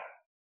it down.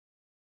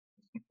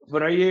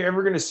 But are you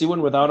ever going to see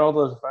one without all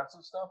the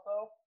defensive stuff,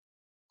 though?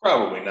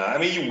 Probably not. I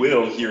mean, you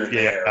will here and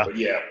there, but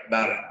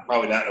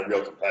probably not in a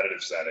real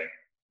competitive setting.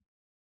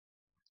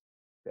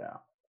 Yeah.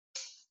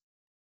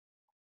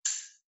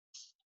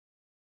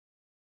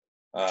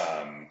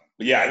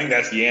 But yeah, I think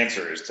that's the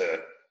answer, is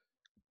to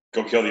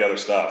go kill the other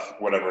stuff,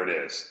 whatever it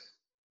is.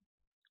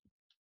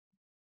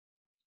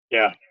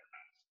 Yeah.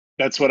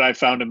 That's what I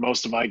found in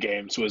most of my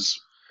games was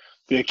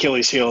the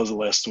Achilles heel of the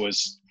list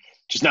was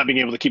just not being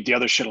able to keep the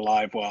other shit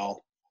alive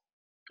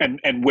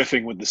and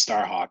whiffing with the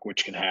Starhawk,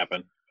 which can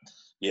happen.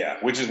 Yeah,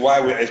 which is why,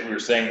 as we were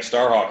saying, the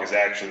Starhawk is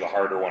actually the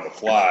harder one to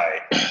fly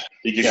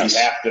because you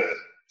have to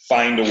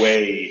find a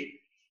way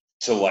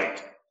to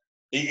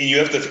you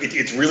have to.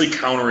 It's really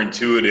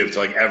counterintuitive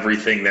to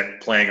everything that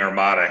playing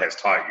Armada has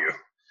taught you,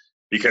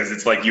 because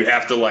it's you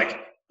have to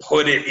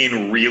put it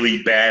in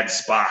really bad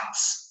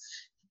spots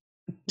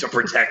to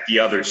protect the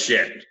other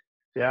shit.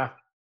 Yeah.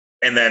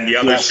 And then the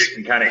other shit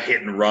can kind of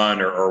hit and run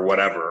or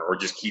whatever, or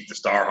just keep the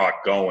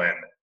Starhawk going,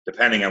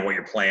 depending on what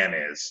your plan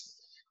is,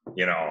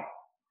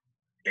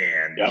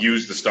 and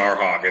use the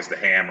Starhawk as the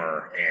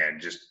hammer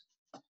and just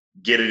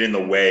get it in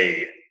the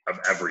way of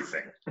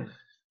everything.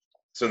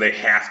 So they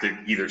have to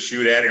either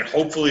shoot at it, and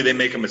hopefully they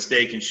make a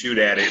mistake and shoot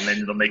at it, and then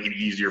it'll make it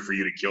easier for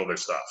you to kill their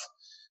stuff.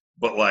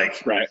 But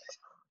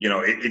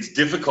it's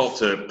difficult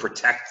to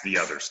protect the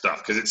other stuff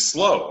because it's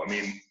slow. I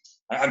mean,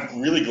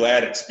 I'm really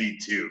glad it's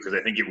speed 2 because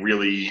I think it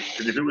really.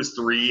 Because if it was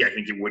 3, I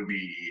think it would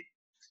be.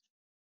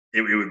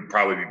 It would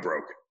probably be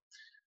broken.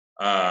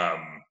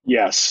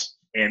 Yes.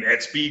 And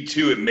at speed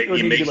 2, it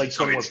makes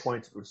 10 more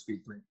points for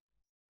speed 3.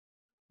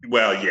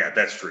 Well, yeah,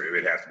 that's true.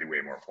 It'd have to be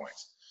way more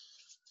points.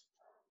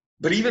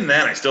 But even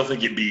then, I still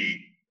think it'd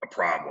be a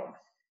problem.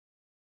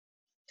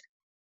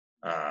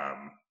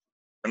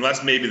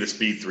 Unless maybe the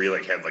speed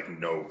 3 had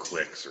no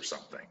clicks or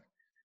something.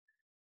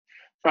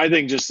 I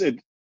think just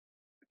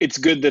it's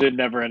good that it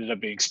never ended up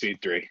being speed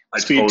 3.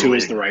 Speed 2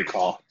 is the right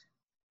call.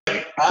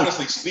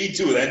 Honestly, speed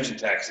 2 with engine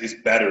techs is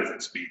better than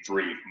speed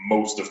 3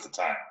 most of the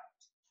time.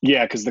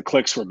 Yeah, because the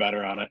clicks were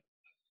better on it.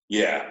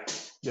 Yeah.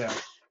 Yeah.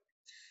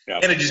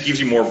 And it just gives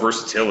you more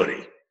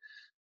versatility.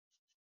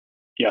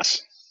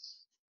 Yes.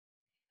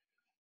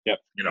 Yep.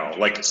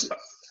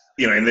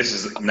 And this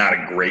is not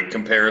a great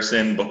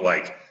comparison, but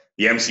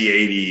the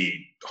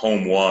MC-80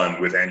 Home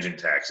 1 with engine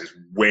techs is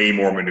way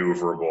more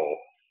maneuverable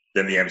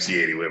than the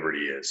MC-80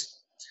 Liberty is.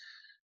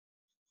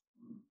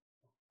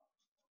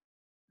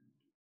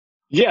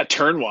 Yeah,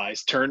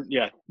 turn-wise.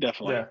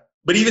 Definitely. Yeah.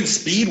 But even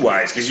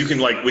speed-wise, because you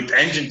can, with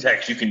engine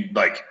techs, you can,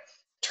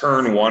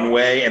 turn one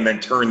way and then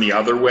turn the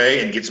other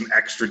way and get some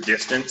extra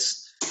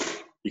distance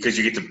because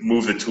you get to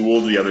move the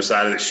tool to the other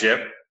side of the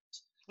ship.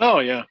 Oh,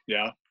 yeah.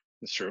 Yeah,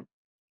 that's true.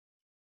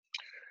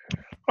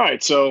 All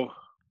right, so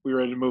we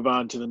ready to move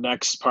on to the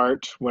next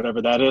part,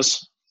 whatever that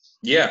is?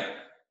 Yeah.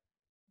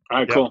 All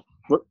right, cool.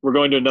 We're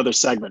going to another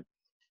segment.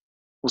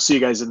 We'll see you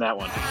guys in that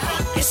one.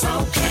 It's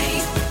okay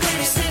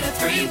when it's in a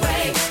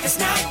three-way. It's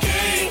not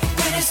gay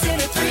when it's in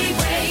a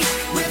three-way.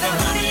 With a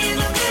honey in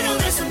the middle,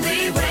 there's some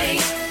leeway.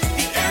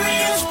 The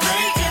area's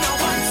great in a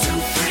 1,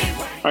 2,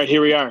 3 way. All right,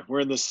 here we are.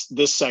 We're in this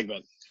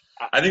segment.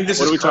 I think this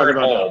What are we is talking current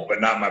about hole,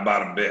 but not my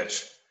bottom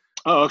bitch.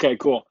 Oh, okay,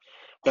 cool.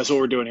 That's what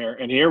we're doing here.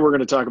 And here we're going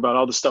to talk about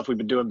all the stuff we've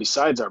been doing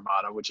besides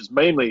Armada, which has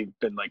mainly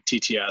been like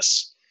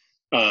TTS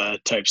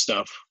type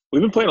stuff.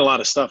 We've been playing a lot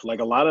of stuff,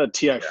 like a lot of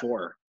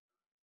TI4.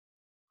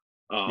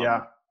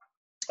 Yeah.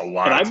 A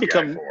lot and of I've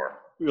become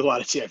TI4. a lot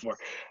of TI4.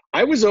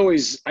 I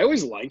always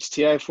liked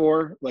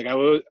TI4. Like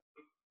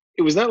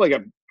it was not like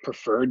a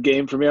preferred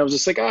game for me. I was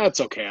just like,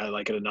 it's okay. I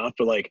like it enough.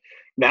 But like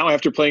now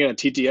after playing it on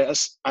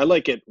TTS, I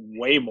like it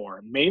way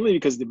more. Mainly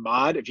because the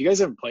mod, if you guys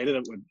haven't played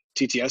it with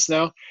TTS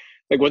now,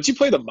 like once you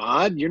play the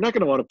mod, you're not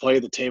going to want to play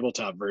the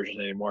tabletop version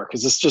anymore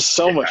because it's just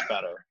so much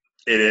better.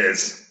 It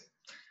is.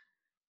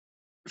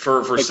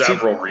 For like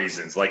several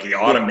reasons. Like the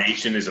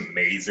automation is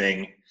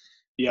amazing.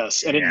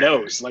 Yes, and it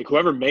knows. Like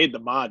whoever made the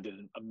mod did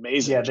an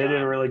amazing job. Yeah, they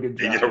did a really good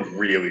job. They did a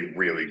really,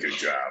 really good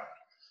job.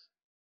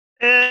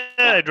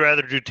 I'd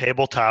rather do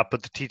tabletop,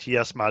 but the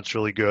TTS mod's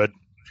really good.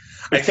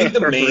 I think the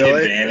main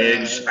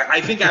advantage,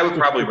 I think I would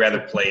probably rather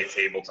play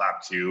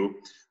tabletop too,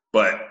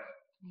 but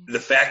the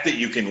fact that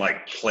you can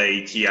like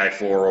play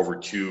TI4 over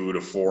 2 to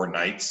 4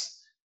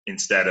 nights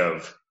instead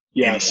of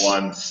in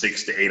one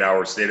 6 to 8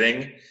 hour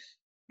sitting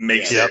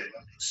makes it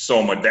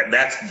so much.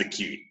 That's the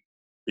key,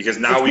 because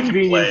now we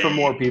can play for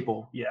more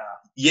people. Yeah.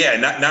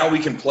 Yeah. Now we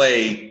can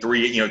play 2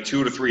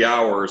 to 3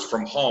 hours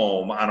from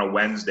home on a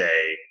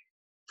Wednesday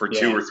for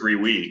 2 or 3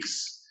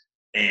 weeks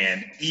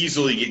and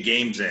easily get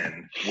games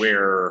in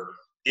where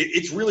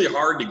it's really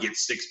hard to get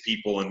 6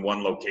 people in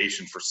one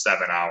location for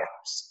 7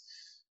 hours.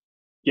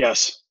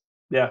 Yes.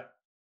 Yeah.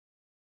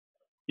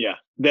 Yeah.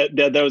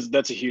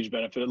 That's a huge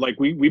benefit. Like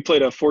we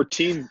played a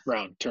 14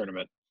 round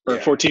tournament or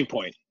 14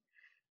 point,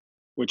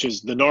 which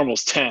is the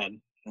normal's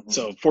 10. Mm-hmm.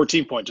 So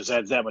 14 point just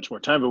adds that much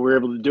more time, but we were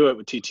able to do it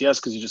with TTS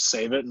because you just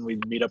save it and we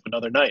meet up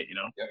another night,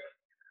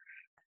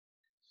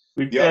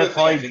 Yep. That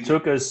probably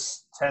took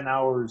us 10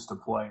 hours to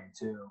play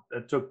too.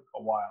 That took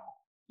a while.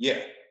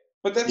 Yeah.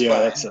 But that's fine.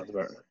 That sounds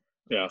about right.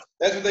 Yeah.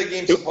 That's what that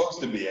game's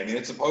supposed to be. I mean,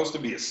 it's supposed to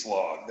be a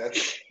slog.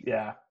 That's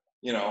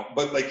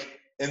but like,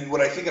 and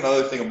what I think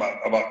another thing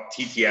about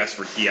TTS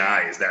for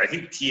TI is that I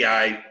think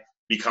TI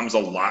becomes a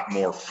lot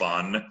more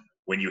fun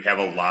when you have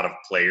a lot of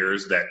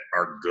players that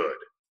are good.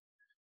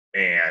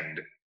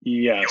 And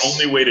the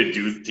only way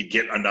to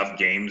get enough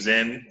games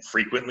in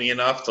frequently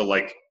enough to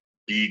like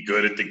be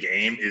good at the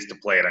game is to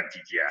play it on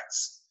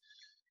TTS.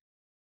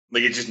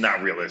 Like it's just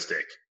not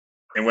realistic.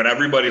 And when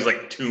everybody's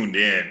like tuned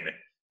in,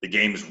 the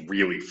game's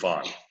really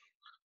fun.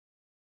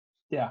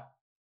 Yeah.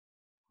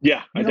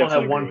 Yeah, I don't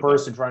have one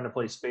person trying to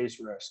play Space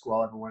Risk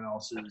while everyone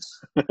else is.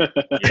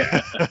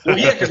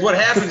 Because what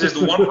happens is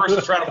the one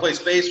person's trying to play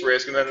Space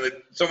Risk, and then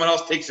someone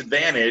else takes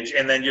advantage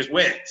and then just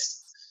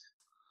wins.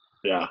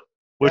 Yeah,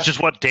 which is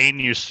what Dane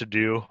used to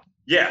do.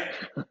 Yeah.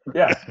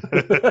 Yeah.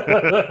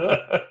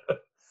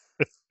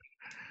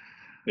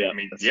 Yeah. I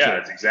mean,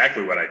 that's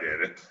exactly what I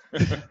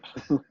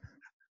did.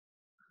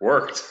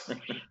 Worked.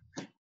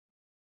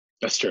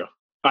 That's true.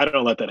 I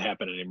don't let that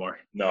happen anymore.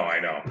 No, I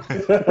know.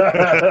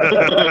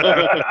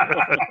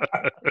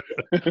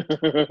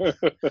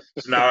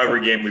 So now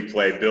every game we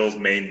play, Bill's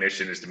main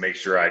mission is to make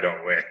sure I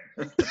don't win.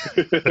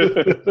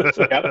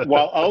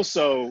 While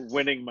also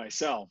winning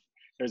myself.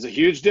 There's a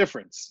huge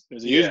difference.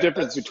 There's a huge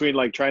difference between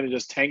like trying to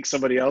just tank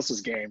somebody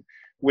else's game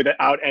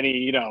without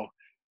any,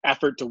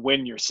 effort to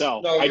win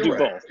yourself. No, I do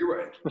right. both. You're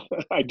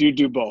right. I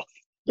do both.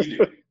 You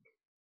do.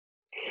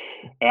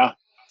 Yeah.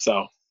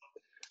 So,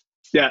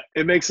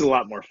 it makes it a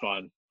lot more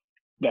fun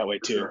that way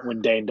too. Sure.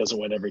 When Dane doesn't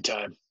win every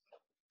time.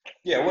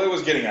 Yeah, well, it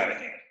was getting out of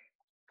hand.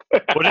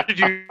 What did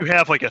you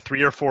have, like a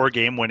 3 or 4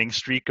 game winning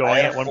streak going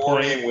at one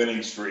point? I had a 4 game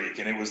winning streak,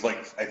 and it was like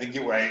I think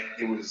I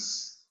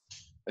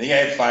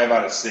had 5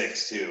 out of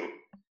 6 too.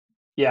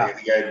 Yeah,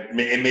 it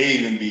may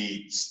even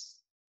be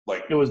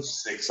like it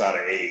was 6 out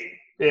of 8.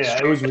 Yeah,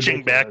 it was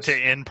switching back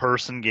to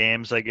in-person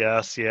games, I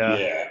guess.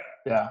 Yeah.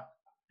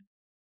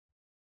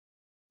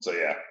 So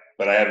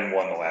but I haven't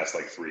won the last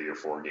like 3 or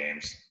 4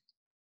 games.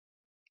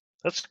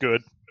 That's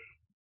good.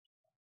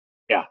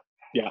 Yeah.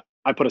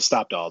 I put a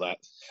stop to all that.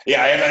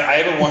 Yeah, I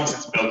haven't won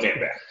since Bill came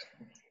back.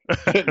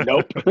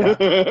 Nope.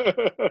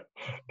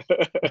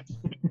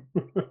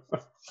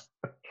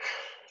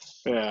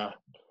 Yeah.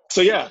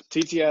 So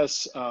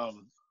TTS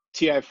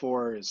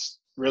TI4 is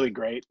really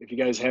great. If you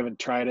guys haven't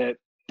tried it,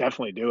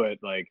 definitely do it.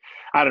 Like,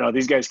 I don't know,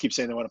 these guys keep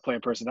saying they want to play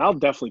in person. I'll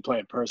definitely play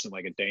in person,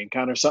 like a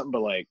DaneCon or something.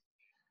 But like,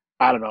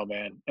 I don't know,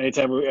 man.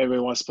 Anytime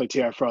everybody wants to play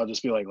TI4, I'll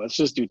just be like, let's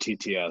just do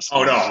TTS.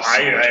 Oh no,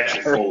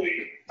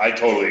 I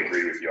totally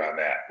agree with you on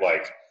that.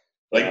 Like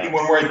when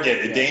we're at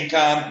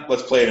DaneCon,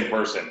 let's play it in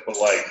person. But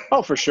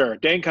like, for sure,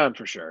 DaneCon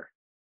for sure.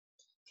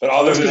 But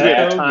other than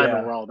that,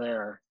 time we're all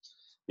there.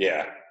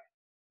 Yeah.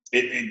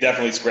 It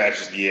definitely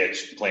scratches the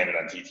itch playing it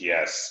on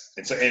TTS.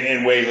 It's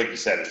in ways, like you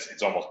said,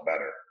 it's almost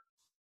better.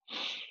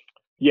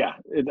 Yeah,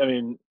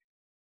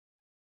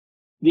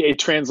 it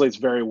translates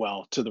very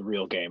well to the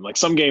real game. Like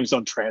some games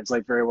don't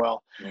translate very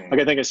well. Like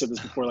I think I said this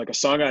before. Like a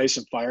Song of Ice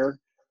and Fire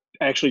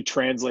actually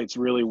translates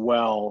really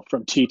well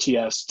from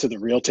TTS to the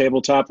real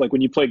tabletop. Like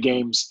when you play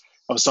games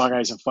of Song of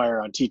Ice and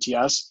Fire on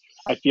TTS,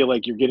 I feel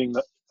like you're getting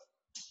the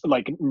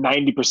like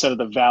 90% of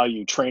the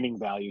value, training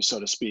value, so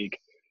to speak,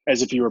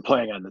 as if you were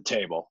playing on the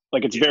table.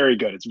 Like it's very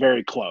good. It's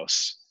very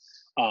close.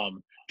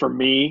 For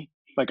me,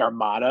 like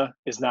Armada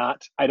is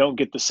not, I don't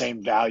get the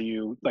same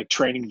value, like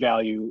training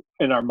value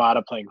in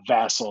Armada playing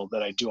Vassal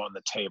that I do on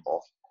the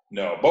table.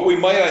 No, but we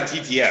might on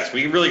TTS.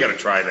 We really got to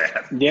try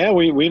that. Yeah,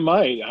 we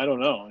might. I don't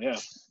know. Yeah,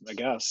 I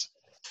guess.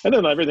 And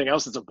then everything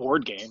else is a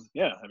board game.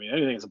 Yeah, I mean,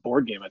 anything is a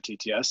board game on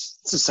TTS.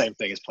 It's the same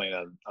thing as playing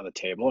on the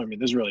table. I mean,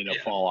 there's really no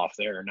fall off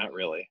there. Not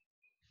really.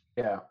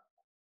 Yeah.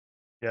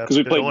 Yeah, because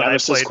we played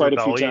Nemesis quite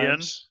Rebellion. a few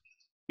times.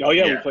 Oh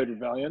yeah, Yeah. we played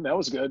Rebellion. That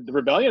was good. The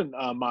Rebellion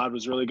mod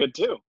was really good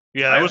too.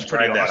 Yeah, that I was haven't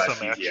pretty tried that on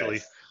awesome, TTS.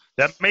 actually.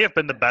 That may have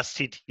been the best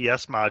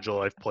TTS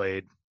module I've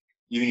played.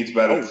 You think it's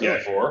better Oh,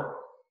 than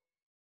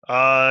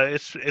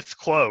TI4? It's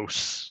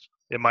close.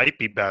 It might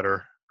be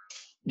better.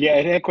 Yeah,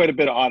 it had quite a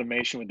bit of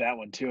automation with that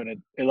one too, and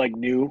it like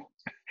knew.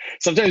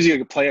 Sometimes you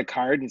could play a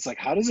card, and it's like,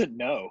 how does it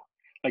know?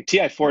 Like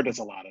TI4 does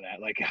a lot of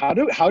that. Like, how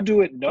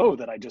do it know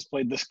that I just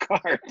played this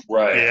card?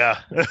 Right. Yeah.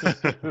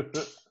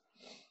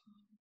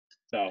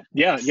 So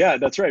yeah,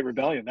 that's right.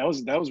 Rebellion. That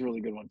was a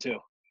really good one too.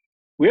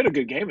 We had a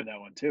good game in that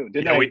one too,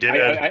 didn't I? We did.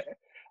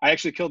 I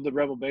actually killed the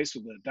Rebel base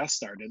with the Death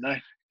Star, didn't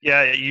I?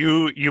 Yeah,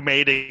 you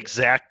made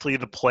exactly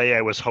the play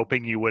I was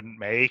hoping you wouldn't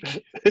make.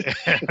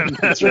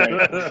 That's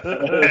right.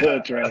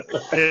 That's right.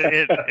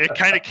 It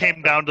kind of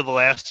came down to the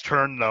last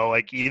turn, though.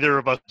 Like either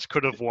of us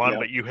could have won, Yep.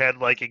 but you had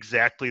like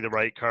exactly the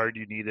right card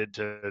you needed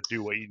to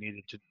do what you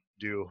needed to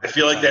do. I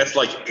feel like that's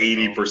like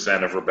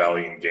 80% of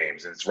Rebellion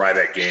games, and it's why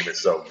that game is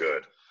so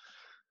good.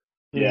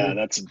 Yeah,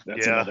 that's Yeah.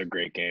 another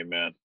great game,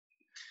 man.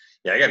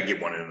 Yeah, I got to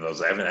get one into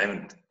those. I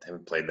haven't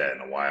played that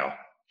in a while.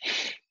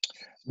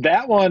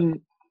 That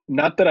one,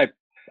 not that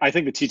I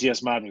think the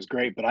TTS mod was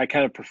great, but I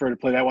kind of prefer to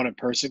play that one in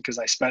person because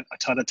I spent a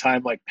ton of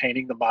time like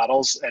painting the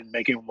models and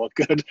making them look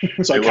good.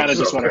 So I They kind look of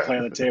just so want to good. play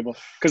on the table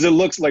because it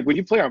looks like when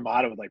you play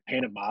Armada with like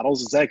painted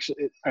models, it's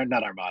actually or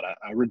not Armada,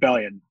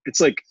 Rebellion.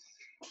 It's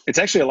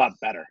actually a lot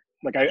better.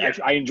 Like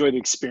I enjoy the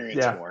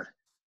experience Yeah. more.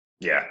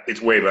 Yeah,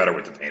 it's way better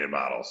with the painted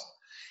models.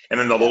 And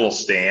then the little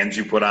stands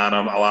you put on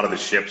them, a lot of the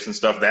ships and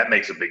stuff, that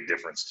makes a big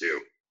difference too.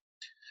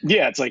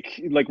 Yeah, it's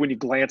like when you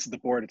glance at the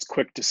board, it's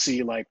quick to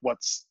see like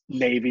what's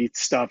Navy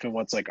stuff and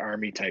what's like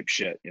Army type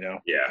shit, you know?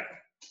 Yeah.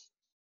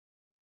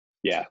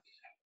 Yeah.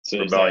 So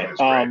there's Rebellion that. is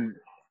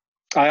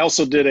great. I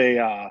also did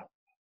a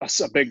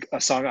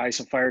Song of Ice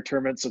and Fire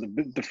tournament. So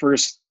the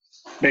first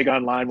big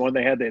online one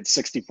they had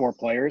 64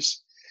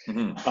 players.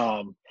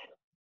 Mhm.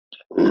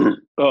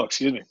 Oh,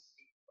 excuse me.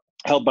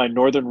 Held by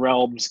Northern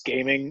Realms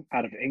Gaming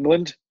out of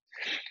England.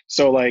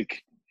 So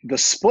like the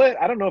split,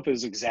 I don't know if it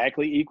was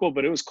exactly equal,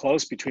 but it was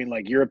close between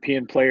like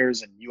European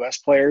players and US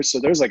players. So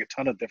there's like a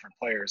ton of different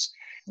players.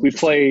 We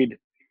played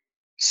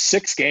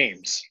 6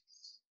 games.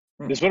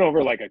 This went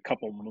over like a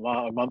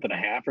month and a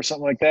half or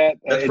something like that.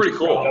 That's It pretty just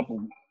cool. wrapped up-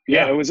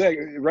 yeah, it was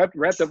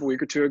wrapped up a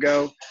week or two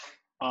ago.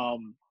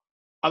 I'm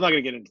not going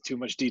to get into too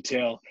much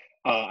detail.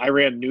 I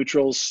ran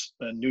neutrals,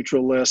 a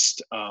neutral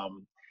list.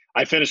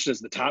 I finished as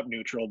the top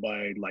neutral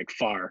by like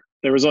far.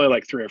 There was only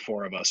like 3 or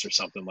 4 of us or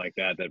something like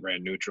that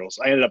ran neutrals.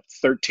 I ended up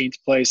 13th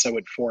place. I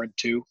went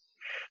 4-2.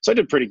 So I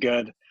did pretty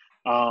good.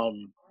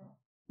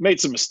 Made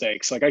some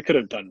mistakes. Like I could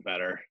have done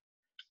better.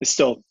 It's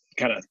still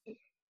kind of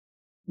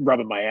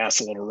rubbing my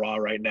ass a little raw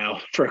right now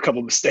for a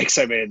couple mistakes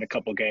I made in a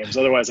couple games.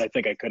 Otherwise, I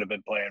think I could have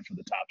been playing for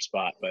the top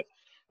spot. But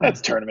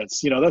that's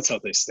tournaments. You know, that's how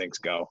these things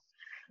go.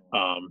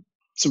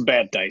 Some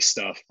bad dice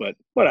stuff, but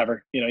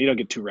whatever. You know, you don't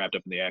get too wrapped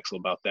up in the axle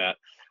about that.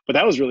 But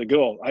that was really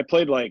cool. I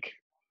played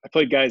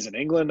guys in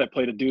England. I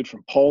played a dude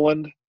from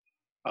Poland.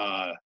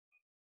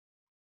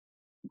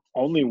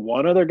 Only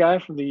one other guy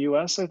from the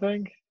US, I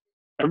think.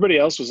 Everybody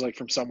else was like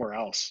from somewhere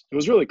else. It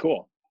was really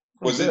cool.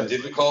 Was it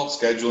difficult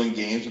scheduling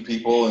games with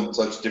people in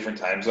such different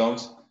time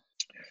zones?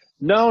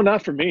 No,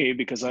 not for me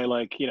because I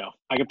I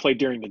could play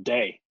during the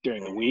day,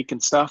 during the week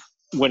and stuff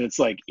when it's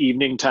like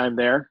evening time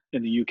there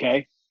in the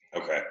UK.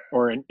 Okay.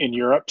 Or in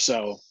Europe.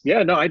 So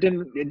yeah, no, it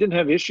didn't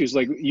have issues.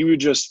 Like you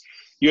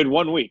had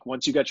 1 week.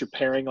 Once you got your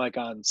pairing like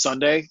on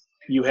Sunday,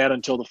 you had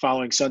until the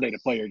following Sunday to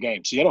play your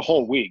game. So you had a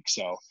whole week.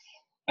 So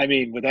I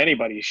mean, with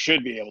anybody, you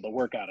should be able to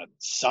work out it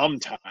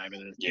sometime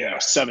in a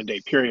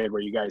 7-day period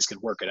where you guys can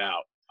work it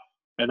out.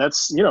 And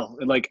that's,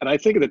 and I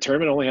think the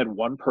tournament only had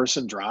 1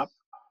 person drop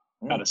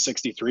out of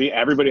 63.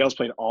 Everybody else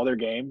played all their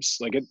games.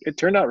 Like it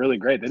turned out really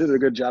great. They did a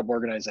good job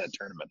organizing that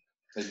tournament.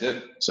 They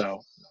did.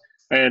 So,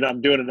 and I'm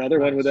doing another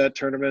one with that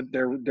tournament.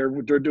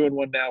 They're doing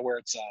one now where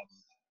it's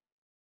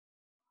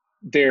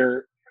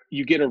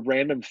you get a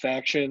random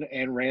faction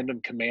and random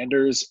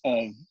commanders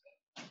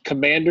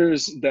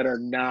that are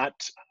not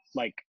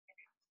like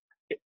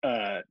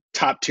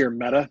top tier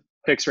meta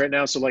picks right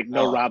now. So like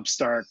no Rob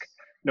Stark,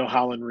 no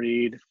Holland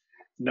Reed,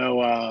 no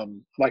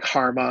like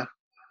Harma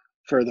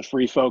for the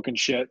free folk and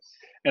shit.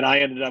 And I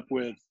ended up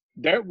with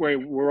that where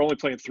we're only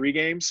playing 3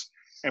 games.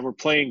 And we're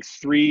playing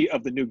 3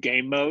 of the new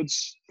game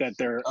modes that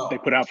they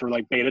put out for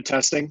like beta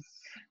testing.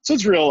 So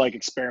it's real like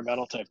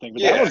experimental type thing.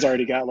 But that one's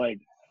already got like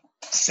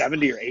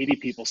 70 or 80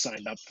 people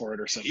signed up for it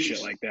or some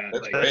shit like that.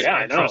 That's Like, great. yeah,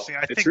 I know. Interesting.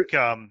 I think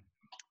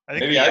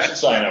Maybe the I should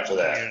sign up for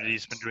that.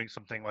 community's been doing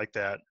something like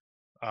that.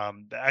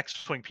 The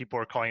X-Wing people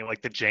are calling it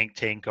like the Jank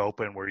Tank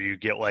Open, where you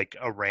get like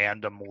a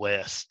random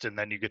list and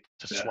then you get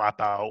to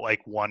swap out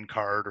like one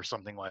card or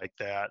something like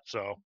that.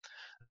 So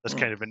that's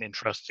kind of an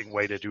interesting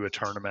way to do a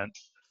tournament.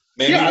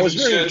 Maybe we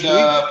should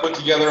put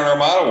together an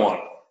Armada one.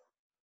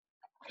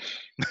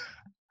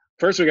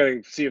 First, we got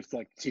to see if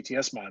like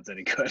TTS mod's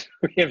any good.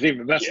 We haven't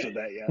even messed with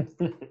that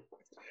yet.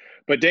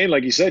 But Dane,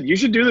 like you said, you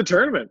should do the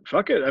tournament.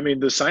 Fuck it. I mean,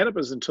 the sign up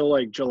is until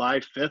like July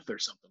 5th or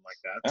something like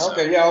that.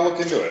 Okay, so. yeah, I'll look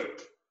into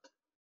it.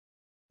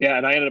 Yeah,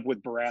 and I ended up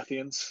with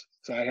Baratheons.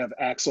 So I have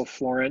Axel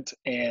Florent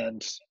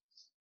and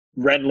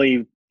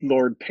Renly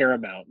Lord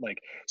Paramount. Like,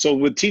 so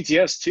with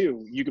TTS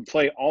too, you can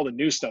play all the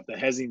new stuff that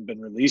hasn't even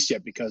been released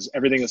yet because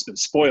everything has been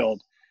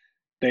spoiled.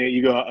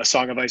 You go a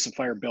Song of Ice and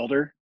Fire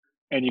builder,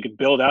 and you can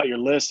build out your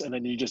list, and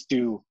then you just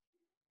do.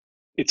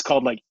 It's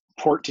called like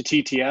port to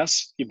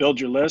TTS. You build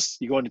your list,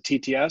 you go into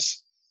TTS,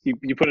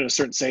 you put in a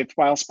certain save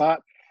file spot,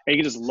 and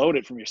you can just load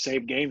it from your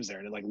saved games there,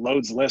 and it like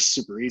loads lists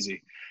super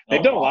easy.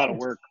 They've done a lot of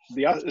work.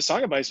 The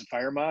Song of Ice and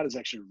Fire mod is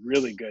actually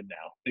really good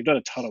now. They've done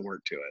a ton of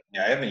work to it.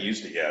 Yeah, I haven't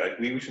used it yet.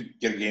 We should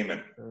get a game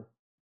in.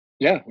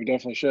 Yeah, we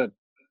definitely should.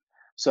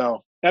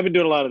 So I've been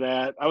doing a lot of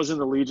that. I was in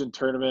the Legion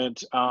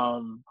tournament.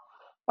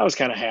 I was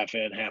kind of half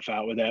in, half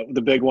out with that.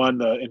 The big one,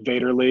 the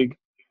Invader League.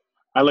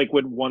 I like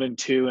went 1 and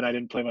 2, and I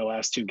didn't play my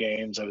last 2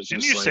 games. I was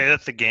just. Didn't you say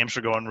that the games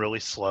are going really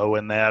slow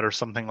in that, or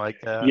something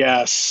like that?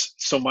 Yes.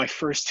 So my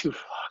first 2,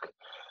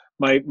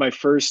 my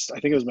first, I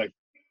think it was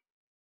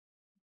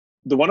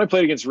the one I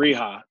played against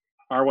Riha,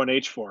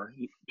 R1H4.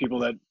 People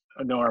that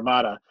know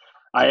Armada,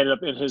 I ended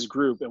up in his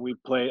group, and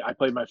I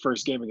played my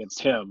first game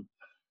against him,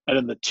 and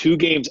then the 2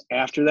 games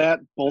after that,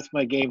 both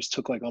my games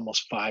took like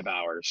almost 5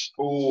 hours.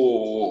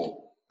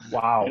 Oh.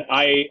 Wow. And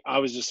I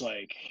was just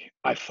like,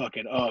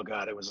 oh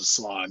God, it was a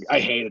slog. I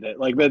hated it.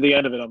 Like, by the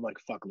end of it, I'm like,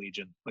 fuck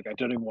Legion. Like, I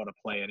don't even want to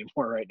play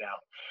anymore right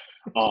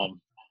now.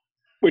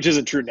 Which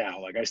isn't true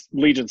now. Like,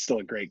 Legion's still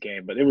a great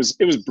game, but it was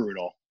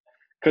brutal.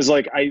 Because,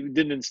 like, I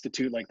didn't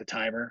institute, like, the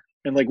timer.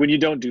 And, like, when you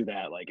don't do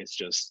that, like, it's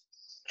just,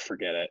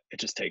 forget it. It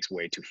just takes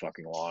way too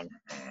fucking long.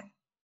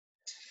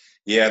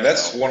 Yeah,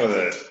 that's one of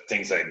the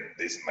things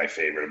is my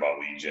favorite about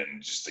Legion.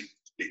 Just,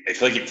 I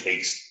feel like it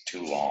takes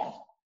too long.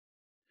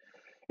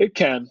 It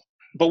can.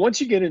 But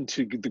once you get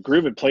into the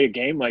groove and play a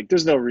game, like,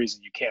 there's no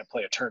reason you can't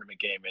play a tournament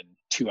game in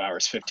 2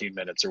 hours, 15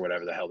 minutes, or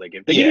whatever the hell they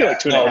give. They give you like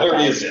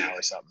 2.5 hours now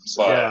or something.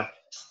 So. But,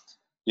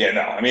 yeah,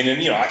 no. I mean,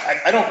 and,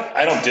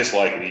 I don't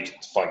dislike Legion.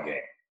 It's a fun game,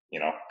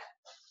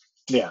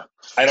 Yeah.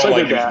 I don't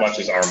like it as much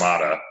as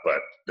Armada, but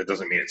that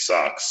doesn't mean it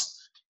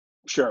sucks.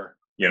 Sure.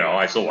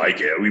 I still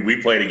like it.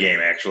 We played a game,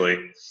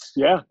 actually.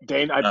 Yeah,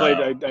 Dane. I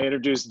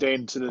introduced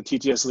Dane to the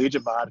TTS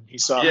Legion mod, and he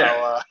saw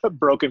how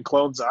broken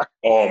clones are.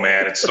 Oh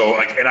man, it's so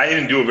and I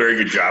didn't do a very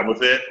good job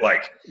with it.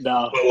 Like,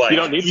 no, but like, you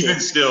don't need even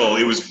to. still,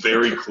 it was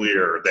very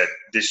clear that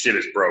this shit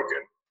is broken.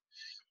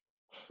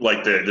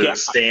 Like the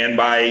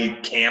standby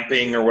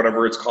camping or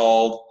whatever it's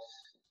called.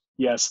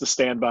 Yes, the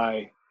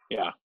standby.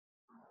 Yeah,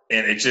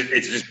 and it's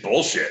just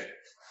bullshit.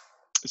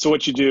 So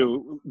what you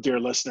do, dear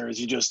listeners,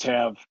 you just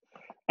have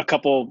a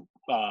couple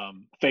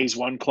phase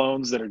 1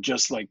 clones that are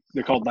just like,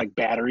 they're called like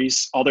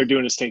batteries. All they're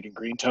doing is taking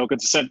green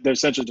tokens. They're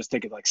essentially just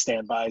taking like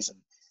standbys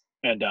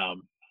and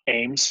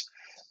aims.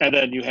 And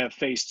then you have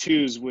phase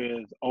 2s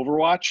with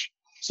Overwatch,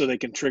 so they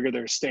can trigger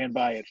their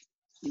standby at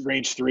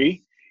range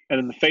 3. And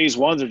then the phase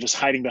 1s are just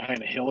hiding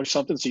behind a hill or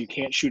something, so you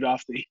can't shoot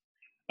off the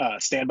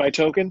standby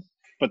token.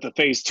 But the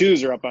phase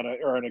 2s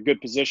are in a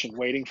good position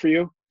waiting for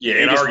you.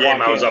 Yeah, in our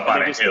game, I was up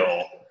on a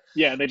hill.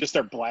 Yeah, and they just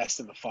start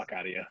blasting the fuck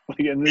out of you.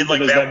 And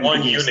that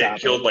one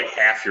unit killed like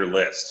half your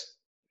list.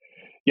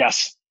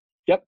 Yes.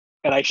 Yep.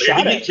 And I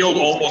shot it. It killed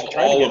almost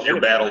all of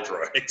your battle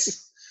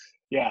droids.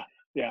 Yeah.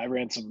 Yeah, I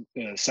ran some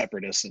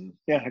separatists, and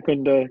I could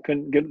not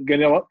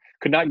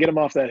get them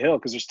off that hill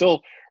because they're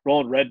still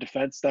rolling red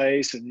defense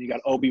dice, and you got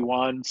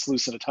Obi-Wan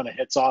sluicing a ton of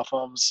hits off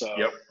them. So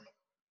yep.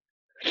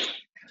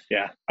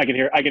 Yeah, I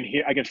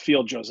can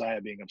feel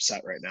Josiah being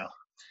upset right now.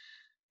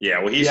 Yeah,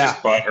 well, he's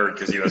just butthurt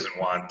because he doesn't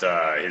want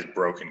his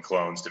broken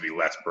clones to be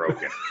less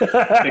broken.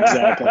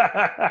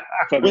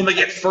 Exactly. When they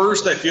get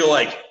first, I feel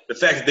like the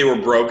fact that they were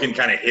broken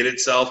kind of hit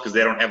itself because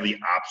they don't have the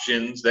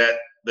options that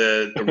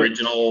the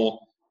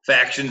original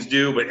factions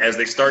do. But as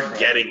they start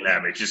getting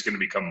them, it's just going to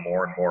become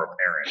more and more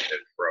apparent that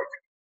it's broken.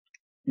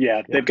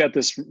 Yeah, they've got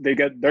this. They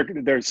got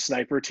their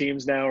sniper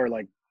teams now are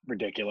like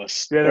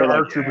ridiculous. Yeah, their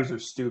ARC troopers are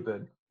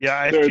stupid. Yeah,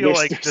 I feel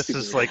like this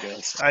is like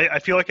I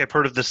feel like I've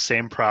heard of the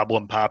same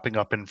problem popping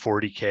up in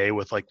 40K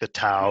with like the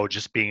Tau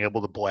just being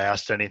able to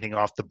blast anything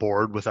off the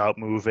board without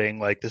moving.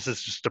 Like, this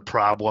is just a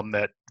problem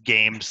that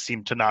games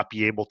seem to not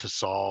be able to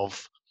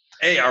solve.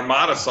 Hey,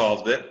 Armada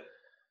solved it.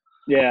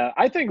 Yeah,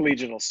 I think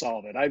Legion will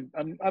solve it.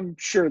 I'm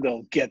sure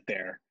they'll get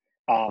there.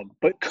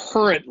 But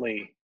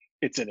currently,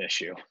 it's an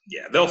issue.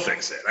 Yeah, they'll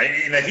fix it.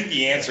 I think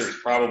the answer is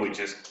probably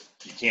just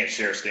you can't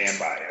share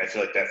standby, and I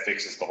feel like that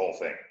fixes the whole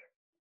thing.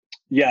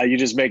 Yeah, you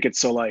just make it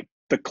so like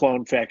the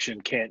clone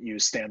faction can't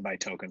use standby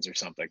tokens or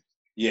something.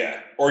 Yeah,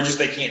 or just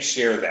they can't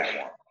share that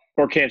one.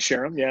 Or can't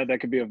share them. Yeah,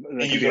 that could be a.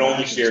 And you can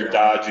only share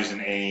dodges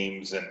and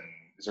aims. And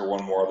is there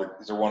one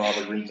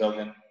other green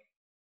token?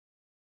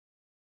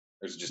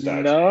 There's just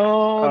dodges.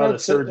 No,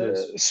 that's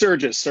surges.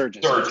 Surges.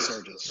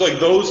 So like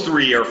those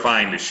 3 are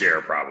fine to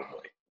share probably.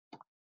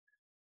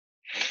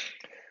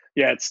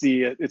 Yeah, it's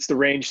the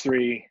range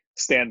 3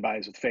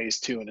 standbys with phase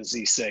 2 and a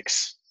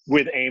Z6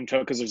 with aim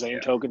tokens. There's aim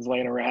tokens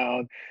laying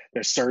around.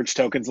 There's surge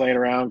tokens laying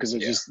around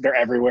because they're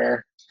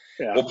everywhere.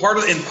 Yeah. Well, part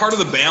of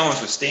the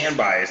balance with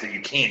standby is that you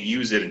can't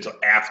use it until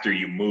after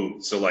you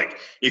move. So like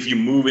if you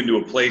move into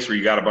a place where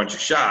you got a bunch of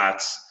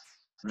shots,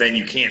 then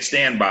you can't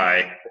stand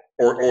by,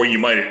 or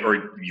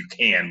you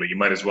can, but you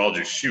might as well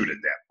just shoot at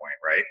that point,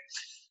 right?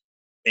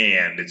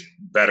 And it's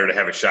better to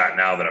have a shot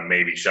now than a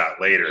maybe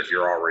shot later if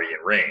you're already in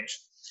range.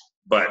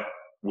 But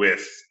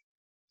with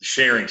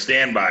sharing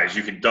standbys,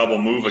 you can double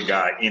move a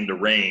guy into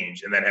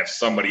range and then have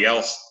somebody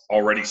else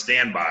already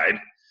standbyed.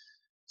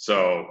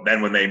 So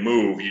then when they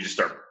move, you just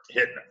start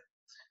hitting them.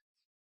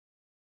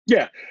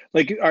 Yeah,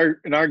 like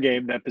in our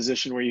game, that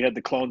position where you had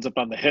the clones up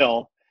on the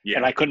hill,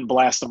 and I couldn't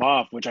blast them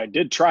off, which I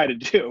did try to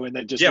do, and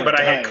they just but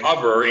I had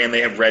cover, and they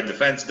have red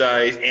defense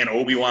dice, and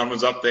Obi-Wan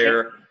was up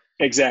there.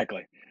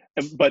 Exactly,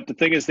 but the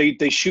thing is,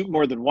 they shoot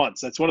more than once.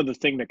 That's one of the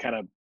things that kind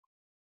of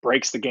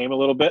breaks the game a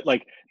little bit.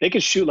 Like they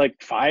could shoot like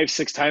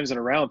 5-6 times in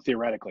a round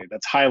theoretically.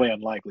 That's highly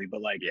unlikely,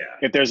 but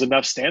if there's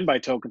enough standby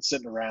tokens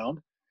sitting around,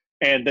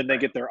 and then they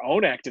get their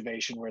own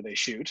activation where they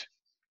shoot.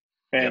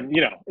 And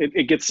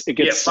it gets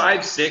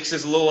 5-6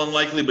 is a little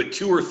unlikely, but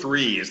 2 or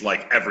 3 is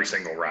like every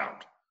single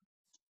round.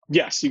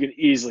 Yes, you can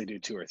easily do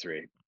 2 or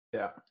 3.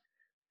 Yeah,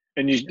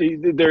 and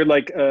they're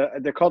like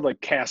they're called like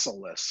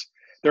castle lists.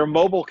 They're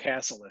mobile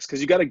castle lists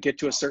because you got to get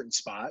to a certain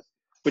spot,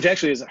 which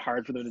actually isn't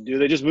hard for them to do.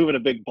 They just move in a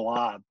big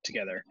blob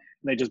together,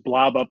 and they just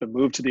blob up and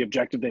move to the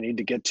objective they need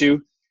to get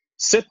to,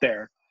 sit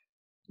there,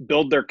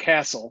 build their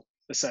castle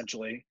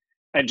essentially,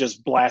 and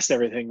just blast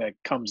everything that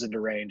comes into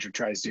range or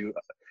tries to,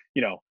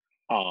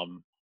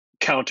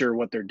 counter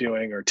what they're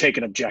doing or take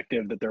an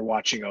objective that they're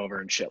watching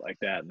over and shit like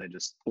that. And they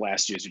just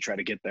blast you as you try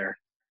to get there.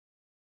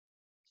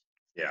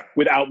 Yeah.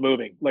 Without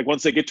moving. Like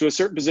once they get to a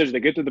certain position, they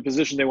get to the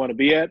position they want to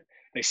be at,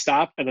 they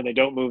stop, and then they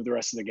don't move the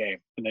rest of the game.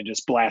 And they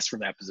just blast from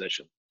that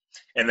position.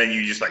 And then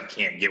you just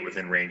can't get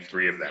within range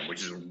 3 of them,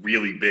 which is a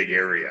really big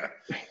area.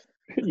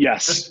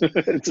 Yes.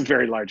 It's a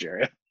very large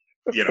area.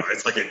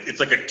 It's like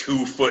a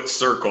 2-foot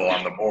circle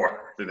on the board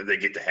that they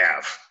get to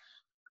have.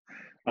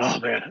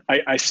 Oh man,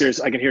 I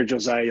seriously, I can hear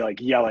Josiah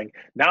yelling.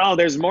 No,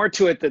 there's more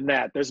to it than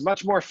that. There's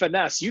much more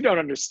finesse. You don't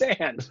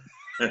understand.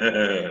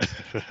 Well,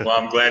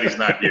 I'm glad he's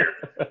not here.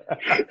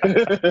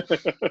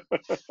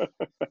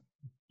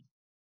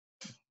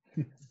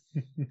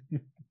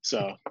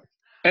 So,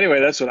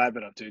 anyway, that's what I've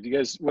been up to. Do you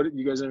guys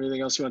have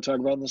anything else you want to talk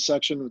about in this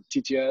section with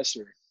TTS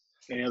or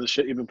any other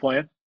shit you've been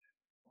playing?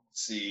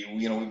 Let's see,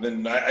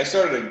 I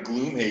started a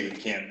Gloomhaven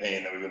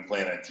campaign that we've been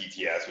playing on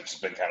TTS, which has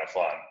been kind of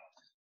fun.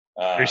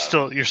 You're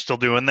still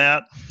doing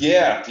that?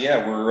 Yeah,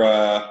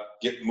 we're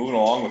moving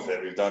along with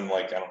it. We've done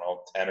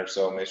 10 or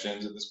so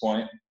missions at this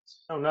point.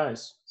 Oh,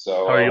 nice.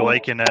 So how are you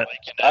liking it?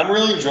 I'm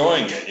really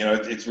enjoying it.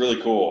 It's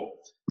really cool.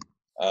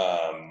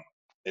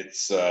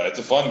 It's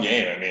a fun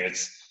game. I mean,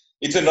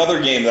 it's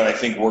another game that I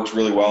think works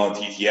really well on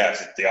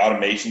TTS. The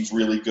automation's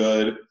really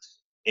good,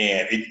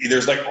 and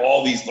there's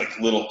all these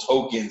little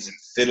tokens and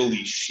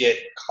fiddly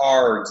shit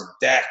cards and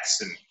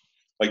decks,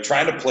 and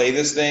trying to play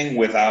this thing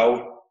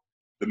without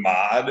the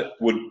mod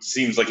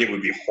seems like it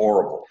would be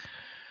horrible.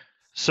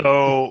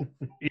 So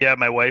yeah,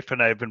 my wife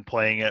and I have been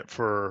playing it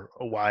for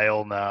a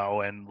while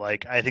now, and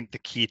I think the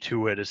key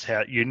to it is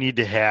you need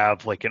to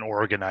have an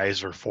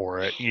organizer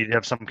for it. You need to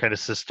have some kind of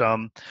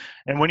system,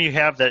 and when you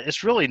have that,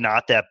 it's really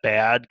not that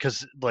bad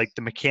because the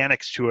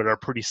mechanics to it are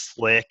pretty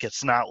slick.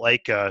 It's not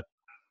like a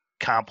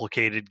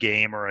complicated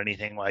game or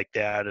anything like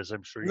that, as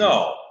I'm sure you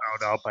found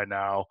out by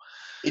now.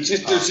 It's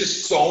just there's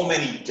just so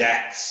many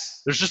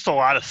decks. There's just a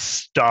lot of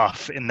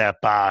stuff in that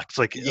box.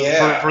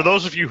 For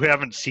those of you who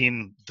haven't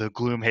seen the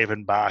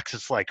Gloomhaven box,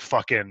 it's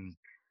fucking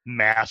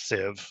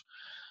massive.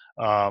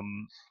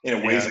 And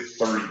it weighs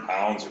 30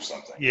 pounds or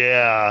something.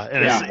 Yeah,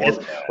 and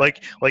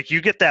it's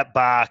you get that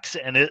box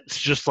and it's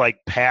just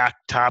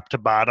packed top to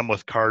bottom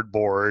with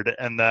cardboard,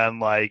 and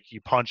then you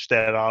punch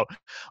that out.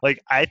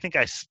 I think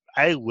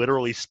I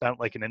literally spent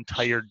an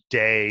entire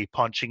day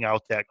punching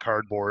out that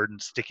cardboard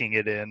and sticking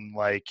it in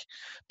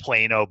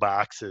Plano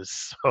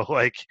boxes.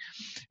 So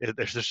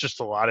there's just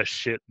a lot of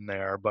shit in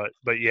there.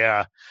 But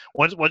yeah,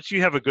 once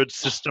you have a good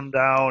system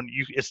down,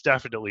 it's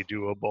definitely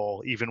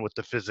doable, even with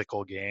the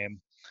physical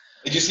game.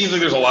 It just seems like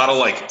there's a lot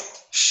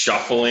of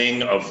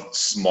shuffling of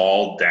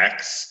small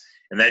decks,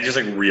 and that just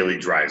really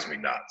drives me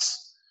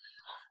nuts.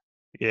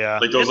 Yeah,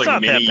 those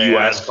mini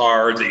US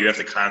cards that you have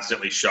to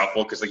constantly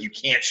shuffle because you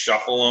can't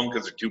shuffle them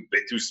because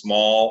they're too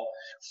small.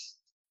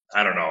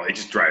 I don't know. It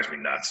just drives me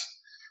nuts.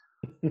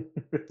 I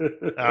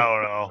don't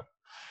know.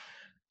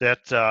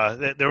 that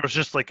there was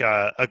just like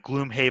a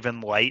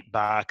Gloomhaven Light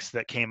box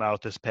that came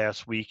out this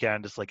past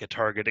weekend. It's like a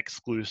Target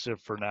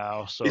exclusive for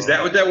now. So is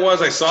that what that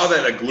was? I saw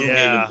that a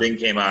Gloomhaven thing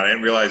came out. I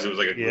didn't realize it was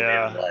like a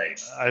Gloomhaven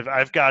Light.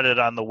 I've got it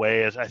on the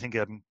way. I think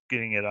I'm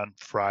getting it on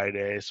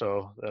Friday,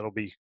 so that'll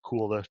be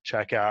cool to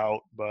check out.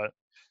 But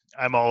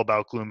I'm all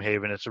about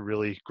Gloomhaven. It's a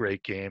really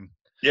great game.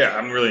 Yeah,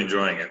 I'm really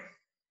enjoying it.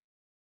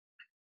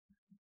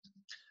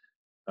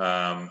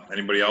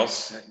 Anybody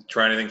else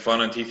try anything fun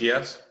on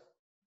TTS?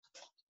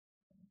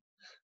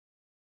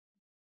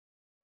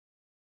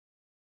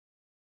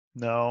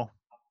 No.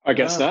 I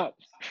guess not.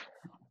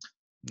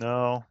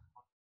 No.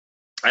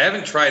 I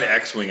haven't tried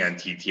X-Wing on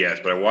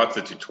TTS, but I watched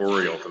the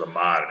tutorial for the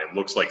mod, and it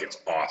looks like it's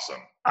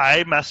awesome.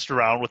 I messed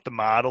around with the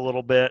mod a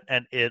little bit,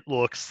 and it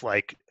looks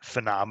like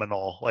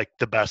phenomenal, like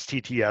the best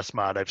TTS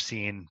mod I've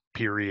seen,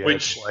 period.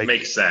 Which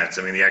makes sense.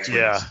 I mean, the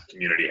X-Wing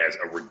community has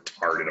a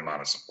retarded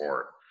amount of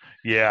support.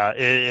 Yeah,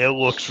 it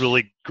looks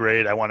really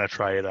great. I want to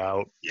try it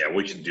out. Yeah,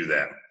 we should do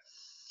that.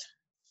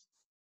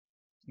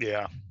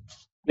 Yeah.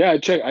 Yeah,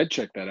 I'd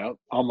check that out.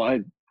 All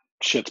my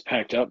shit's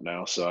packed up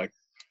now, so I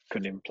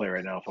couldn't even play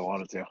right now if I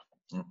wanted to.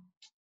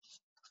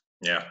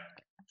 Yeah.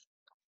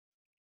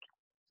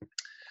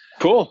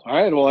 Cool. All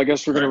right. Well, I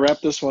guess we're going to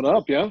wrap this one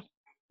up, yeah?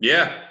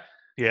 Yeah.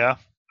 Yeah.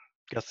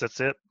 Guess that's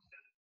it.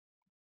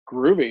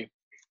 Groovy.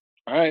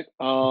 All right.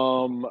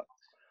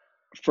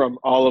 From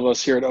all of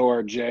us here at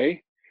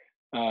ORJ,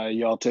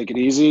 y'all take it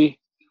easy.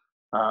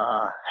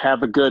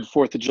 Have a good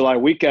 4th of July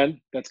weekend.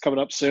 That's coming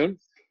up soon.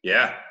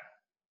 Yeah.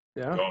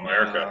 Yeah. Go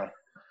America.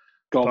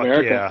 Go Fuck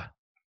America. yeah.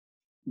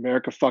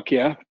 America, fuck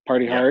yeah.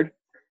 Party hard.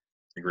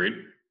 Agreed.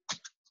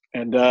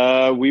 And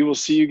we will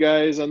see you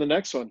guys on the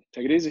next one.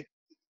 Take it easy.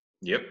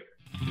 Yep.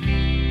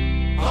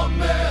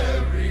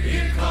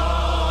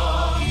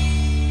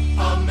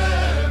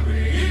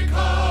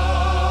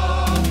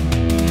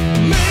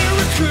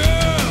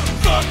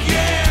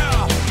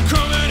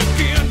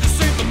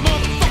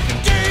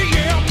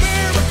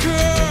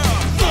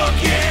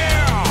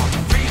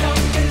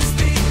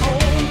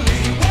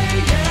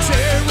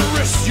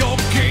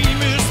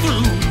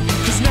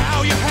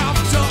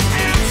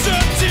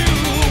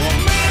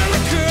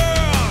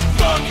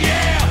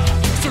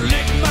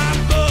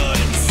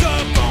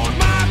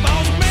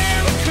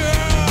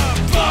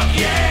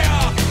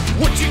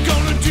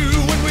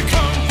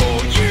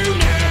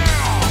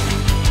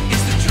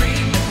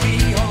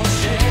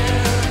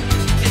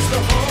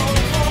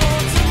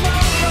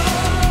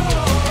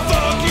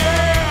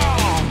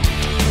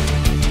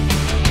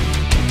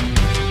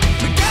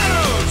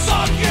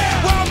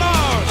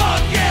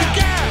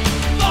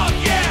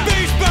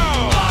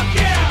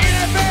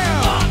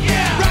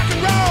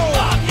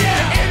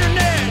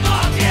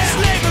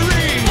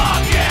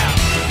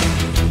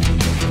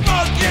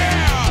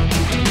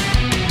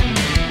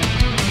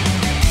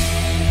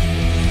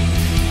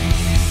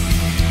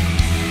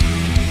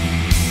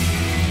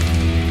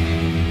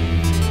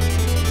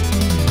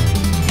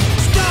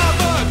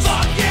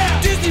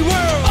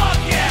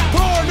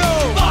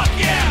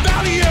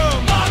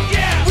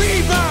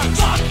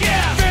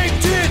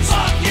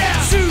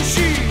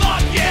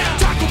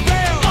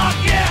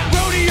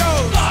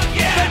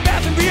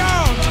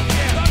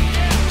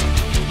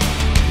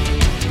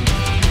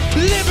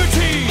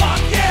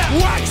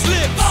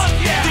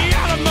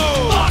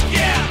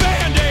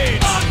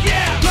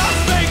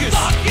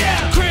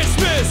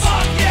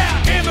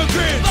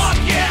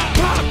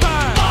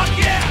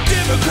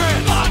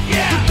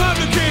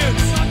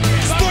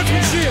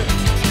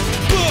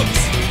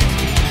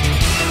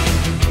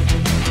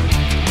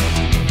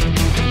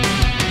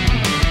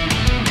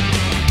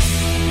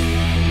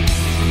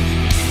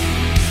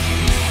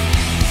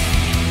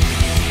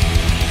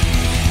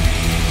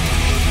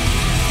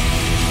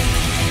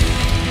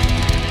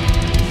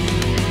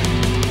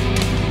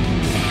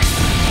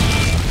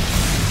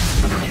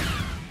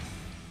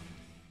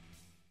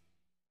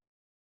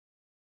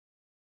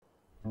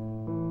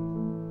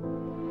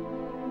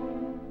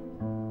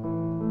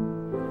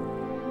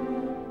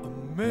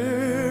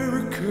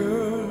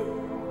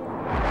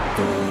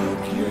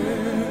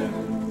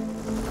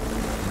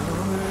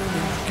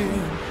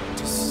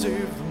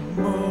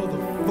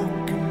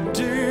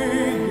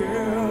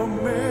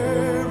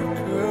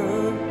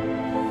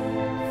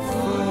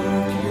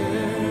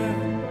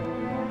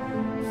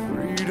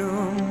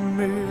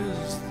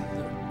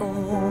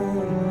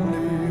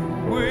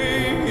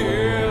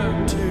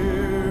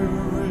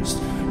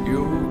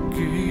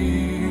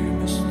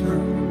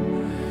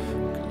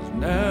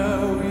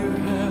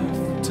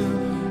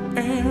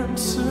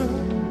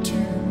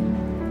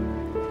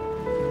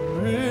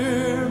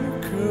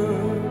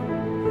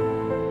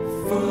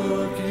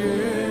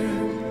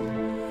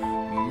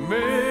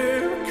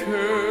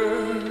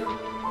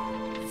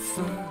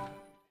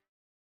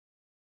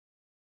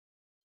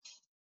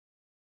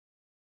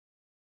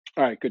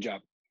 All right, good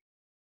job.